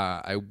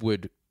I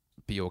would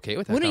be okay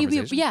with that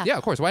conversation. Yeah,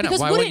 of course. Why not?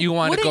 Because Why wouldn't you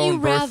want to go and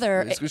birth?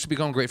 It should be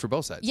going great for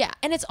both sides. Yeah.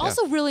 And it's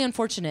also really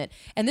unfortunate.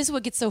 And this is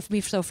what gets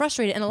me so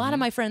frustrated. And a lot of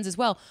my friends as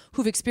well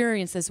who've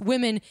experienced this,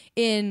 women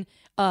in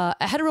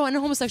hetero and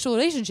homosexual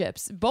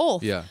relationships,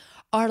 both. Yeah.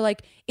 Are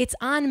like, it's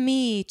on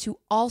me to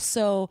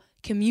also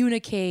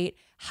communicate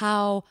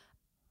how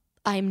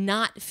I'm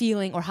not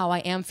feeling or how I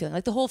am feeling.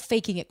 Like the whole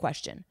faking it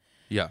question.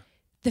 Yeah.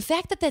 The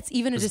fact that that's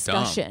even a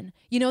discussion,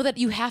 that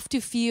you have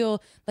to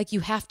feel like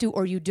you have to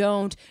or you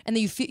don't, and that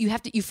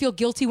you feel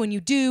guilty when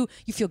you do,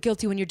 you feel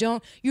guilty when you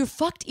don't. You're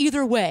fucked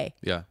either way.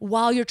 Yeah.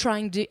 While you're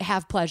trying to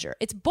have pleasure,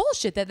 it's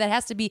bullshit that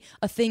has to be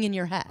a thing in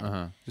your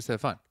head. Just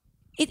have fun.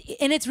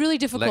 And it's really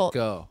difficult. Let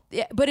go.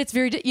 Yeah, but it's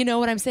very, you know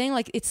what I'm saying?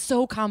 Like, it's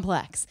so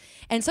complex.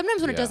 And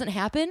sometimes when it doesn't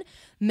happen,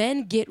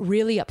 men get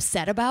really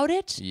upset about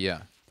it.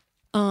 Yeah.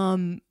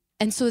 And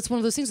so it's one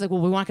of those things like, well,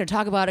 we're not going to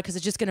talk about it because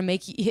it's just going to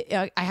make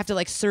I have to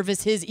like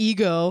service his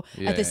ego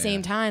at the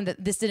same time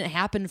that this didn't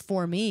happen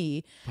for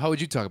me. How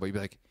would you talk about it? You'd be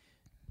like,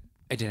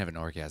 I didn't have an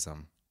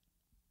orgasm.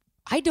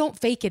 I don't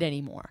fake it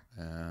anymore.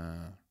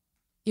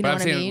 You know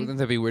what I mean? Wouldn't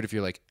that be weird if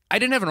you're like, I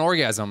didn't have an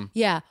orgasm?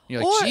 Yeah.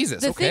 You're like,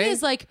 Jesus, the thing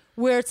is like,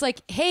 where it's like,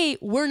 hey,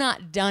 we're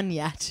not done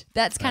yet.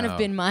 That's kind of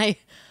been my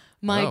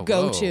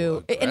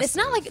go-to. And it's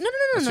not like, no.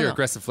 That's your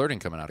aggressive flirting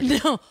coming out of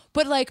you. No,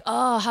 but like,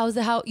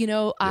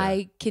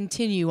 I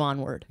continue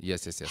onward.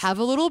 Yes. Have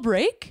a little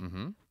break.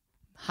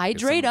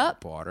 Hydrate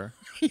up. Water.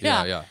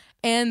 Yeah.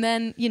 And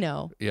then,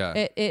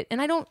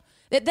 and I don't,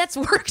 that's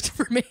worked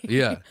for me.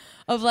 Yeah.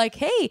 Of like,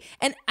 hey,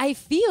 and I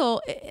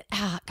feel,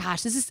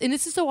 this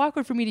is so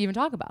awkward for me to even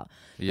talk about.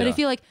 Yeah. But I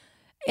feel like,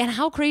 and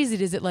how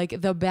crazy is it?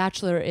 Like The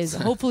Bachelor is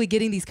hopefully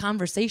getting these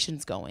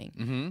conversations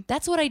going.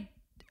 That's what I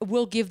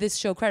will give this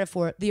show credit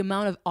for, the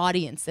amount of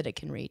audience that it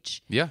can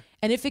reach. Yeah.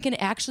 And if it can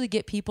actually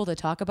get people to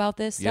talk about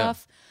this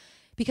stuff,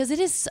 because it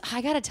is,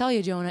 I got to tell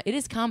you, Jonah, it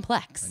is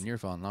complex. And you're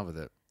falling in love with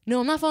it. No,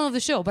 I'm not falling in love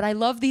with the show, but I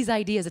love these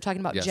ideas of talking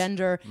about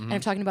gender and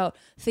I'm talking about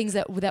things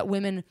that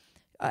women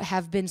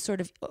have been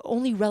sort of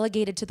only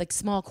relegated to like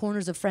small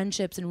corners of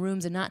friendships and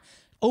rooms and not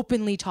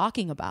openly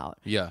talking about.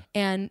 Yeah.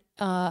 And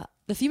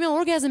the female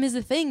orgasm is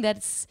the thing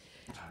that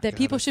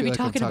people should be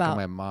talking about. I'm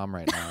talking to my mom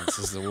right now. This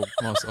is the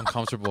most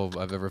uncomfortable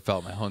I've ever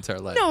felt my whole entire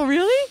life. No,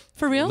 really?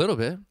 For real? A little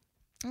bit.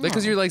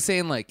 Because you're like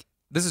saying like,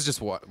 this is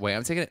just what way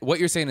I'm taking it. What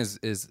you're saying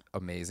is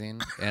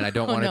amazing, and I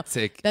don't want to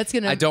take.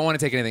 I don't want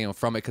to take anything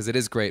from it because it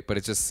is great, but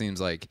it just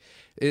seems like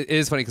it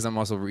is funny because I'm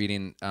also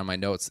reading on my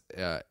notes.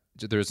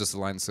 There's just a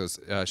line that says,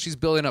 she's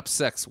building up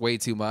sex way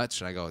too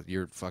much. And I go,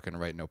 you're fucking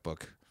right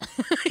notebook.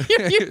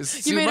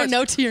 you made a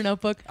note to your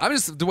notebook. I'm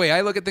just, the way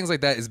I look at things like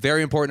that is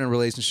very important in a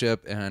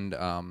relationship. And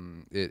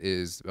it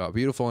is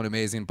beautiful and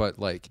amazing. But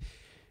like,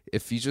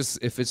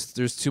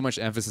 there's too much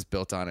emphasis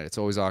built on it, it's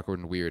always awkward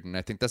and weird. And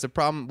I think that's a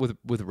problem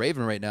with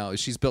Raven right now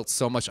is she's built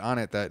so much on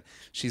it that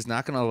she's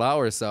not going to allow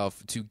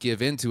herself to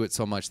give into it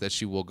so much that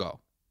she will go.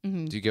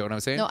 Do you get what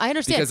I'm saying? No, I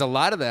understand. Because a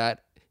lot of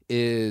that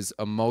is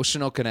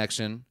emotional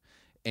connection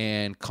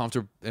and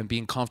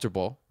being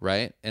comfortable,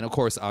 right? And of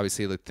course,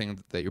 obviously, the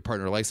thing that your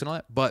partner likes and all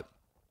that, but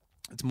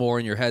it's more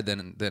in your head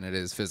than it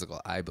is physical,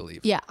 I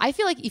believe. Yeah, I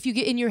feel like if you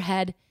get in your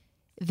head,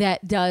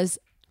 that does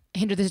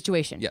hinder the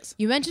situation. Yes.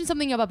 You mentioned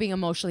something about being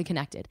emotionally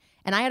connected,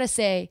 and I gotta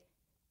say,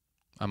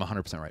 I'm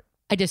 100% right.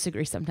 I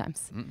disagree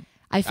sometimes.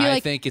 I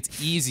think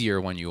it's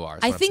easier when you are.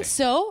 I think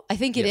so. I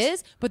think it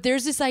is, but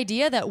there's this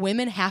idea that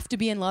women have to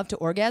be in love to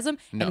orgasm,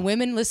 and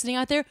women listening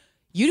out there,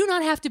 you do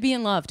not have to be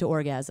in love to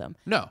orgasm.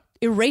 No.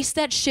 Erase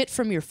that shit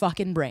from your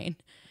fucking brain.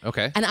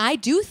 Okay. And I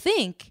do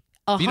think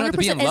 100%. You don't have to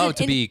be in love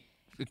to be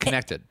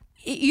connected.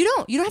 You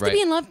don't have to be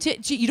in love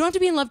you don't have to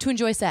be in love to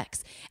enjoy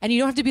sex, and you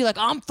don't have to be like,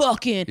 I'm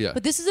fucking. Yeah.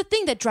 But this is a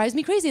thing that drives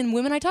me crazy, and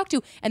women I talk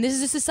to, and this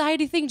is a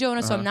society thing,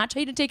 Jonah. So I'm not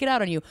trying to take it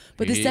out on you.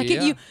 But the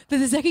second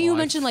you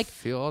mention like, I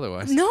feel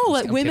otherwise. no, I'm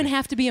like women kidding.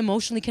 have to be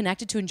emotionally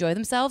connected to enjoy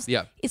themselves.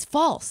 Yeah. It's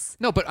false.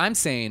 No, but I'm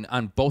saying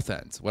on both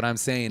ends. What I'm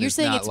saying You're is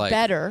saying not it's like,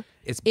 better.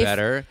 It's if-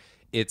 better.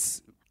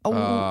 It's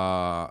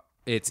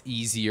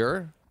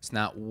easier. It's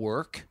not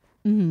work.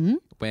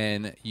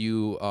 When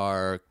you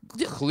are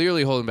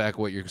clearly holding back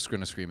what you're going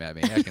to scream at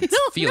me. I can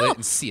feel it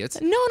and see it.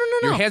 No.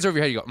 Your hands are over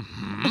your head. You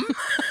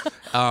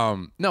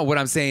go, no, what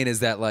I'm saying is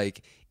that,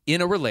 like,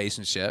 in a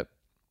relationship,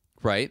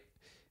 right,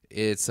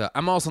 it's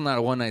I'm also not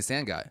a one-night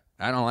stand guy.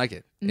 I don't like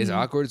it. It's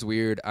awkward. It's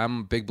weird. I'm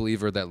a big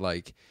believer that,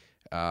 like,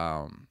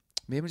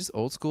 maybe I'm just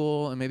old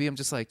school, and maybe I'm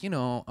just, like,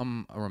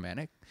 I'm a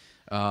romantic.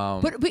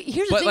 But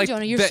here's the thing,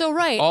 Jonah. You're so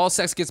right. All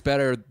sex gets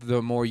better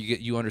the more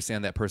you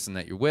understand that person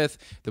that you're with,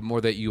 the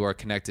more that you are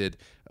connected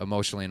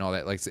emotionally and all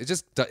that. Like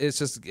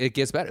it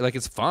gets better. Like,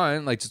 it's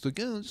fun. Like, just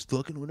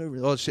fucking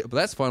whatever, all that shit. But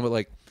that's fun. But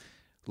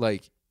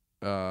like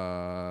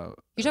you're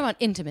talking about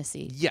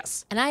intimacy.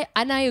 Yes. And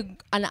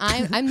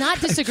I'm not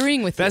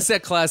disagreeing with you. That's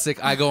that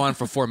classic. I go on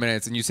for 4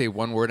 minutes and you say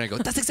one word and I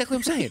go, that's exactly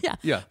what I'm saying.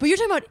 Yeah. But you're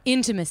talking about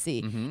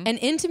intimacy, and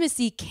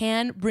intimacy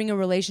can bring a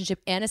relationship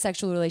and a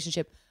sexual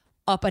relationship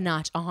up a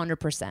notch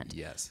 100%.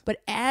 Yes.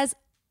 But as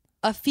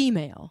a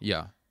female,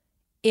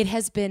 it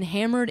has been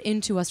hammered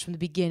into us from the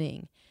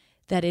beginning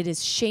that it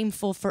is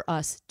shameful for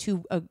us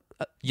to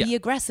be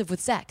aggressive with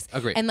sex.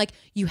 Agreed. And like,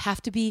 you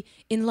have to be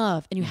in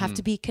love and you have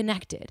to be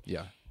connected.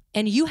 Yeah.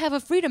 And you have a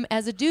freedom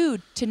as a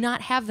dude to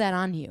not have that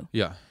on you.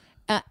 Yeah.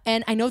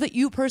 And I know that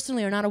you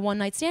personally are not a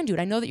one-night stand dude.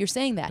 I know that you're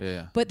saying that.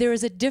 Yeah. But there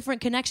is a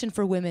different connection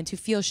for women to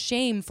feel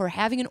shame for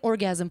having an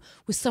orgasm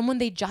with someone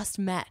they just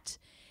met.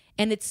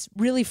 And it's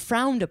really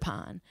frowned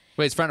upon.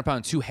 Wait, it's frowned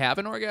upon to have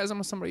an orgasm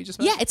with somebody you just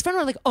met? Yeah, it's frowned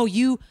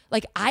upon.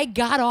 Like, I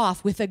got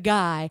off with a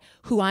guy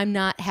who I'm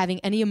not having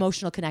any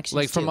emotional connection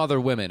to. Like, from other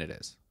women it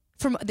is.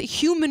 From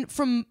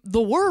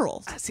the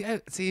world.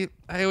 See,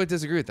 I would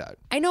disagree with that.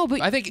 I know,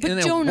 but I think but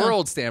in Jonah, a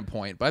world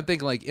standpoint, but I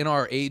think, like, in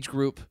our age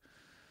group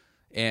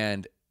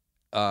and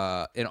in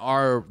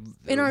our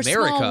America,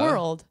 small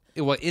world.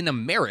 Well, in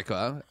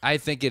America, I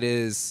think it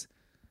is.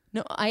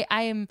 No, I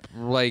am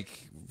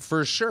like,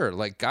 for sure.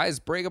 Like,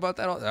 guys brag about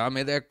that. I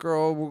made that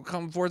girl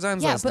come 4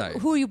 times last night. Yeah,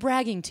 but who are you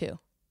bragging to?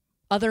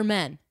 Other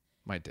men.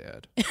 My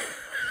dad.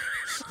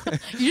 You're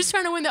just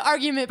trying to win the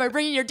argument by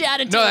bringing your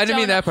dad into it. No, I didn't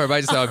mean that part, but I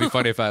just thought it'd be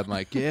funny if I'm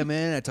like, yeah,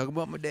 man, I talk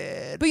about my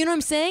dad. But you know what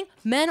I'm saying?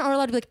 Men are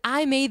allowed to be like,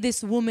 I made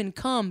this woman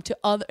come to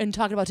other and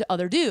talk about to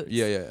other dudes.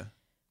 Yeah.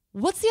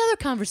 What's the other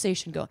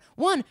conversation going?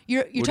 One,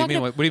 you're talking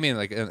about, what do you mean,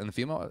 like, in the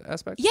female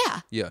aspect?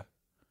 Yeah. Yeah.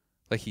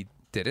 Like, he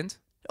didn't?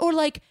 Or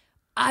like,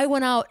 I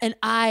went out and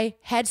I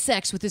had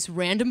sex with this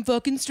random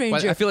fucking stranger.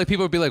 Well, I feel like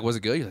people would be like, was it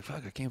good? You're like,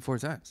 fuck, I came 4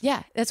 times.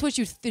 Yeah, that's what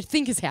you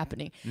think is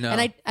happening. No.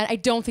 And I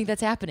don't think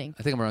that's happening.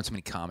 I think I'm around too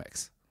many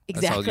comics.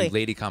 Exactly. That's how you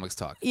lady comics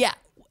talk. Yeah,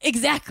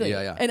 exactly.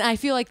 Yeah. And I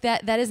feel like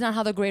that is not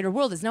how the greater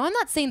world is. Now, I'm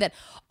not saying that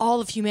all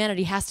of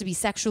humanity has to be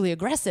sexually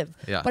aggressive.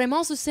 Yeah. But I'm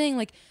also saying,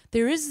 like,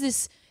 there is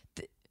this...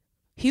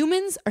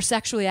 humans are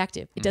sexually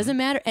active. It doesn't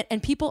matter.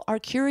 And people are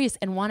curious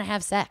and want to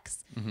have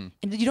sex. And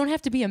you don't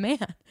have to be a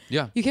man.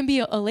 Yeah. You can be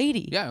a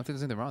lady. Yeah, I don't think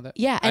there's anything wrong with that.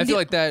 Yeah, I and feel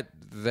like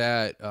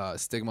that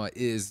stigma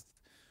is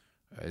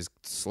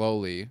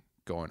slowly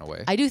going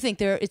away. I do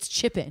think it's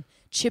chipping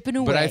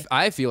away. But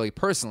I feel like,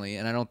 personally,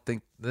 and I don't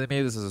think that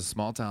maybe this is a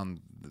small town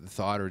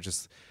thought or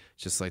just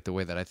like the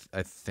way that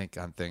I think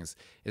on things,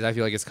 is I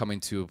feel like it's coming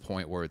to a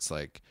point where it's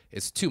like,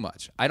 it's too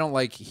much. I don't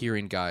like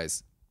hearing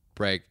guys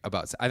brag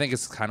about. I think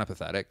it's kind of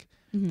pathetic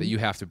that you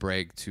have to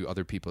brag to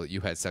other people that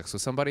you had sex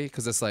with somebody,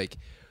 because it's like,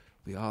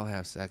 we all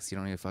have sex. You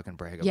don't need to fucking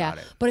brag about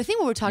it. But I think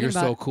what we're talking You're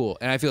about... so cool.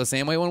 And I feel the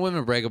same way when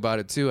women brag about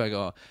it too. I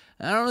go,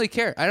 I don't really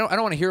care. I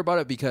don't want to hear about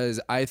it,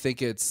 because I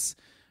think it's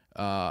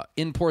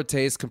in poor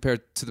taste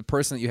compared to the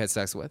person that you had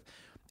sex with.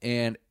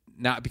 And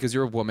not because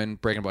you're a woman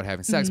bragging about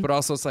having sex, but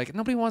also it's like,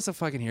 nobody wants to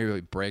fucking hear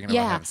you bragging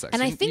about having sex.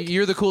 And I think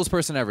you're the coolest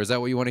person ever. Is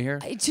that what you want to hear?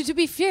 To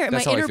be fair, in my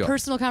That's how I feel.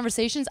 interpersonal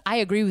conversations, I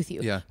agree with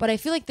you. Yeah. But I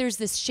feel like there's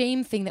this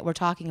shame thing that we're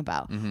talking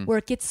about where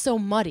it gets so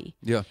muddy.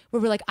 Yeah.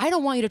 Where we're like, I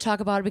don't want you to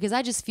talk about it because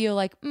I just feel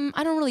like,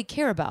 I don't really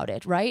care about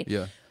it, right?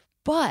 Yeah.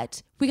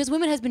 But because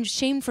women has been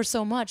shamed for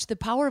so much, the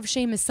power of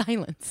shame is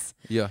silence.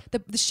 Yeah.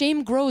 The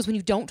shame grows when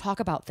you don't talk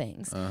about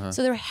things.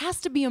 So there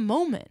has to be a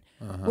moment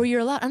where you're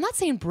allowed. I'm not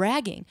saying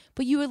bragging,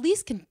 but you at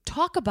least can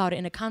talk about it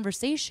in a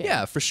conversation.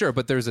 Yeah, for sure.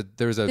 But there's a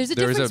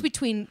difference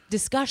between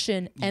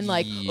discussion and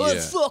like, oh,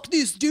 fuck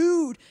this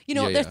dude. You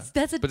know,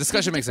 that's a. But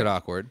discussion makes it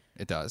awkward.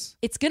 It does.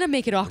 It's gonna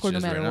make it awkward no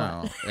matter right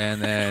what. now.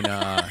 And then,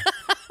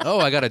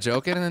 I got a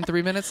joke in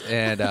 3 minutes,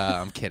 and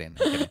I'm kidding.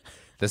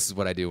 This is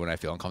what I do when I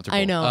feel uncomfortable.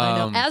 I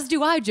know. As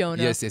do I,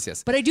 Jonah.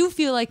 Yes. But I do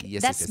feel like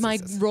Yes, that's yes, my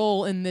yes.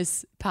 role in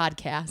this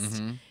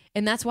podcast.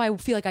 And that's why I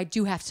feel like I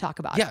do have to talk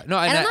about it. Yeah, no,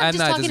 and I'm not I'm just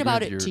not talking about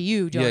disagreeing it with to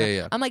your- you, Jonah.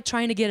 Yeah. I'm like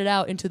trying to get it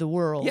out into the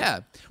world. Yeah,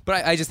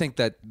 but I just think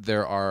that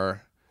there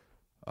are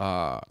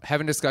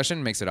having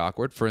discussion makes it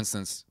awkward. For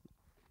instance,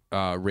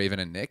 Raven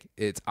and Nick.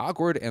 It's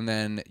awkward, and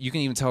then you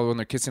can even tell when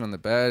they're kissing on the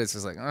bed. It's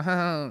just like,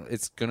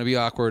 it's gonna be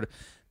awkward.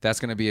 That's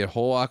gonna be a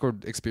whole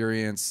awkward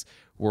experience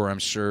where I'm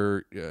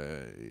sure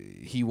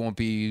he won't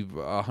be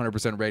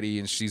 100% ready,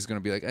 and she's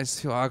gonna be like, I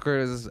just feel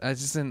awkward. I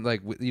just didn't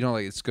like,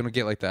 like it's gonna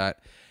get like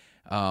that.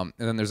 And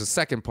then there's a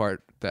second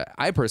part that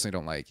I personally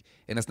don't like,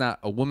 and it's not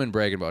a woman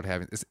bragging about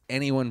having. It's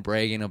anyone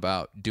bragging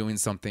about doing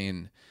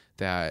something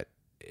that.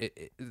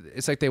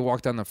 It's like they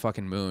walked on the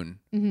fucking moon.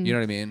 Mm-hmm. You know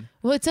what I mean?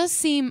 Well, it does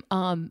seem.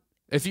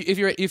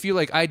 If you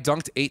like, I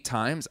dunked 8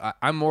 times.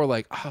 I'm more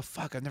like, oh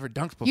fuck, I've never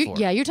dunked before.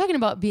 You're talking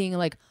about being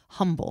like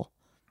humble.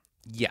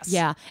 Yes.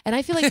 Yeah, and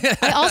I feel like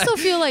I also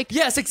feel like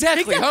yes,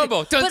 exactly.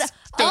 Humble. But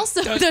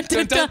also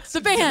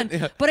the band.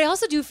 Yeah. But I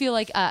also do feel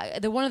like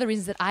one of the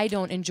reasons that I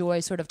don't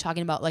enjoy sort of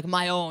talking about like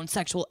my own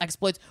sexual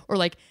exploits or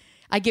like.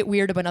 I get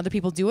weird when other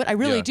people do it. I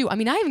really do. I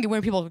mean, I even get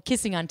weird when people are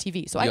kissing on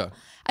TV. So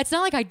it's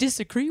not like I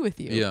disagree with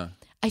you. Yeah.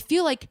 I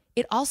feel like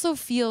it also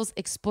feels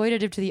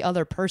exploitative to the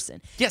other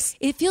person. Yes.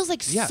 It feels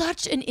like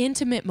such an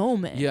intimate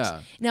moment. Yeah.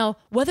 Now,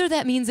 whether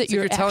that means that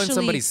you're telling actually,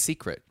 somebody's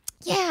secret.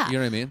 Yeah. You know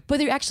what I mean? But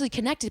they're actually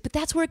connected. But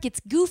that's where it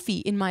gets goofy,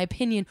 in my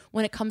opinion,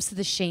 when it comes to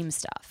the shame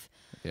stuff.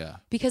 Yeah.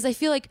 Because I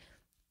feel like,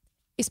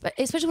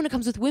 especially when it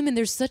comes with women,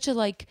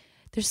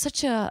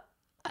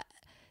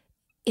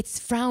 it's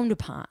frowned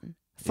upon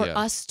for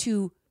us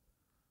to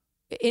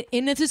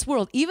in this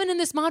world, even in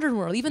this modern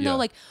world, even though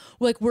like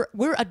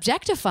we're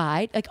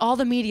objectified, like all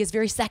the media is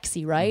very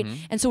sexy, right? Mm-hmm.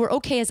 And so we're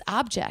okay as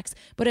objects,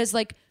 but as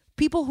like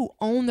people who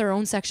own their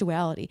own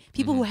sexuality,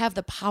 people who have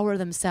the power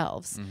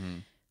themselves,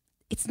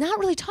 it's not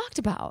really talked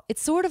about.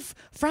 It's sort of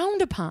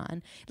frowned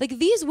upon. Like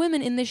these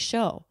women in this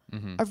show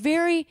are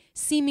very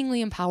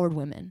seemingly empowered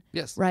women.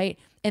 Yes. Right?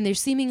 And they're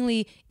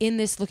seemingly in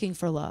this looking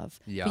for love.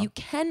 Yeah. But you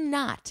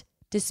cannot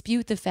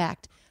dispute the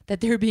fact that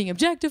they're being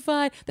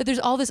objectified, that there's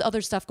all this other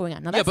stuff going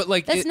on. Now, that's,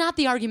 that's not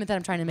the argument that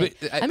I'm trying to make.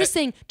 I'm just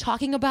saying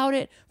talking about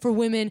it for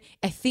women,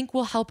 I think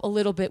will help a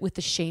little bit with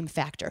the shame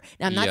factor.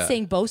 Now, I'm not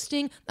saying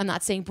boasting. I'm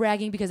not saying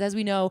bragging, because as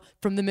we know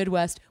from the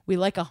Midwest, we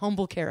like a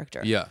humble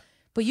character. Yeah.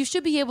 But you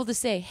should be able to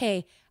say,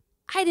 hey,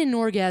 I didn't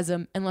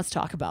orgasm, and let's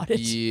talk about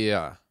it.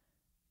 Yeah.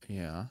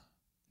 Yeah.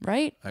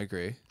 Right? I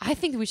agree. I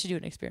think that we should do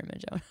an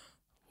experiment, Joan.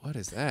 What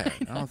is that?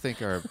 I don't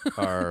think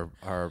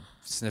our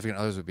significant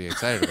others would be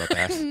excited about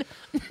that.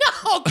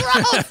 No,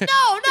 gross.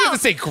 No. You have to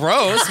say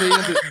gross.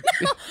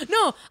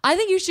 No, I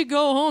think you should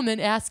go home and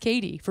ask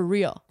Katie for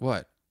real.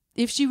 What?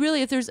 If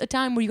there's a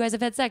time where you guys have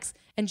had sex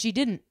and she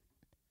didn't.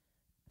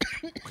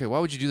 Okay, why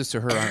would you do this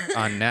to her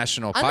on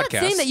national podcasts? I'm not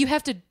saying that you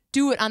have to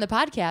do it on the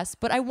podcast,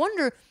 but I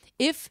wonder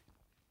if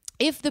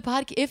the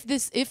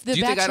Do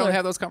you think I don't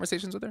have those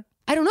conversations with her?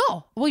 I don't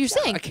know. Well, you're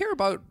saying I care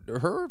about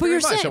her but very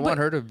you're much. saying, I want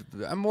her to.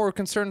 I'm more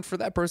concerned for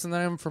that person than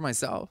I am for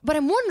myself. But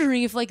I'm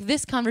wondering if like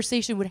this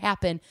conversation would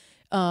happen,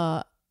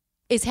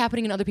 is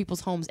happening in other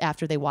people's homes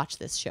after they watch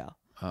this show.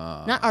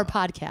 Not our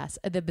podcast,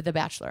 The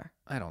Bachelor.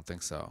 I don't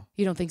think so.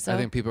 You don't think so? I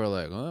think people are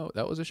like, oh,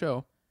 that was a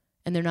show.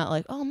 And they're not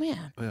like, oh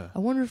man, I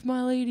wonder if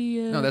my lady.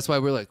 No, that's why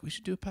we're like, we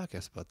should do a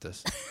podcast about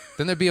this.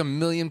 Then there'd be 1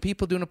 million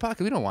people doing a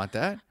podcast. We don't want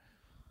that.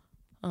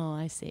 Oh,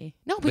 I see.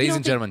 No, but ladies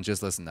and gentlemen,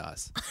 just listen to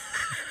us.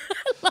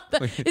 I love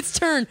that. It's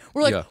turn.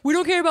 We're like, we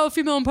don't care about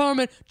female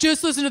empowerment.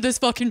 Just listen to this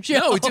fucking show.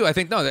 No, we do. I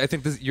think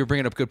you're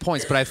bringing up good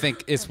points, but I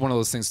think it's one of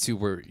those things too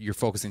where you're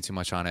focusing too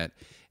much on it.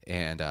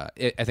 And I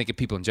think if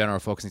people in general are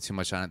focusing too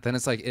much on it, then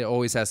it's like it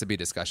always has to be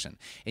discussion.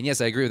 And yes,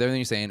 I agree with everything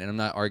you're saying, and I'm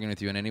not arguing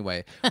with you in any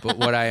way. But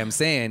what I am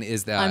saying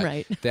is that I'm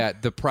right.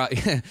 That the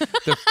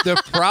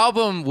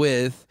problem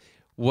with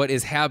what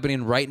is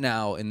happening right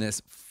now in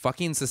this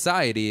fucking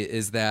society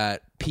is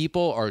that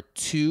people are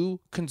too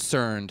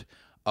concerned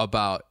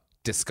about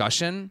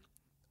discussion,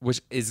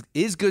 which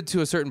is good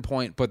to a certain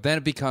point, but then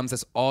it becomes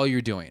that's all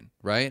you're doing,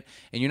 right?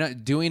 And you're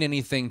not doing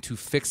anything to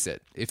fix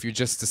it if you're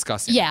just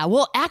discussing. Yeah,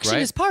 well, action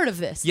is part of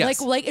this. Yes.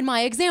 Like in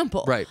my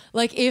example. Right.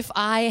 Like if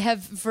I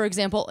have, for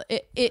example,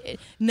 it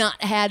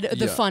not had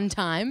the fun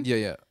time.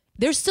 Yeah.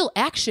 There's still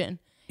action.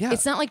 Yeah.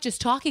 It's not like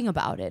just talking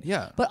about it.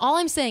 Yeah. But all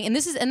I'm saying, and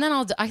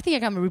then I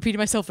think I'm repeating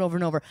myself over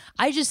and over.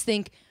 I just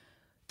think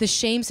the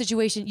shame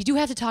situation, you do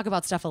have to talk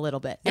about stuff a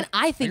little bit. Yeah, and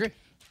I think, agree.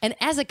 And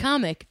as a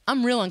comic,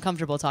 I'm real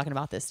uncomfortable talking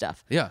about this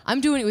stuff. Yeah.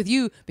 I'm doing it with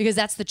you because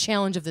that's the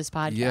challenge of this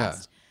podcast. Yeah.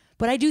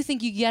 But I do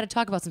think you got to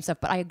talk about some stuff.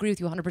 But I agree with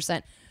you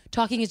 100%.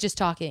 Talking is just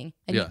talking,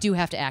 and you do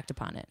have to act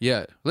upon it.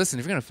 Yeah. Listen,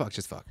 if you're going to fuck,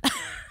 just fuck.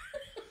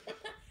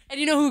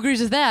 And you know who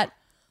agrees with that?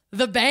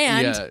 The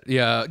band.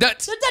 Yeah.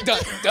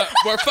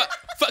 We're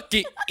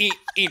fucking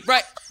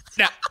right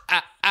now.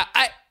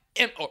 I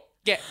am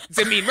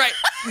orgasming right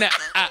now.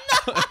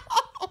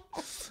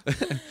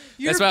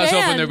 That's why I was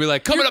hoping they'd be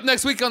like, coming up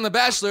next week on The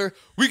Bachelor,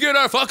 we get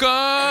our fuck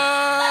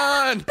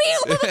on.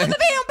 Just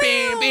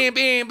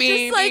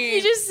like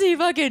you just see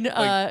fucking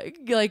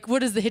like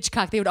what is the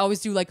Hitchcock? They would always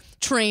do like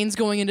trains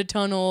going into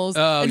tunnels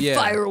and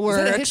fireworks.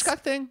 Is that a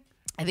Hitchcock thing?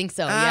 I think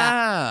so.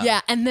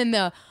 Yeah. And then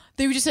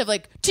they would just have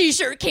like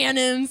t-shirt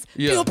cannons.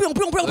 Yeah. Boom,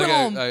 boom, boom,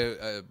 boom,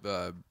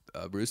 boom.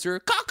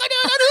 Brewster.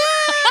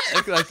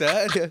 like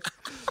that.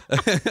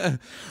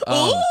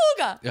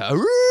 Ooga. Yeah,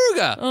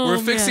 Aruga. We're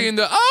man. fixing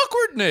the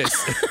awkwardness.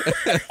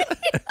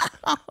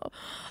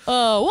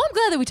 Oh, well, I'm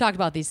glad that we talked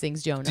about these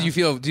things, Jonah. Do you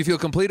feel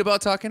complete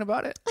about talking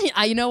about it?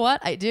 You know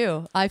what? I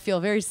do. I feel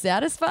very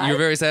satisfied. You're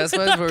very satisfied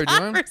with what we're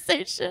doing?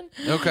 Conversation.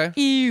 Okay.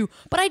 Ew.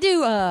 But I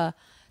do.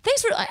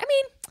 Thanks for. I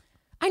mean,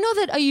 I know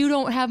that you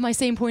don't have my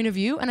same point of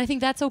view, and I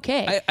think that's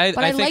okay. I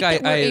but I think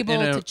like that we're able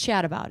in a- to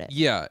chat about it.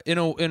 Yeah, in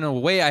a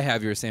way, I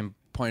have your same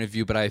point of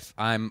view, but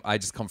I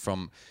just come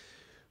from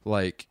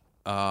like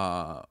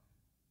I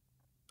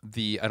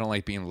don't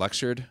like being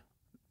lectured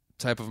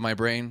type of my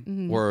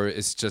brain, where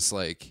it's just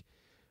like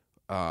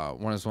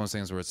one of those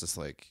things where it's just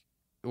like,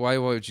 why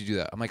would you do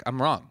that? I'm like,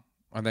 I'm wrong.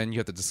 And then you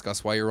have to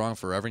discuss why you're wrong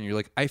forever. And you're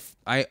like,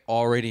 I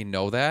already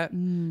know that.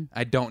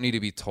 I don't need to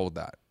be told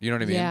that. You know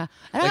what I mean? Yeah.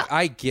 Like,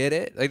 I get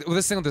it. Like with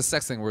this thing with the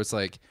sex thing where it's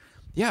like,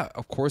 yeah,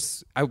 of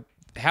course, I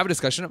have a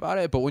discussion about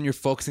it. But when you're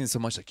focusing so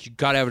much, like, you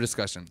got to have a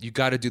discussion. You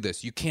got to do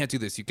this. You can't do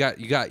this. You got.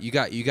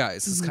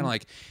 It's kind of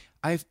like,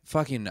 I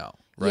fucking know.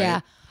 Right?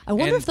 Yeah. I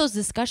wonder if those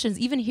discussions,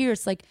 even here,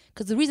 it's like,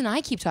 because the reason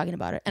I keep talking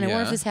about it, and I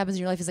wonder if Yeah. this happens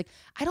in your life, is like,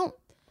 I don't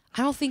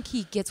think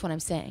he gets what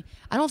I'm saying.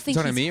 I don't think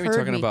Is that he's what I mean? heard You're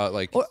talking me. about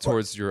like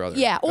towards your other.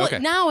 Yeah. Well, Okay.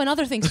 now and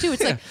other things too.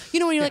 It's like,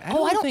 when you're like, I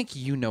don't I don't think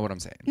you know what I'm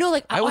saying. No,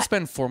 like, I will I-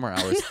 spend 4 more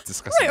hours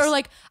discussing. Right, or this.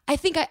 like, I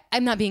think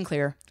I'm not being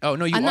clear. Oh,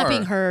 no, you I'm are. not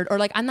being heard, or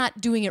like, I'm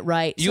not doing it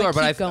right. So You are,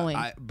 keep but going.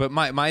 but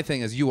my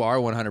thing is, you are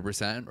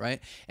 100%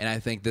 right, and I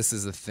think this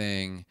is the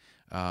thing.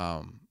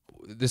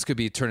 This could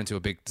be turned into a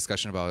big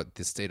discussion about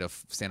the state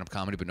of stand-up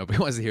comedy, but nobody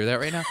wants to hear that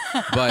right now.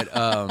 But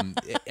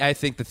I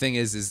think the thing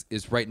is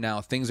right now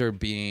things are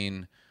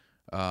being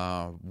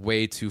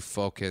way too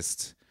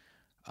focused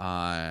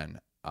on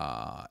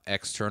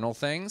external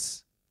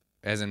things,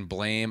 as in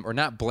blame or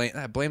not blame.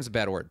 Blame's a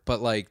bad word,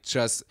 but like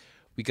just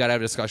we got to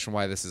have a discussion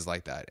why this is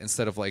like that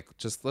instead of like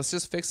let's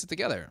just fix it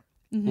together.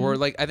 Or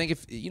like I think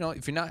if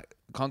you're not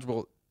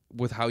comfortable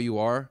with how you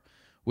are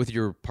with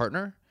your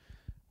partner,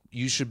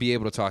 you should be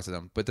able to talk to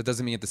them, but that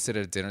doesn't mean you have to sit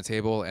at a dinner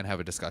table and have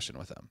a discussion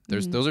with them.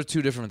 Those are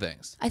two different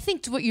things. I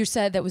think what you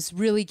said that was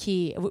really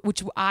key,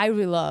 which I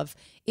really love,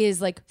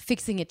 is like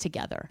fixing it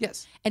together.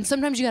 Yes. And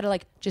sometimes you got to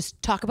like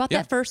just talk about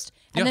that first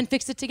and then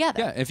fix it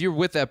together. Yeah, if you're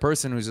with that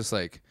person who's just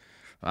like,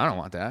 I don't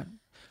want that,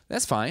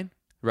 that's fine,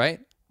 right?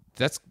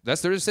 That's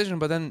their decision.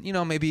 But then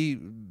maybe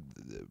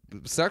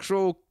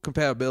sexual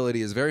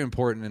compatibility is very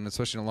important, and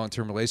especially in a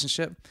long-term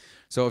relationship.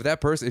 So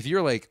if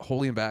you're like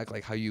holding back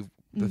like how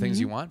the things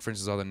you want, for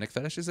instance, all the Nick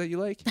fetishes that you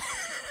like,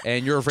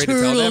 and you're afraid to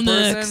tell that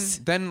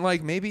person, then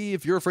like maybe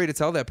if you're afraid to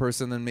tell that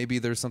person, then maybe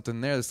there's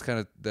something there that's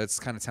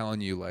kind of telling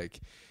you like,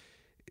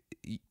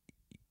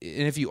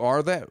 and if you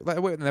are that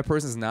way and that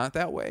person's not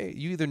that way,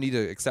 you either need to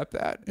accept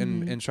that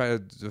and try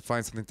to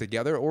find something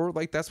together, or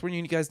like that's when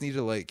you guys need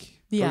to like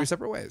go your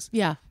separate ways.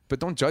 Yeah. But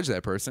don't judge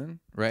that person,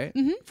 right?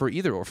 For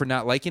either, or for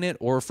not liking it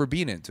or for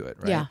being into it,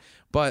 right? Yeah.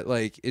 But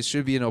like it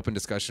should be an open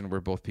discussion where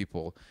both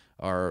people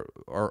are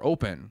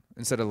open,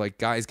 instead of like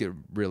guys get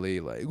really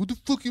like, what the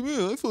fuck you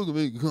mean? I fucking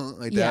make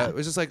like that.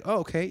 It's just like, oh,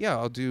 okay, yeah,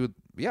 I'll do,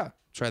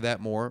 try that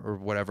more or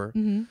whatever.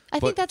 I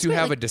think that's to great.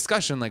 have Like, a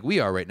discussion like we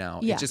are right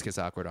now, Yeah. it just gets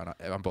awkward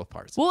on both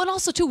parts. well, and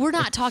also too, we're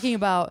not talking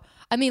about.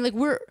 I mean, like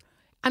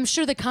I'm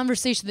sure the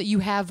conversation that you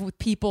have with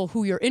people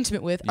who you're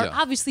intimate with are Yeah.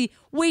 obviously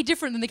way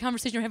different than the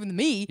conversation you're having with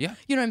me. Yeah.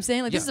 You know what I'm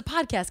saying? Like this is Yeah.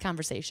 a podcast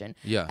conversation.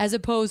 Yeah. As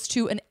opposed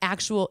to an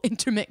actual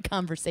intimate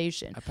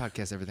conversation. I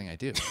podcast everything I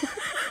do.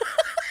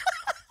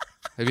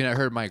 Have you not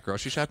heard my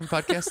grocery shopping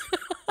podcast?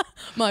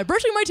 My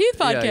brushing my teeth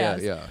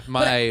podcast. Yeah.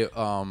 My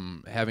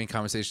having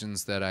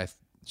conversations that I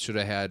should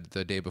have had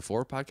the day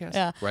before podcast.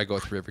 Yeah. Where I go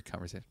through every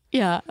conversation.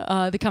 Yeah,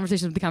 the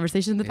conversation of the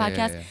conversation of the Yeah,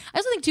 podcast. yeah. I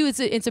also think too,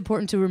 it's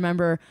important to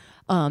remember.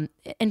 And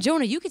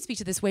Jonah, you could speak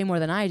to this way more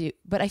than I do,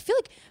 but I feel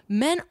like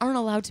men aren't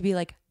allowed to be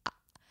like,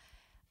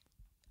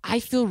 I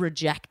feel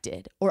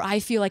rejected, or I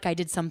feel like I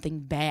did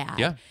something bad.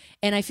 Yeah.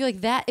 And I feel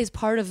like that is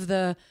part of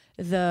the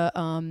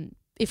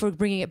if we're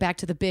bringing it back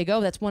to the big O,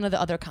 that's one of the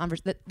other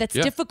that's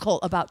Yeah. difficult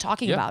about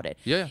talking Yeah. about it.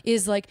 Yeah.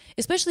 Is like,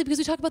 especially because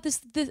we talk about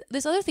this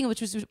other thing, which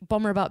was a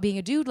bummer about being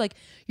a dude. Like,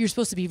 you're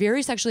supposed to be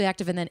very sexually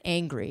active and then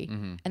angry,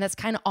 and that's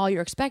kind of all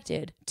you're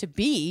expected to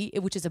be,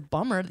 which is a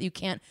bummer that you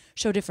can't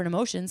show different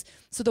emotions.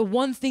 So the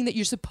one thing that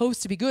you're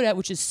supposed to be good at,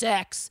 which is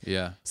sex,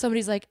 Yeah.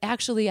 somebody's like,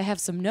 actually, I have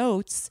some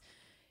notes.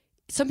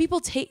 Some people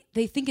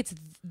they think it's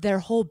their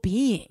whole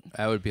being.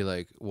 I would be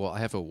like, well, I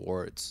have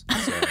awards.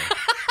 So.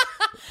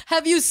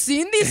 Have you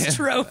seen these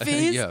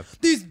trophies? Yeah.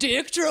 These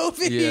dick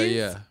trophies?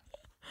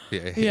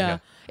 Yeah.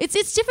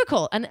 It's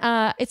difficult, and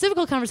it's a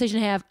difficult conversation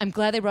to have. I'm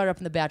glad they brought it up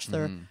in The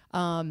Bachelor.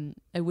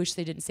 I wish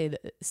they didn't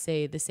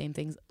say the same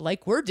things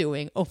like we're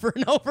doing over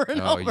and over and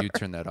Oh, over. you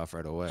turn that off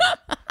right away.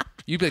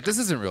 You'd be like, this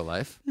isn't real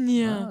life.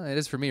 Yeah. Oh, it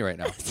is for me right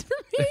now. It's for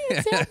me,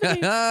 it's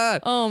happening.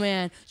 Oh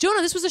man,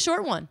 Jonah, this was a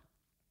short one.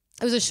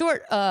 It was a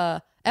short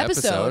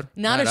episode,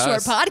 not a short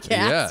us. podcast.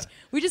 Yeah.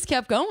 We just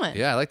kept going.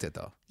 Yeah, I liked it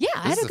though. Yeah,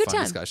 I This had is a good fun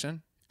time.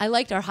 discussion. I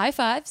liked our high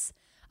fives.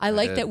 I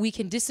like did. that we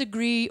can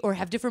disagree or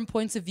have different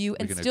points of view We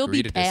and can still agree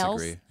be to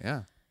pals. disagree.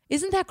 Yeah.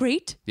 Isn't that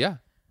great? Yeah.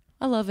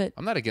 I love it.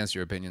 I'm not against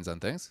your opinions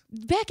on things.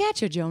 Back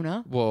at you,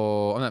 Jonah.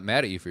 Well, I'm not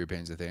mad at you for your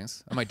opinions of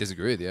things. I might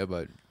disagree with you,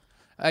 but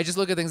I just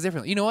look at things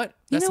differently. You know what?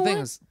 That's the thing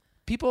is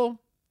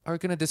people are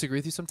going to disagree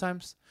with you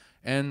sometimes.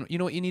 And you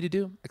know what you need to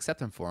do? Accept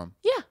them for them.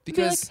 Yeah.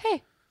 Because be like,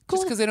 hey, cool.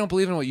 Just because they don't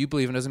believe in what you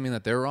believe in doesn't mean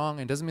that they're wrong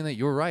and doesn't mean that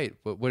you're right.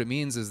 But what it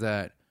means is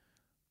that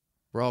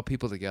we're all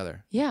people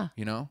together. Yeah.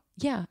 You know?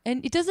 Yeah.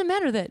 And it doesn't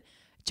matter that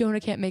Jonah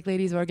can't make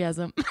ladies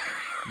orgasm.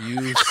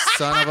 You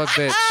son of a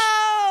bitch.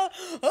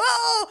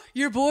 Oh,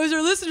 your boys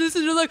are listening to this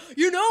and they're like,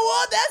 you know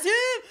what? That's him.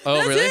 Oh,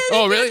 That's really? him.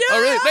 Oh, really?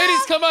 Oh, really?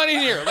 Ladies, come on in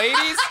here.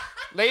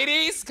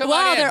 Ladies, come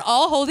on in. Wow, they're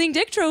all holding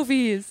dick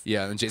trophies.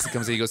 Yeah, and Jason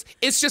comes in, he goes,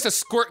 it's just a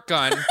squirt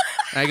gun. And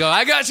I go,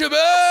 I got your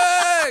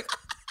back.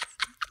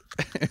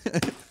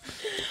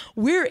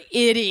 We're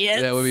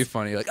idiots. That would be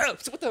funny. Like, oh,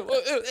 what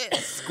the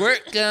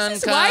squirt gun?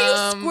 Why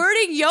are you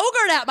squirting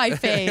yogurt at my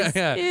face?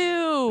 Yeah.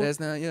 Ew. That's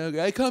not yogurt.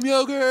 I come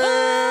yogurt.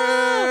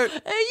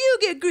 And you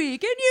get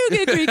Greek, and you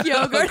get Greek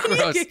yogurt, and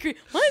you get Greek.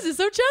 Why is it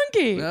so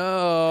chunky?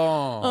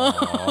 No.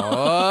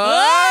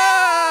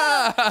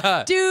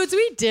 Dudes,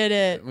 we did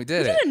it. We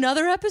did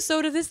another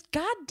episode of this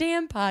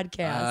goddamn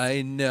podcast.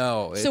 I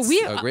know. It's a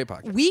great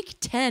podcast. Week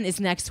 10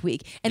 is next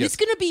week, and it's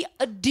going to be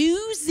a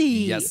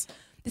doozy. Yes.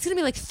 It's going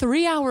to be like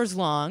 3 hours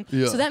long.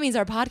 Yeah. So that means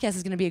our podcast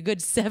is going to be a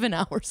good 7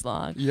 hours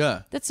long.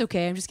 Yeah. That's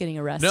okay. I'm just getting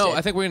arrested. No,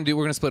 I think we're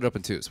gonna split it up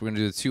in two. So we're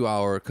gonna do the 2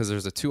 hour because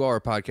there's a 2 hour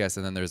podcast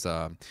and then there's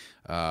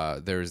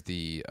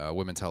the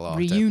Women Tell All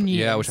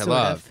reunion. which I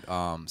love.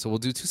 So we'll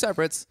do 2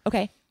 separates.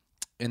 Okay.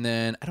 And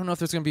then I don't know if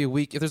there's gonna be a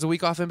week. If there's a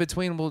week off in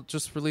between, we'll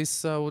just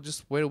release. We'll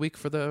just wait a week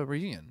for the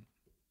reunion.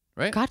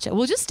 Right? Gotcha.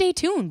 Well, just stay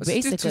tuned, Let's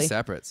basically. do 2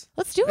 separates.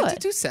 Let's do Let's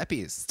it. do 2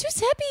 seppies. 2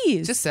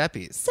 seppies. Just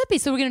seppies. Seppies.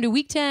 So we're going to do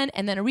week 10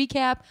 and then a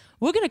recap.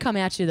 We're going to come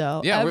at you,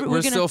 though. Yeah,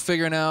 we're still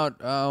figuring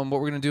out what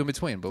we're going to do in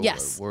between. But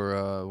yes.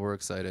 we're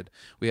excited.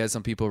 We had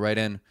some people write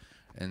in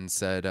and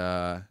said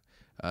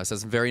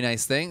some very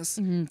nice things.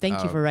 Mm-hmm.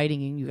 Thank you for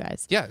writing in, you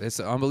guys. Yeah, it's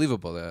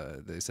unbelievable.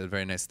 They said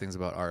very nice things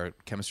about our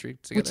chemistry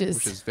together,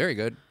 which is very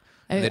good.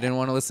 And they didn't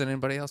want to listen to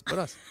anybody else but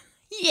us.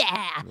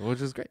 Yeah. Which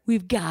is great.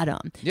 We've got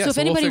them. Yeah, so if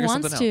anybody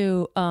wants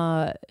to...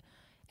 out.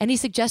 Any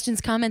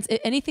suggestions, comments,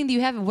 anything that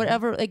you have,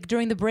 whatever, like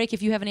during the break,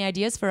 if you have any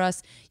ideas for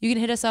us, you can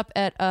hit us up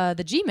at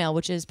the Gmail,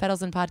 which is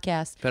Pedals and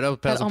Podcast. Pedals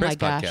and Pricks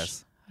gosh.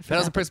 Podcast.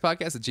 Pedals and Pricks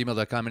Podcast at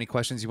gmail.com. Any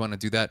questions you want to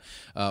do that,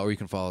 or you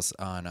can follow us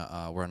on,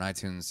 we're on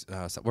iTunes,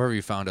 wherever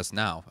you found us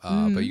now.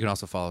 But you can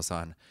also follow us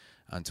on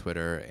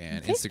Twitter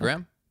and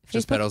Instagram.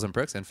 Just Pedals and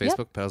Pricks, and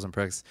Facebook, Pedals and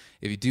Pricks.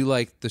 If you do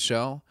like the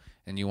show,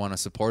 and you want to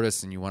support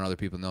us and you want other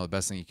people to know, the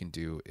best thing you can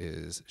do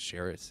is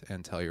share it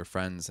and tell your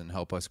friends and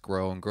help us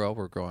grow and grow.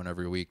 We're growing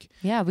every week.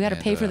 Yeah, we got to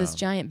pay for this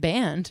giant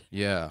band.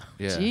 Yeah.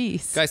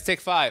 Jeez. Guys, take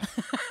 5.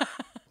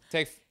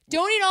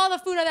 Don't eat all the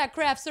food on that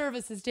craft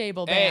services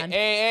table, band.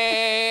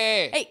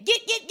 Hey,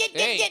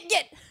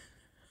 get.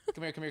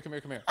 Come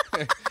here.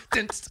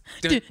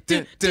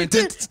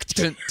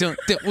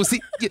 We'll see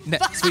you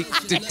next week. I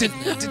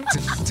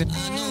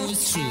know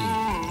it's true,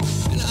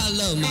 and I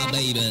love my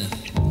baby.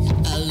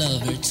 I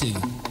love her too.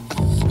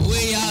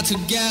 We are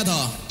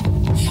together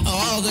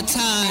all the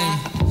time,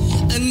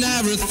 and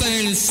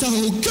everything is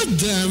so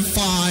goddamn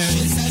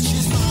fine.